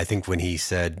lock. I think when he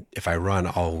said, if I run,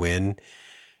 I'll win,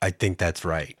 I think that's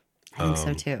right. I think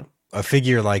so too. A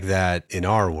figure like that in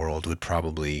our world would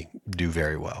probably do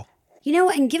very well. You know,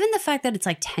 and given the fact that it's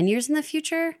like 10 years in the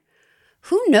future,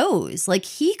 who knows? Like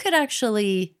he could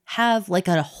actually have like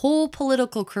a whole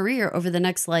political career over the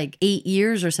next like 8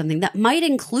 years or something that might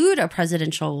include a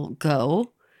presidential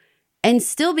go and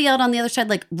still be out on the other side,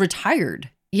 like retired,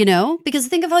 you know? Because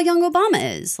think of how young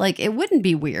Obama is. Like it wouldn't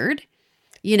be weird,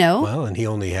 you know? Well, and he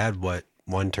only had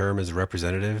one term as a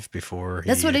representative before.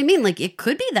 That's what I mean. Like it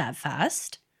could be that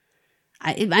fast.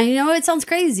 I know it sounds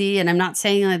crazy and I'm not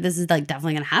saying like this is like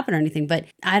definitely going to happen or anything, but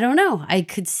I don't know. I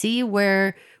could see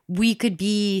where we could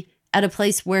be at a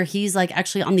place where he's like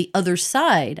actually on the other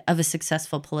side of a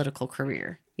successful political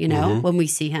career, you know, when we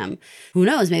see him. Who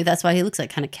knows? Maybe that's why he looks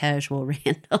like kind of casual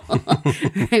Randall,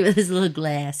 right? With his little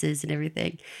glasses and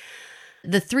everything.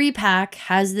 The 3-pack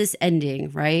has this ending,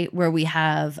 right? Where we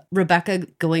have Rebecca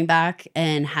going back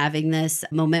and having this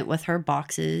moment with her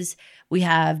boxes. We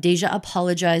have Deja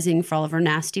apologizing for all of her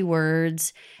nasty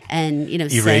words and, you know,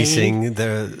 erasing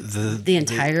the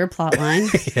entire plot line.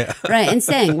 Yeah. Right. And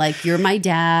saying like, you're my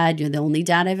dad. You're the only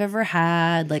dad I've ever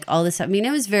had. Like all this. I mean,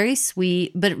 it was very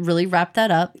sweet, but it really wrapped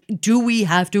that up. Do we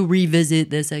have to revisit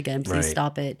this again? Please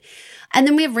stop it. And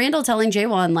then we have Randall telling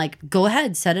Jaewon, like, go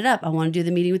ahead, set it up. I want to do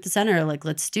the meeting with the senator. Like,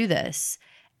 let's do this.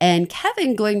 And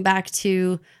Kevin going back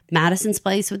to Madison's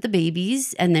place with the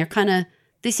babies. And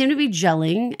they seem to be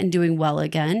gelling and doing well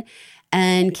again.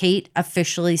 And Kate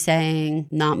officially saying,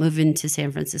 not moving to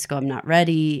San Francisco. I'm not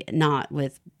ready. Not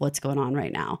with what's going on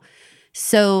right now.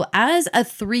 So as a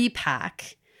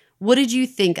 3-pack, what did you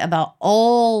think about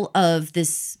all of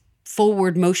this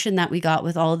forward motion that we got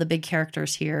with all of the big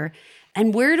characters here?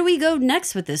 And where do we go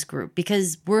next with this group?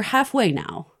 Because we're halfway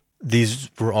now. These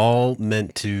were all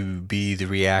meant to be the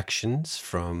reactions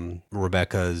from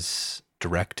Rebecca's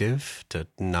directive to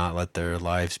not let their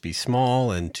lives be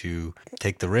small and to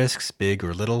take the risks, big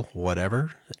or little,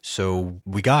 whatever. So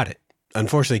we got it.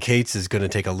 Unfortunately, Kate's is going to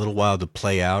take a little while to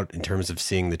play out in terms of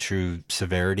seeing the true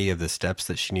severity of the steps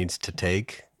that she needs to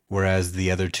take. Whereas the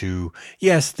other two,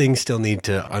 yes, things still need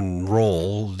to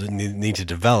unroll, need to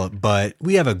develop, but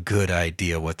we have a good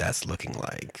idea what that's looking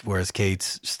like. Whereas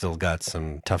Kate's still got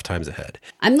some tough times ahead.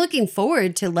 I'm looking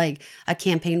forward to like a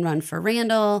campaign run for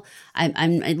Randall.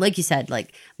 I'm like you said,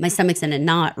 like my stomach's in a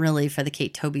knot really for the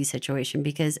Kate Toby situation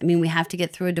because I mean we have to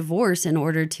get through a divorce in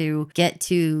order to get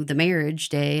to the marriage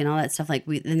day and all that stuff. Like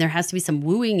and there has to be some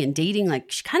wooing and dating.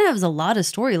 Like she kind of has a lot of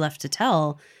story left to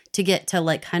tell to get to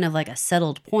like kind of like a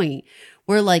settled point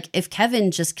where like if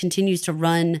Kevin just continues to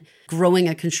run growing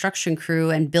a construction crew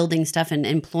and building stuff and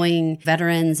employing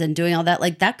veterans and doing all that,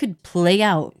 like that could play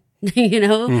out, you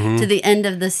know, to the end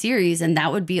of the series. And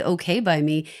that would be okay by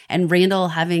me. And Randall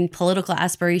having political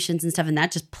aspirations and stuff and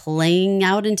that just playing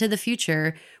out into the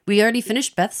future. We already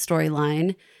finished Beth's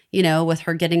storyline, you know, with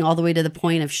her getting all the way to the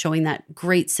point of showing that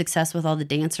great success with all the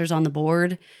dancers on the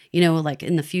board, you know, like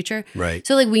in the future. Right.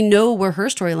 So like we know where her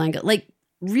storyline goes. Like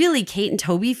really Kate and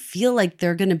Toby feel like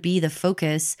they're going to be the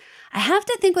focus. I have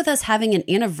to think with us having an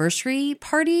anniversary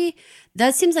party,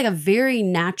 that seems like a very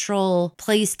natural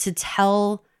place to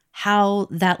tell how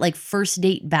that like first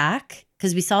date back,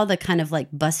 because we saw the kind of like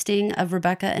busting of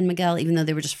Rebecca and Miguel, even though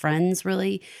they were just friends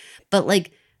really. But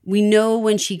like, we know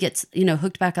when she gets, you know,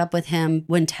 hooked back up with him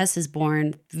when Tess is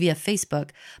born via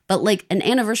Facebook. But like an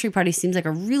anniversary party seems like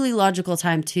a really logical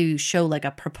time to show like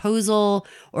a proposal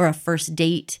or a first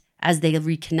date as they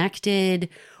reconnected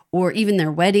or even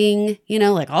their wedding, you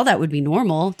know, like all that would be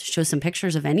normal to show some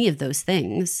pictures of any of those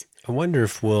things. I wonder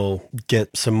if we'll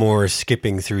get some more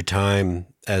skipping through time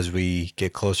as we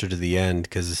get closer to the end,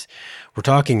 because we're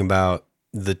talking about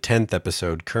the 10th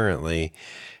episode currently.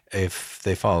 If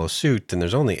they follow suit, then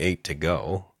there's only 8 to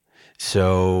go.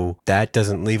 So that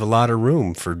doesn't leave a lot of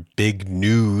room for big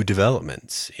new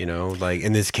developments, you know, like,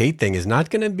 and this Kate thing is not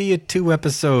going to be a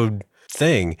 2-episode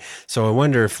thing. So I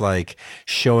wonder if like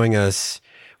showing us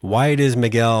why it is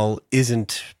Miguel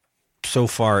isn't so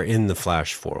far in the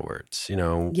flash forwards, you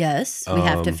know? Yes, we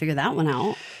have to figure that one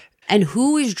out. And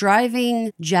who is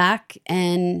driving Jack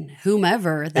and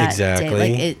whomever that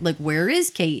day? Like where is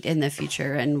Kate in the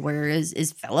future? And where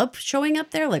is Philip showing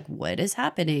up there? Like, what is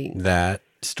happening? That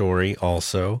story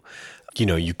also, you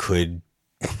know, you could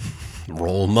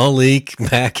roll Malik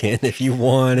back in if you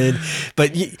wanted,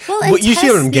 but you see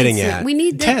what I'm getting at. We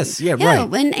need Tess, right.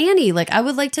 And Annie. Like, I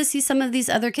would like to see some of these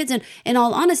other kids. And in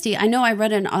all honesty, I know I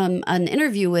read an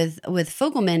interview with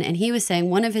Fogelman, and he was saying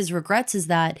one of his regrets is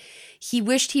that he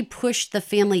wished he pushed the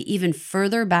family even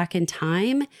further back in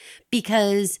time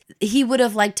because he would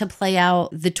have liked to play out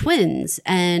the twins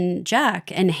and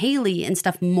Jack and Haley and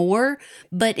stuff more.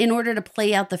 But in order to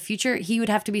play out the future, he would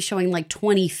have to be showing like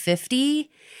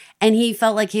 2050. And he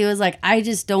felt like he was like, I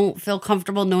just don't feel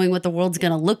comfortable knowing what the world's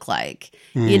going to look like,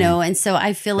 you know? And so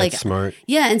I feel like, smart.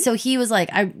 Yeah. And so he was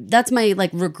like, that's my like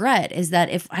regret is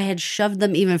that if I had shoved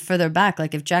them even further back,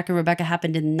 like if Jack and Rebecca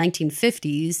happened in the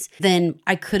 1950s, then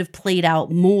I could have played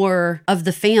out more of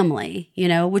the family, you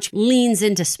know, which leans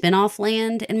into spinoff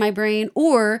land in my brain,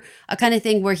 or a kind of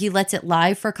thing where he lets it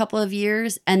lie for a couple of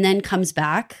years and then comes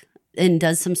back and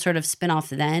does some sort of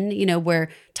spinoff then, you know, where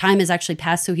time has actually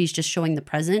passed. So he's just showing the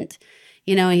present,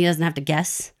 you know, and he doesn't have to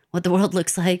guess what the world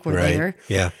looks like. We're there.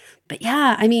 Yeah. But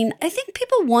yeah, I mean, I think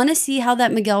people want to see how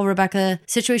that Miguel-Rebecca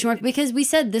situation works because we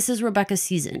said this is Rebecca's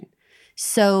season.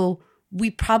 So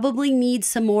we probably need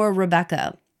some more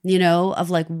Rebecca, you know, of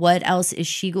like what else is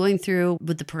she going through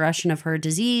with the progression of her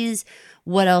disease?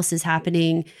 What else is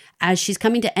happening as she's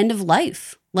coming to end of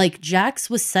life? Like Jack's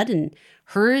was sudden.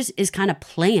 Hers is kind of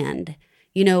planned.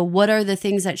 You know, what are the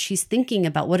things that she's thinking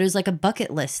about? What is like a bucket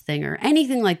list thing or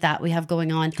anything like that we have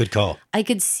going on? Good call. I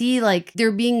could see like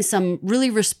there being some really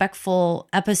respectful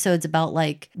episodes about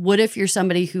like, what if you're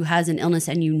somebody who has an illness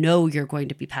and you know you're going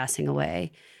to be passing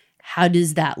away? How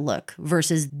does that look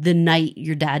versus the night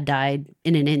your dad died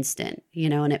in an instant, you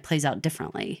know, and it plays out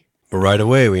differently. But right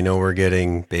away, we know we're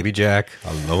getting baby Jack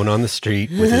alone on the street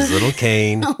with his little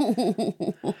cane.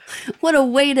 Oh, what a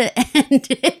way to end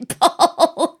it,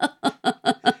 Paul.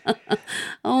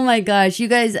 Oh my gosh, you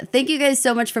guys, thank you guys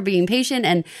so much for being patient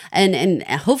and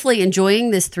hopefully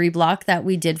enjoying this 3-block that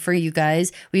we did for you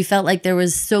guys. We felt like there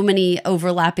was so many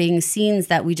overlapping scenes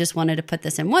that we just wanted to put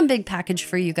this in one big package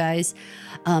for you guys.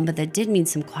 But that did mean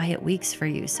some quiet weeks for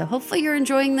you. So hopefully you're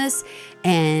enjoying this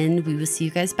and we will see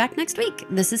you guys back next week.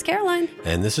 This is Caroline.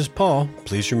 And this is Paul.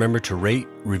 Please remember to rate,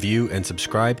 review, and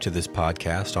subscribe to this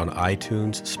podcast on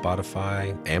iTunes,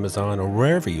 Spotify, Amazon, or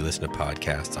wherever you listen to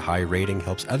podcasts. A high rating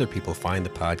helps other people find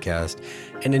the podcast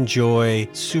and enjoy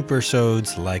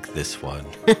super-sodes like this one.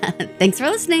 Thanks for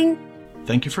listening.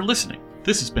 Thank you for listening.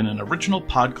 This has been an original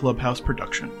Pod Clubhouse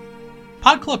production.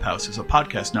 Pod Clubhouse is a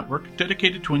podcast network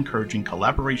dedicated to encouraging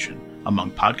collaboration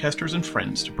among podcasters and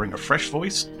friends to bring a fresh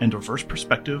voice and diverse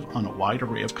perspective on a wide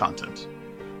array of content.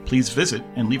 Please visit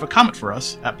and leave a comment for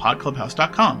us at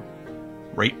podclubhouse.com.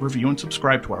 Rate, review, and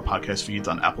subscribe to our podcast feeds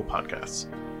on Apple Podcasts.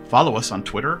 Follow us on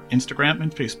Twitter, Instagram,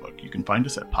 and Facebook. You can find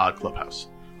us at Pod Clubhouse.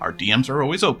 Our DMs are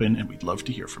always open, and we'd love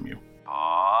to hear from you.